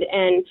decommissioned,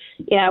 and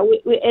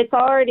it's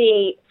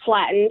already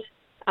flattened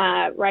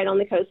right on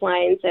the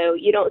coastline, so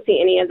you don't see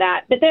any of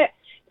that. But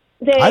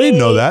I didn't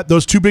know that.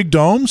 Those two big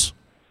domes.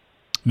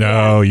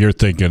 No, you're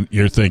thinking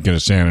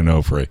of San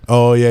Onofre.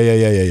 Oh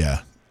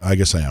yeah. I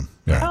guess I am.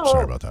 Yeah,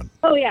 sorry about that.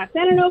 Oh, yeah.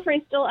 San Onofre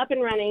is still up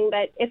and running,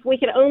 but if we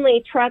could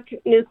only truck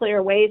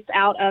nuclear waste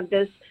out of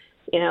this,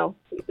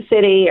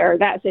 city or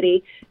that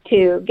city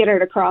to get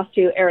it across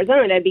to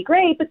Arizona, that'd be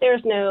great, but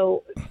there's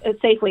no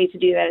safe way to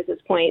do that at this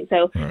point.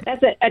 So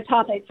that's a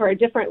topic for a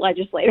different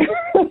legislator.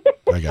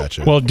 I got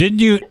you. Well, didn't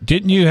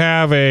you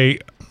have a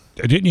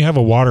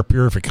water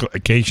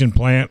purification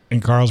plant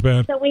in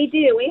Carlsbad? So we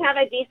do. We have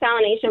a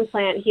desalination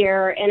plant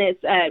here, and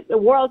it's a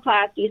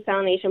world-class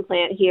desalination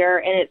plant here,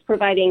 and it's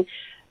providing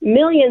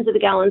millions of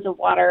gallons of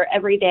water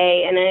every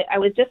day. And I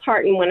was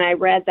disheartened when I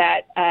read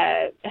that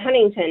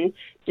Huntington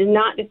did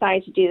not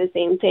decide to do the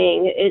same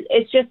thing.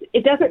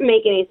 It doesn't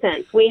make any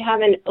sense. We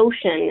have an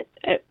ocean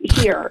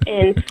here,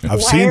 and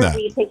why aren't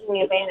we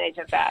taking advantage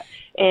of that?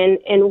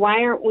 And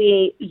why aren't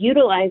we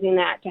utilizing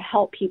that to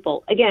help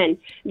people? Again,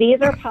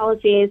 these are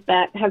policies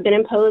that have been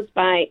imposed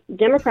by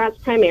Democrats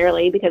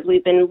primarily, because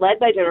we've been led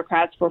by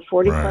Democrats for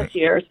 40 plus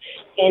years,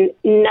 and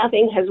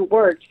nothing has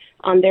worked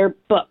on their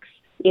books.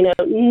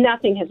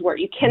 Nothing has worked.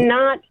 You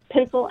cannot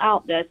pencil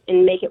out this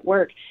and make it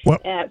work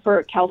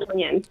for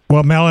Californians.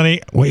 Well,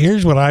 Melanie,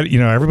 here's what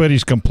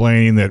everybody's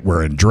complaining that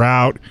we're in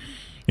drought.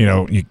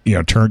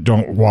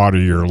 Don't water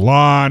your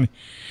lawn.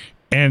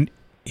 And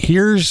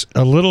here's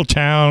a little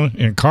town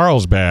in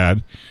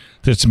Carlsbad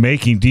that's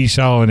making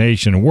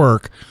desalination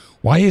work.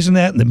 Why isn't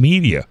that in the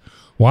media?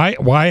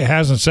 Why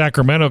hasn't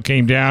Sacramento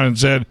came down and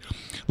said,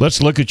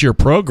 let's look at your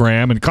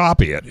program and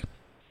copy it?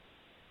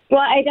 Well,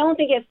 I don't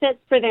think it fits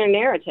for their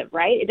narrative,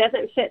 right? It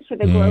doesn't fit for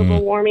the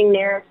global warming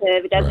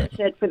narrative. It doesn't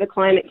fit for the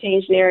climate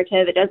change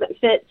narrative. It doesn't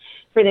fit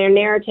for their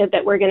narrative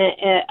that we're going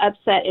to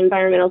upset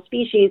environmental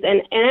species.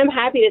 And I'm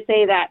happy to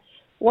say that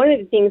one of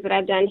the things that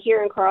I've done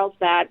here in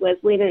Carlsbad was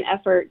lead an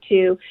effort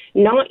to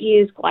not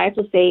use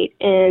glyphosate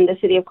in the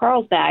city of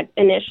Carlsbad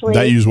initially.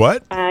 That use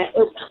what?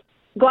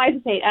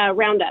 Glyphosate,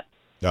 Roundup.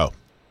 Oh.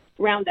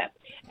 Roundup.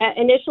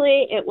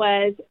 Initially, it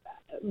was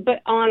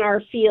on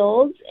our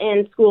fields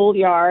and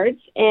schoolyards,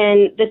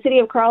 and the city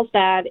of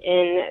Carlsbad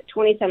in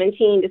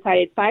 2017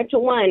 decided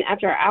 5-1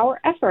 after our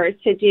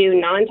efforts to do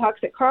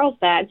non-toxic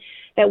Carlsbad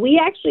that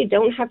we actually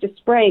don't have to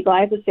spray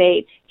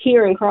glyphosate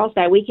here in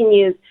Carlsbad. We can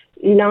use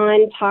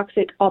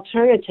non-toxic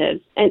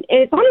alternatives, and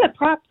it's on the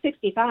Prop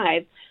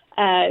 65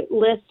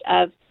 list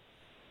of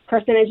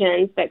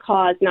carcinogens that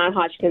cause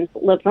non-Hodgkin's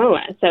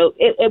lymphoma. So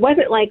it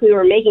wasn't like we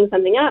were making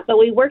something up, but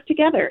we worked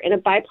together in a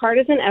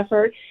bipartisan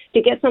effort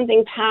to get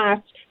something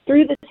passed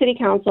through the city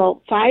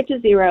council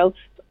 5-0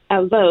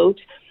 vote.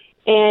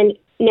 And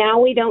now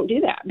we don't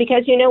do that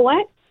because you know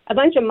what? A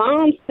bunch of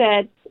moms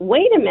said,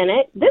 wait a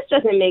minute, this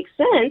doesn't make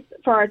sense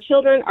for our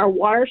children, our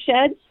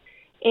watersheds,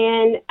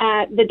 and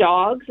the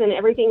dogs and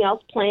everything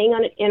else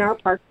playing in our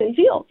parks and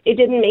fields. It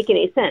didn't make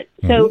any sense.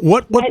 So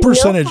what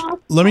percentage? No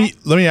cost,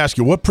 let me ask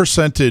you, what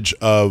percentage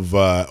of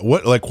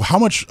how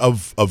much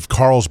of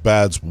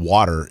Carlsbad's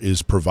water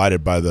is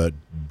provided by the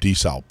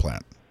desal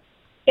plant?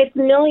 It's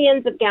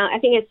millions of gallons. I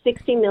think it's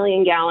 60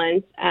 million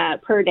gallons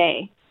per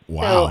day.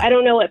 Wow. So I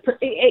don't know and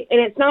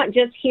it's not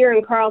just here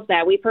in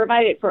Carlsbad. We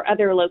provide it for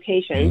other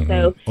locations.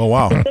 So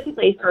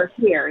specifically for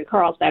here in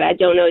Carlsbad, I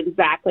don't know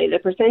exactly the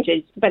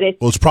percentage, but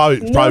it's probably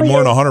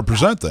more than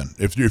 100% then.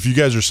 If you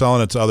guys are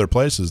selling it to other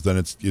places, then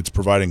it's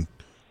providing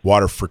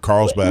water for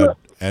Carlsbad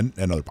and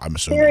other. I'm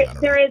assuming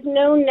there is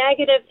no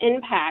negative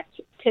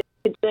impact to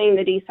doing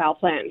the desal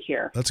plant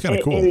here. That's kind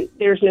of cool. And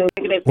there's no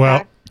negative.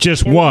 Well,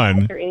 just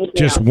one.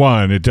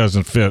 It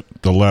doesn't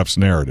fit the left's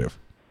narrative.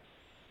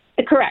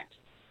 Correct.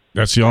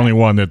 That's the only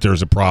one that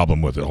there's a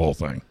problem with the whole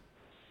thing.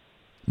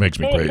 Makes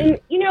me crazy. And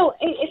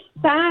it's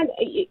sad.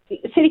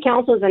 City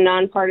council is a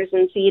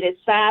nonpartisan seat. It's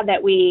sad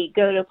that we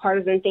go to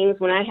partisan things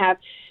when I have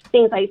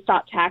things like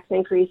stop tax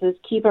increases,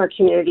 keep our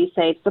community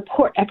safe,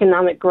 support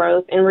economic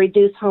growth, and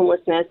reduce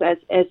homelessness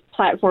as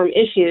platform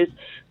issues,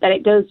 that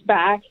it goes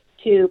back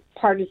to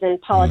partisan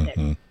politics.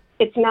 Mm-hmm.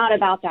 It's not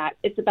about that.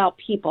 It's about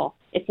people.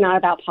 It's not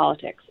about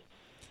politics.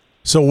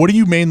 So what do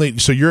you mainly?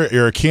 So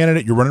you're a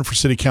candidate. You're running for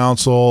city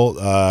council.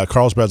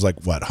 Carlsbad's like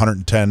what,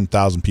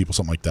 110,000 people,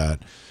 something like that.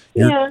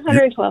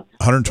 112.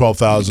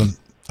 112,000.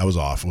 I was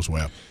off. It was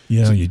way up.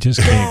 Yeah, you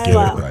just can't get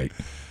it right.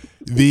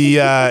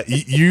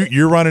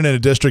 You're running in a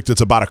district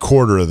that's about a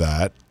quarter of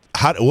that.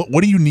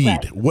 What do you need?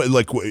 Right.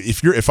 What,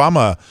 if I'm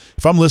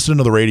listening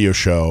to the radio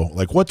show,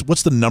 like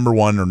what's the number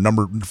one or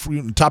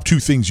top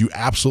two things you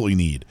absolutely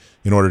need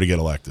in order to get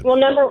elected?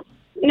 Well,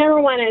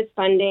 Number one is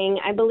funding.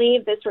 I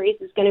believe this race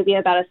is going to be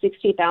about a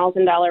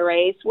 $60,000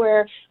 race.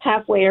 We're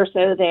halfway or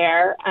so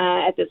there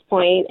at this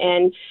point,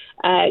 and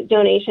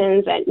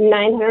donations at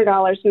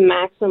 $900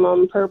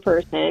 maximum per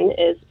person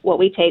is what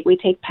we take. We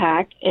take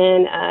PAC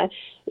and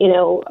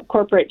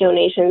corporate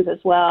donations as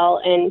well,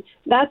 and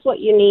that's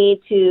what you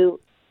need to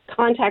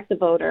contact the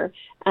voter.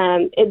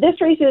 This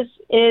race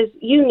is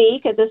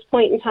unique at this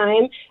point in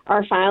time.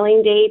 Our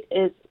filing date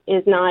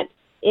is not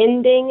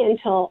ending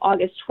until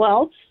August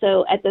 12th.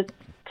 So at this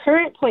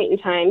current point in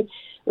time,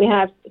 we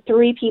have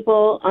 3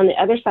 people on the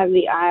other side of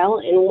the aisle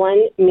and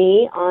 1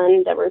 me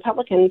on the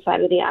Republican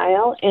side of the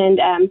aisle. And,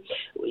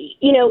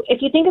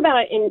 if you think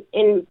about it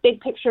in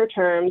big picture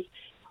terms,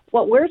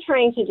 what we're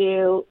trying to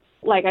do,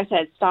 like I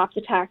said, stop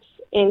the tax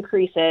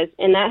increases,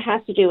 and that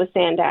has to do with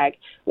SANDAG.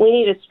 We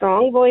need a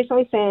strong voice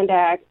on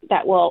SANDAG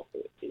that will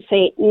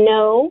say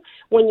no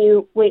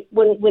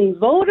when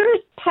voters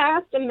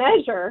passed a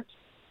measure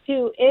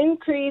to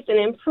increase and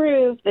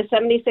improve the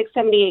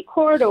 76-78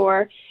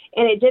 corridor,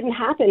 and it didn't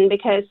happen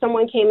because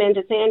someone came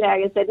into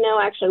SANDAG and said,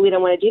 no, actually, we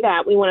don't want to do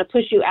that. We want to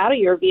push you out of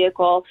your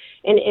vehicle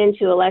and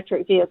into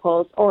electric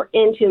vehicles or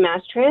into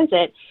mass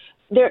transit.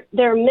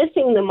 They're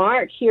missing the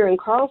mark here in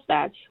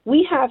Carlsbad.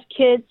 We have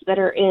kids that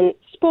are in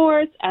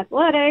sports,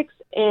 athletics,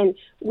 and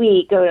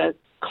we go to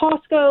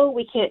Costco.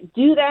 We can't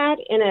do that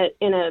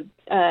in a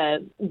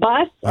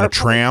bus or a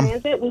tram.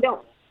 Transit. We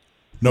don't.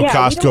 No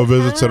Costco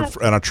visits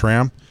and a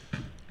tram.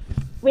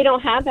 We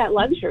don't have that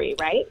luxury,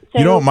 right? So,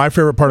 you know what my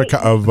favorite part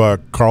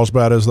of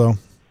Carlsbad is, though?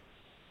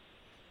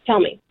 Tell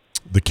me.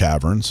 The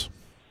caverns.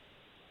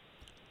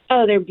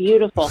 Oh, they're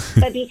beautiful.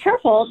 But be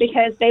careful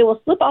because they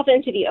will slip off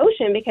into the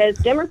ocean because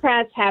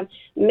Democrats have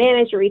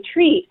managed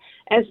retreat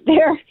as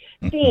their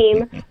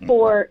theme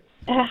for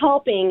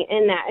helping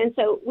in that. And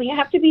so we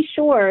have to be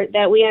sure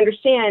that we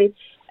understand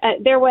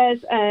there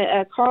was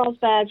a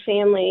Carlsbad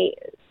family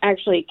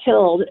actually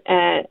killed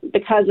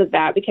because of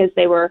that, because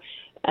they were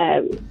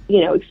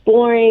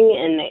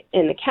exploring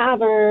in the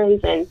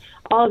caverns and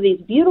all of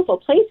these beautiful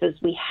places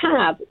we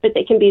have, but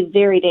they can be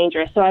very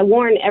dangerous. So I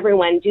warn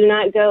everyone, do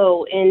not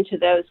go into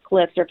those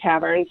cliffs or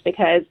caverns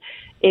because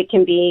it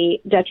can be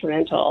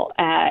detrimental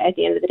at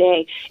the end of the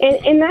day.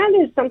 And that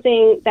is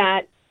something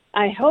that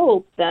I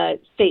hope the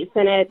state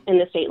Senate and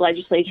the state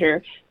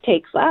legislature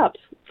takes up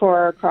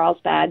for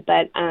Carlsbad.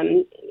 But,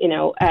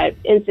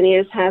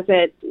 Encinitas has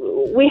it.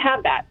 We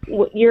have that.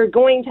 You're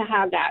going to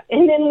have that.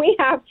 And then we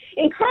have,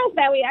 in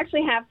Carlsbad, we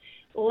actually have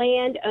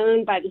land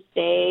owned by the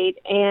state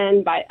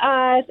and by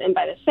us and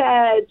by the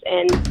feds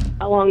and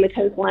along the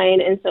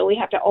coastline. And so we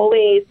have to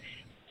always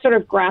sort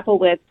of grapple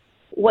with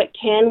what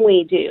can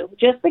we do.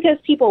 Just because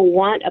people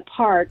want a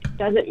park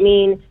doesn't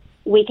mean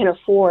we can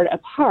afford a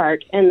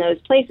park in those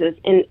places.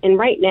 And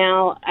right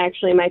now,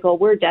 actually, Michael,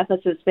 we're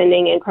deficit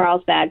spending in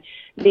Carlsbad.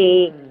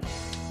 The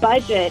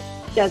budget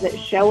doesn't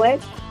show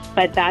it,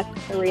 but that's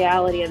the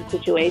reality of the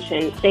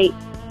situation. They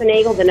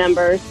finagle the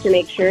numbers to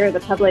make sure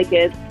the public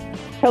is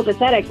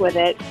copacetic with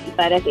it,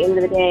 but at the end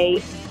of the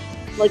day,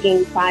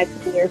 looking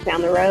 5 years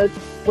down the road,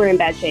 we're in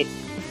bad shape.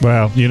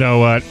 Well, you know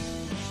what?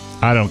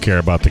 I don't care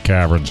about the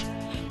caverns.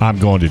 I'm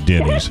going to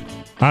Denny's.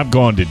 I'm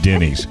going to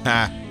Denny's.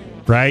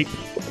 Right?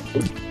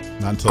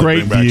 Not until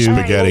Great they bring back view.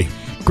 spaghetti.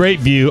 Great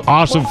view.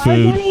 Awesome Our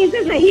food. Denny's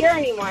isn't here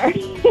anymore.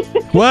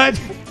 What?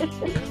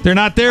 They're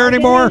not there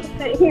anymore?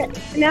 Denny's isn't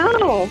here.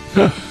 No.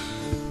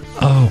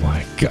 Oh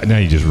my God! Now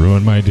you just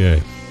ruined my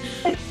day.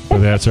 But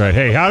that's all right.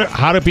 Hey,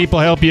 how do people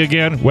help you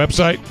again?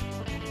 Website?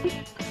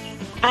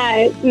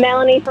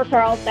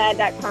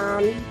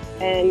 MelanieforCarlsbad.com,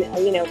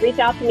 and reach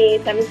out to me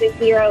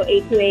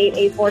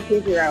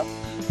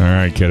 760-828-8420. All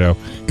right, kiddo.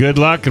 Good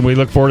luck, and we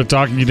look forward to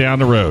talking to you down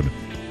the road.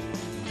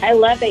 I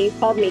love that you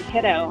called me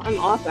kiddo. I'm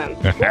awesome.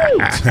 Woo!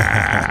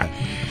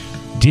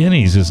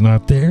 Denny's is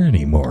not there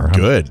anymore. I'm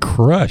Good.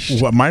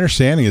 crushed. What my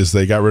understanding is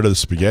they got rid of the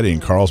spaghetti in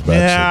Carlsbad.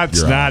 Yeah,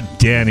 it's not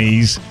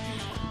Denny's.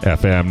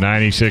 FM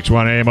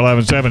 96.1 AM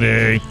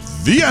 1170.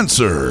 The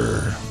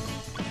Answer.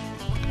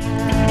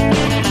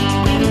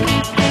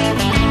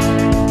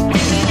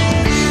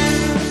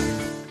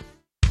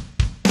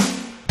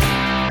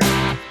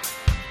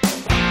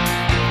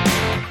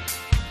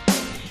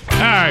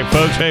 All right,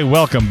 folks. Hey,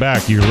 welcome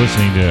back. You're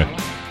listening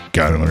to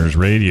Gun Owners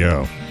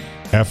Radio.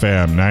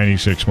 FM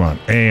 96.1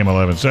 AM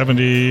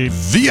 1170.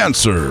 The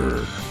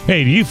Answer.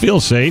 Hey, do you feel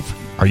safe?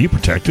 Are you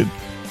protected?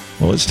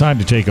 Well, it's time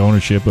to take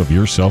ownership of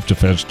your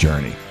self-defense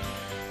journey.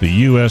 The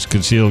U.S.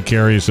 Concealed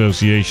Carry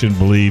Association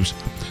believes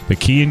the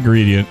key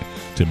ingredient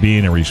to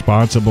being a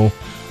responsible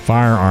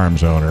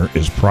firearms owner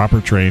is proper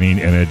training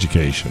and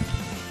education.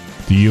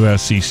 The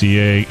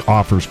USCCA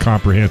offers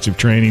comprehensive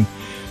training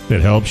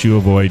that helps you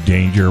avoid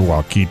danger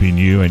while keeping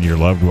you and your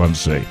loved ones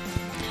safe.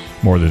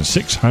 More than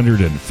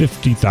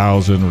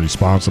 650,000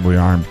 responsibly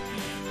armed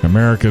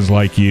Americans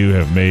like you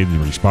have made the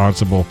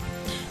responsible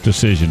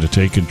decision to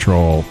take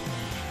control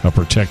of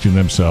protecting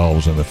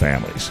themselves and the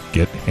families.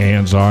 Get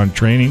hands-on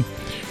training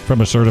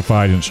from a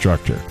certified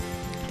instructor.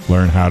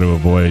 Learn how to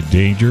avoid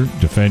danger,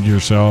 defend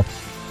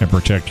yourself, and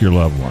protect your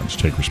loved ones.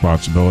 Take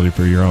responsibility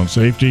for your own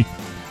safety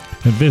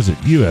and visit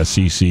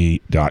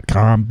uscc.com/GOR.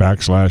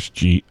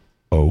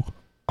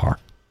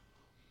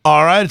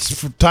 All right,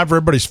 it's time for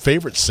everybody's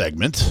favorite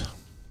segment.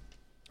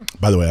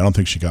 By the way, I don't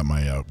think she got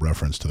my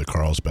reference to the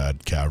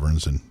Carlsbad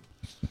Caverns in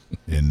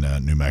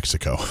New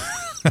Mexico.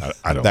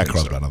 I don't that think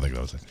Carlsbad, so. I don't think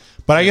that was it.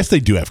 But I guess they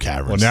do have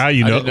caverns. Well, now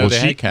you I know. didn't know well, they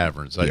she- had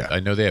caverns. Yeah. I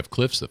know they have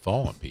cliffs that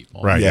fall on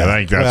people. Right, Yeah, I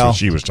think that's well, what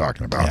she was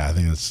talking about. Yeah, I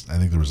think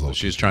there was a little.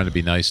 She was trying to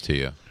be nice to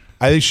you.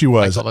 I think she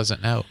was. Michael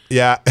doesn't know.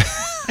 Yeah.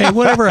 Hey,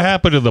 whatever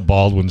happened to the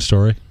Baldwin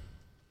story?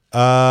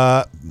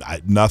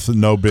 Nothing.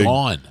 No big.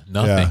 Gone.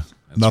 Nothing. Yeah,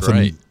 That's nothing.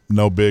 right.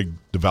 No big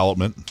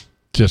development.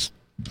 Just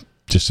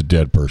a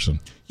dead person.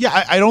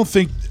 Yeah, I don't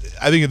think.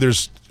 I think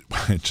there's.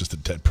 It's just a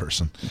dead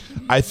person.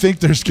 I think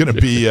there's going to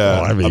be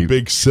Well, I mean- a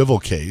big civil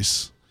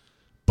case,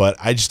 but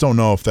I just don't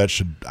know if that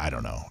should. I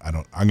don't know. I'm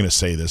going to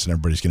say this, and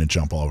everybody's going to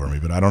jump all over me,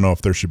 but I don't know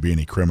if there should be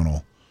any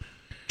criminal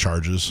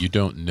charges. You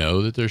don't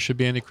know that there should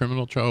be any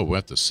criminal trial? We'll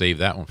have to save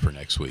that one for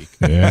next week.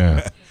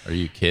 Yeah. Are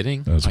you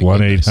kidding? That's My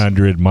goodness.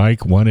 1-800-MIKE,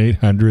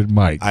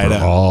 1-800-MIKE I for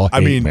know. all I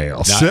hate mean,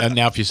 mail.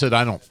 Now, if you said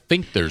I don't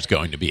think there's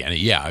going to be any,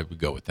 yeah, I would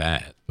go with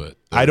that. But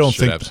I there don't should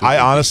think. absolutely I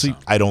be honestly, some.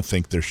 I don't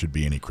think there should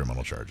be any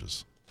criminal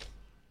charges.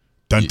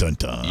 Dun dun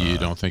dun. You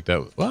don't think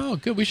that? Well,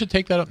 good. We should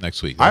take that up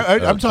next week.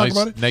 I'm talking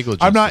about it.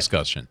 Negligence I'm not-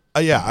 discussion.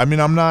 Yeah, I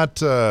mean, I'm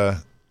not. We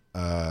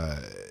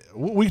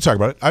can talk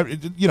about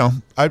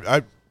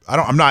it.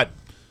 I'm not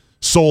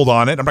sold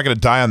on it. I'm not going to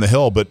die on the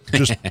hill, but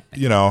just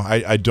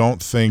I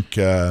don't think.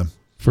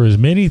 For as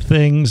many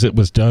things that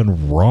was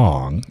done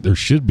wrong, there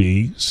should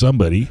be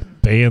somebody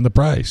paying the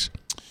price.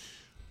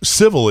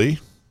 Civilly,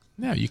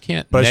 No, you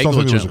can't But I just don't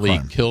think it was a negligently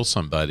crime. kill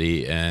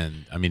somebody.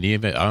 And I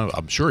mean,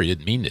 I'm sure he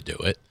didn't mean to do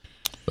it,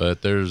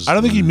 but there's. I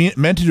don't think he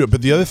meant to do it.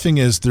 But the other thing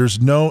is, there's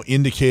no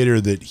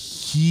indicator that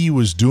he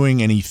was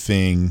doing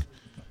anything.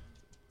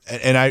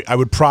 And I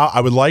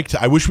would like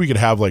to. I wish we could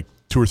have like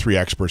 2 or 3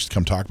 experts to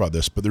come talk about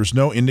this. But there's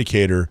no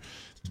indicator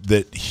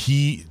that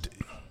he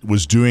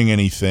was doing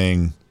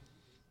anything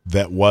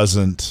that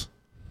wasn't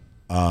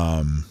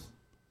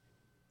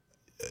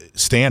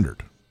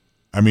standard.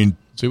 I mean,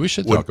 So we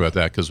should talk about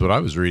that because what I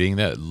was reading,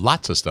 that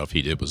lots of stuff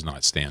he did was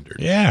not standard.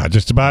 Yeah,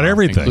 just about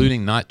everything.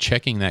 including not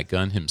checking that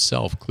gun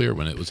himself clear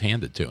when it was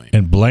handed to him.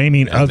 And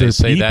blaming And other they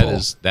say people.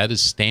 that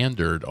is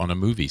standard on a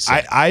movie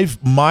set.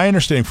 my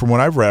understanding from what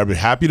I've read, I'd be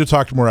happy to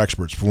talk to more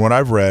experts. From what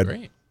I've read,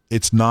 Great.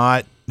 it's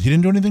not. He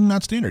didn't do anything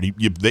not standard.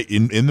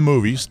 In the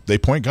movies, they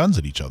point guns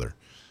at each other.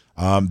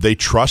 They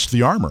trust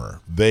the armorer.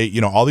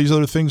 All these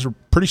other things are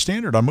pretty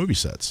standard on movie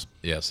sets.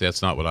 Yes,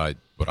 that's not what I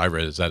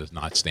read. Is that is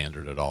not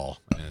standard at all.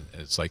 And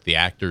it's like the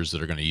actors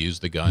that are going to use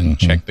the gun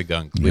check the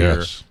gun clear.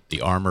 Yes.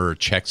 The armorer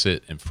checks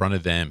it in front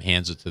of them,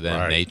 hands it to them.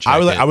 Right. They check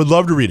I would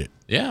love to read it.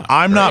 Yeah,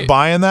 I'm not great.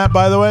 buying that.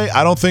 By the way,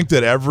 I don't think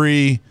that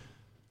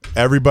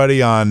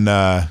everybody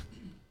on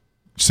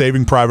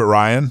Saving Private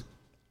Ryan.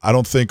 I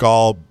don't think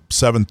all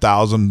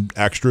 7,000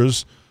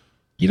 extras.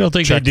 You don't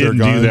think they check their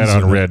didn't do that guns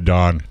on and- Red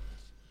Dawn?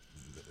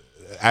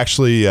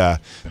 Actually,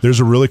 there's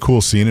a really cool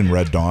scene in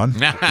Red Dawn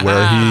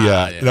where he.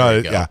 there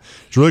you go.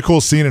 It's a really cool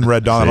scene in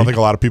Red Dawn. I don't think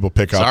a lot of people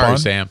pick up Sorry, on.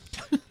 Sam.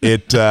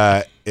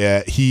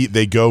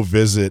 They go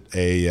visit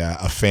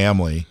a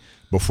family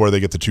before they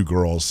get the 2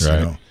 girls.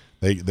 Right.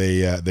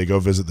 They go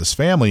visit this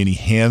family, and he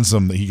hands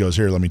them. He goes,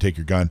 "Here, let me take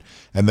your gun."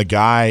 And the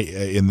guy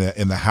in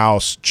the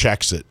house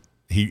checks it.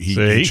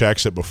 He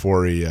checks it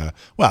before he.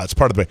 Well, it's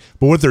part of the.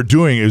 But what they're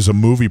doing is a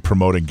movie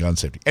promoting gun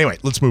safety. Anyway,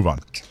 let's move on.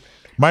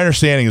 My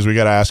understanding is we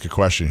got to ask a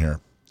question here.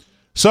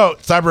 So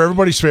it's time for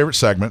everybody's favorite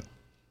segment.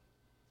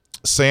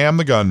 Sam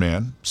the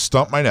Gunman,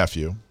 Stump My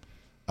Nephew.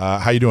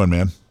 How you doing,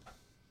 man?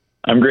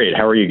 I'm great.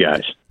 How are you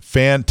guys?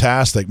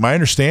 Fantastic. My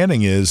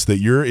understanding is that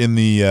you're in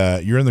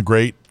the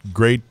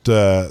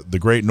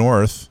great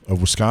north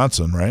of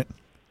Wisconsin, right?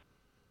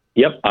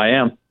 Yep, I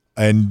am.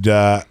 And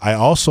I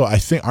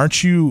think,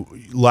 aren't you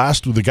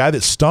the guy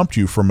that stumped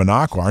you from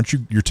Minocqua? Aren't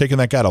you? You're taking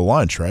that guy to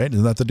lunch, right?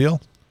 Isn't that the deal?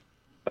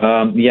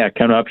 Yeah,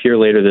 coming up here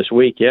later this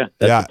week. Yeah,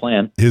 that's the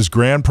plan. His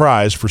grand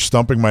prize for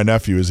stumping my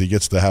nephew is he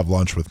gets to have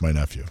lunch with my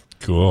nephew.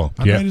 Cool.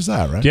 How great is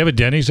that, right? Do you have a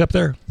Denny's up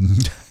there?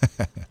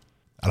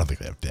 I don't think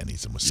they have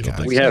Denny's in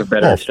Wisconsin. We have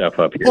better stuff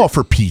up here. Oh,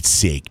 for Pete's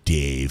sake,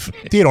 Dave.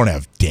 They don't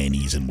have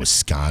Denny's in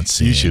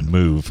Wisconsin. You should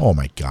move. Oh,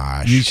 my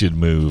gosh. You should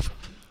move.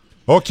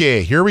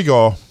 Okay, here we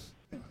go.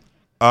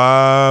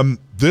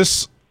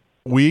 This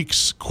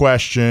week's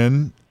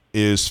question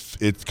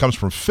comes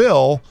from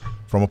Phil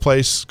from a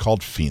place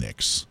called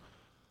Phoenix.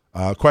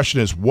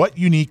 Question is, what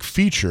unique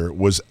feature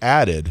was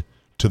added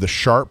to the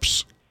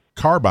Sharps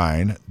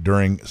carbine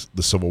during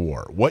the Civil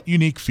War? What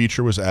unique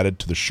feature was added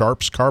to the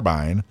Sharps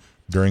carbine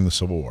during the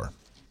Civil War?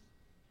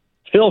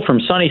 Phil from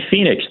sunny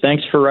Phoenix,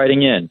 thanks for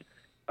writing in.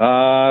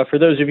 For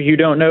those of you who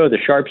don't know, the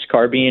Sharps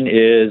carbine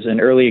is an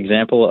early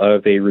example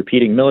of a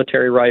repeating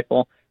military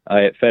rifle.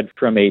 It fed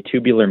from a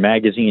tubular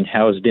magazine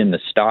housed in the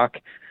stock.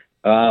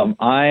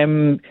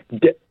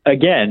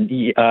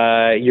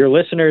 Your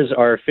listeners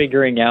are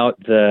figuring out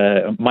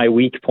my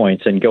weak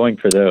points and going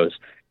for those.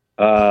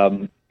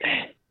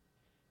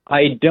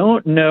 I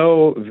don't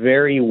know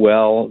very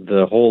well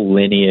the whole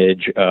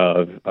lineage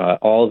of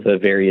all the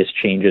various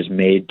changes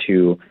made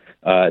to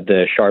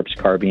the Sharps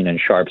carbine and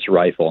Sharps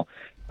rifle.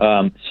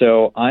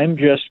 So I'm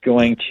just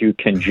going to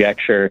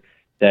conjecture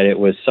that it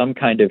was some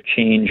kind of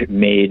change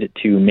made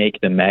to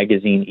make the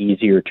magazine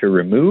easier to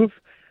remove,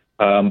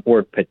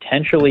 or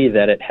potentially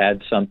that it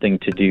had something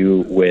to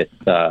do with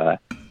the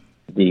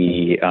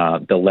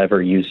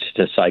lever used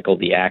to cycle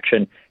the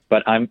action.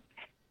 But I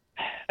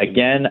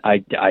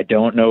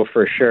don't know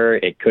for sure.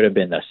 It could have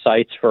been the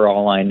sights for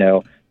all I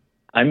know.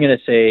 I'm going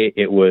to say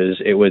it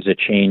was a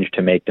change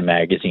to make the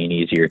magazine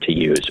easier to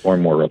use or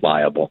more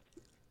reliable.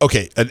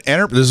 Okay,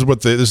 this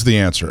is the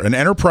answer. An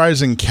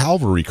enterprising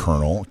cavalry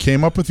colonel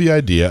came up with the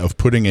idea of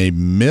putting a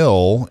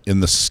mill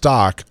in the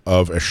stock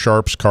of a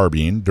Sharps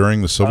carbine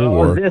during the Civil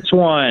War. This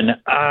one.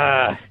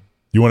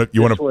 You want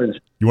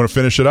to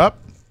finish it up?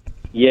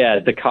 Yeah,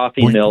 the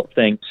coffee mill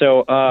thing.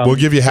 So we'll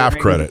give you half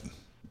credit.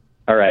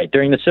 All right.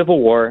 During the Civil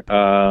War,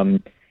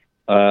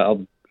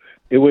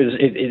 it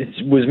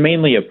was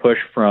mainly a push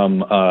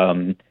from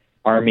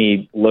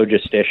Army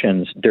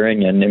logisticians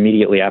during and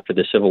immediately after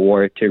the Civil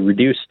War to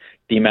reduce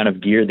the amount of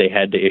gear they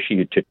had to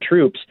issue to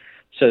troops,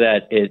 so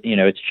that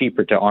it's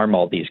cheaper to arm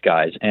all these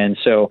guys. And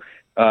so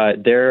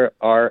there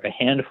are a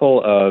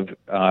handful of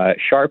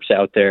Sharps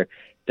out there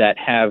that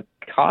have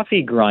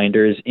coffee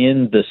grinders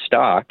in the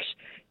stocks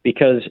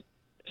because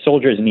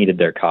soldiers needed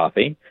their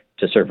coffee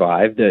to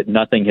survive.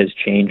 Nothing has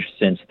changed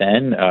since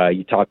then.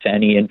 You talk to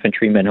any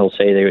infantryman, he'll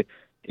say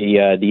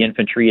the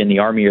infantry in the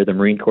Army or the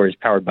Marine Corps is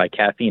powered by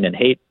caffeine and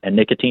hate and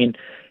nicotine.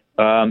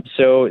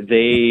 So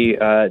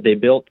they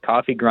built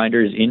coffee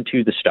grinders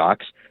into the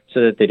stocks so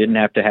that they didn't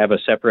have to have a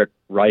separate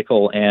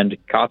rifle and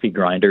coffee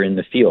grinder in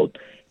the field.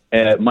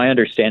 My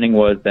understanding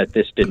was that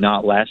this did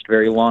not last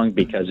very long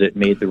because it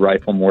made the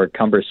rifle more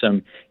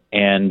cumbersome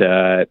and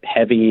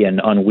heavy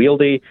and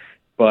unwieldy.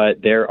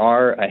 But there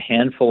are a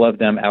handful of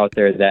them out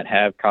there that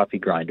have coffee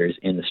grinders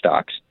in the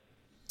stocks.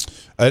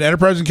 An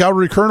enterprising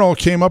cavalry colonel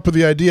came up with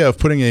the idea of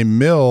putting a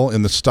mill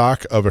in the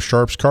stock of a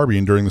Sharps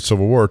carbine during the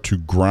Civil War to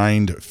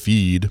grind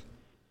feed.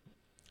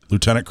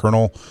 Lieutenant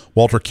Colonel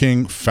Walter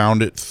King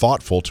found it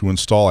thoughtful to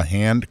install a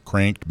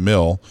hand-cranked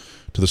mill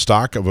to the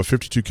stock of a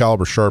 .52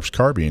 caliber Sharps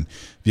carbine.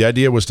 The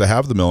idea was to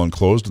have the mill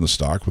enclosed in the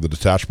stock with a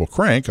detachable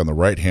crank on the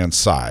right-hand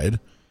side.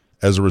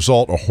 As a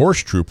result, a horse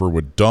trooper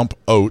would dump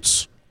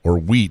oats or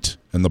wheat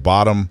in the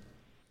bottom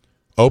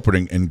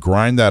opening and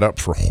grind that up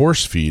for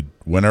horse feed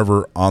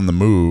whenever on the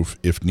move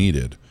if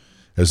needed.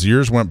 As the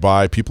years went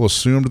by, people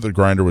assumed that the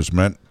grinder was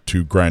meant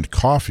to grind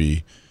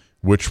coffee,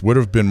 which would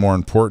have been more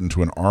important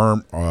to an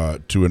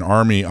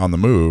army on the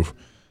move.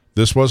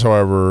 This was,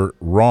 however,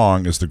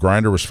 wrong, as the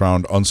grinder was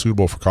found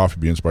unsuitable for coffee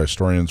beans by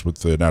historians with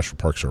the National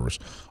Park Service.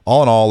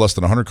 All in all, less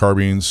than 100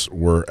 carbines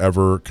were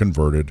ever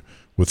converted,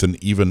 with an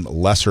even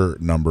lesser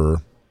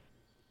number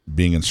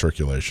being in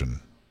circulation.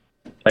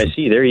 I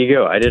see. There you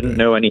go. I didn't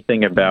know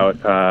anything about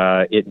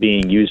it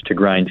being used to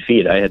grind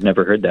feed. I had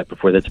never heard that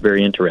before. That's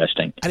very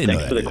interesting. I didn't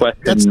know that. Thanks for the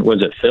question.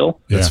 Was it Phil?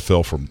 That's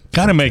Phil from...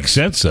 Kind of makes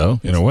sense,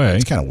 though, in a way.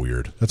 It's kind of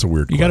weird. That's a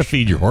weird question. You got to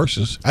feed your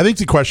horses. I think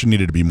the question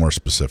needed to be more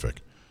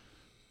specific.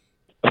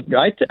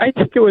 I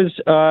think it was,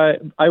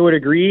 I would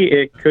agree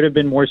it could have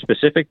been more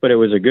specific, but it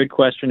was a good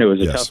question. It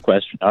was a tough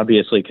question,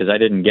 obviously, because I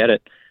didn't get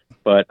it.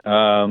 But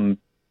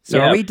so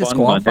are we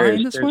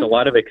disqualifying this one? There's a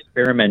lot of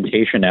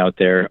experimentation out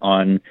there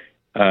on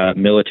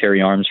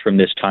military arms from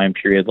this time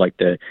period, like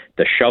the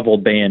shovel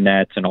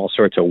bayonets and all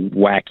sorts of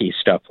wacky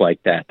stuff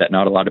like that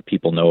not a lot of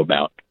people know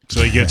about.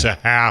 So he gets a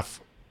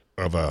half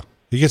of a...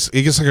 He gets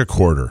like a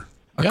quarter.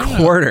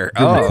 Quarter.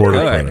 Oh,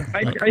 good.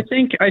 I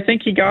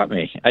think he got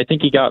me. I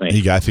think he got me.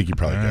 I think he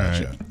probably got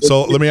you.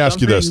 So let me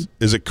ask you this.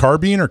 Is it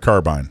carbine or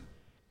carbine?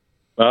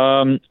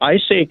 I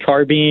say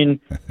carbine.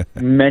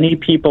 Many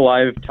people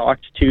I've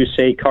talked to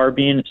say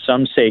carbine.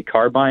 Some say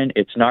carbine.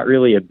 It's not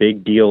really a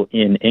big deal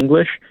in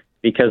English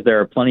because there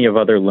are plenty of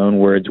other loan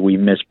words we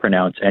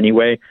mispronounce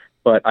anyway.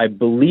 But I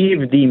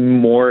believe the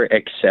more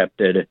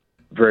accepted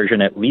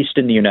version, at least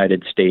in the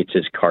United States,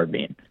 is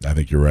carbine. I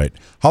think you're right.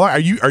 How long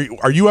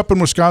are you up in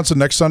Wisconsin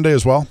next Sunday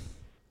as well?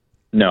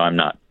 No, I'm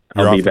not.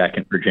 I'll be back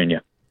in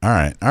Virginia. All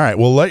right.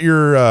 Well, let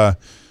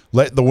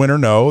the winner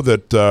know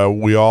that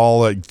we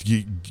all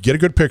get a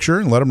good picture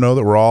and let him know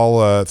that we're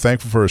all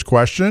thankful for his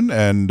question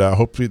and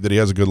hope that he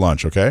has a good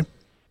lunch. Okay.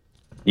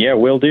 Yeah,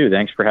 will do.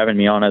 Thanks for having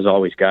me on as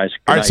always, guys.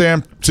 All right,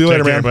 Sam. See you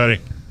later, man. Buddy.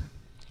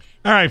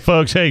 All right,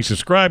 folks. Hey,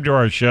 subscribe to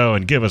our show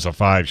and give us a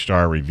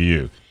 5-star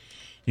review.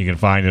 You can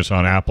find us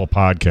on Apple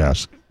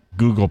Podcasts,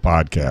 Google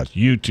Podcasts,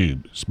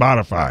 YouTube,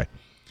 Spotify.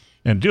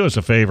 And do us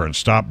a favor and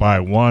stop by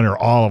one or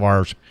all of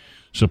our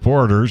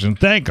supporters and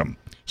thank them.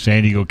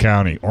 San Diego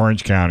County,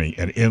 Orange County,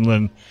 and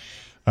Inland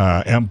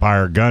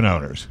Empire gun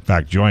owners. In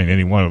fact, join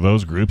any one of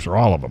those groups or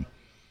all of them.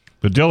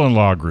 The Dillon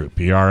Law Group,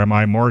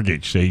 PRMI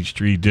Mortgage, Sage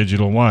Tree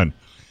Digital One,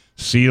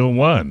 Seal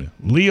One,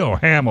 Leo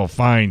Hamill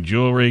Fine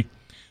Jewelry,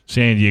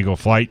 San Diego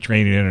Flight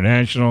Training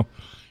International,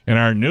 and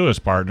our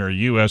newest partner,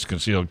 U.S.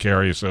 Concealed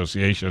Carry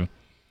Association.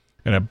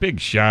 And a big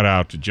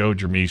shout-out to Joe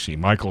Dramisi,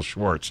 Michael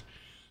Schwartz,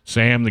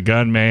 Sam the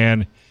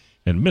Gunman,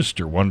 and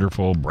Mr.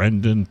 Wonderful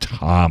Brendan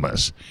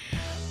Thomas.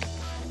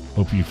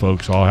 Hope you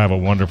folks all have a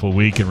wonderful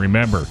week. And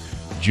remember,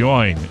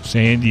 join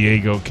San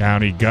Diego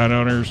County Gun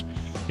Owners.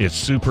 It's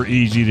super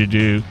easy to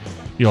do.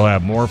 You'll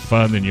have more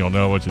fun than you'll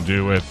know what to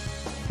do with.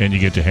 And you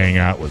get to hang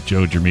out with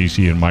Joe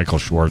Dramisi and Michael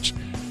Schwartz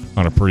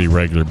on a pretty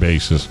regular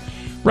basis.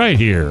 Right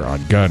here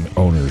on Gun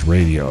Owners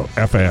Radio,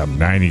 FM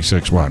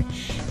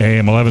 96.1,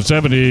 AM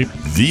 1170.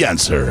 The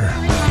Answer.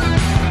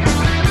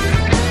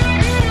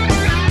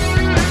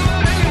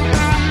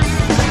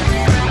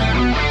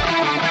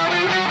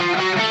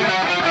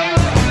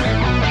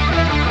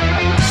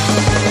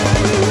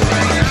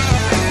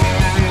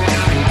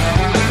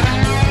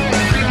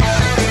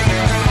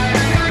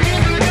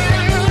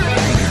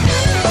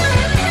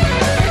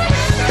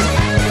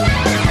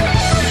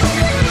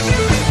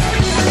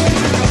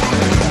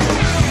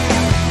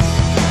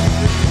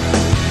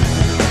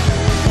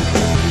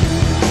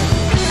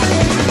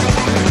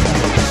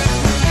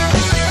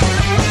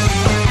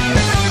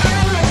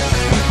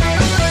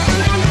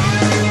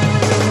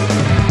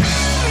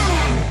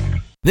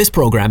 This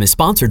program is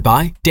sponsored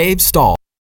by Dave Stahl.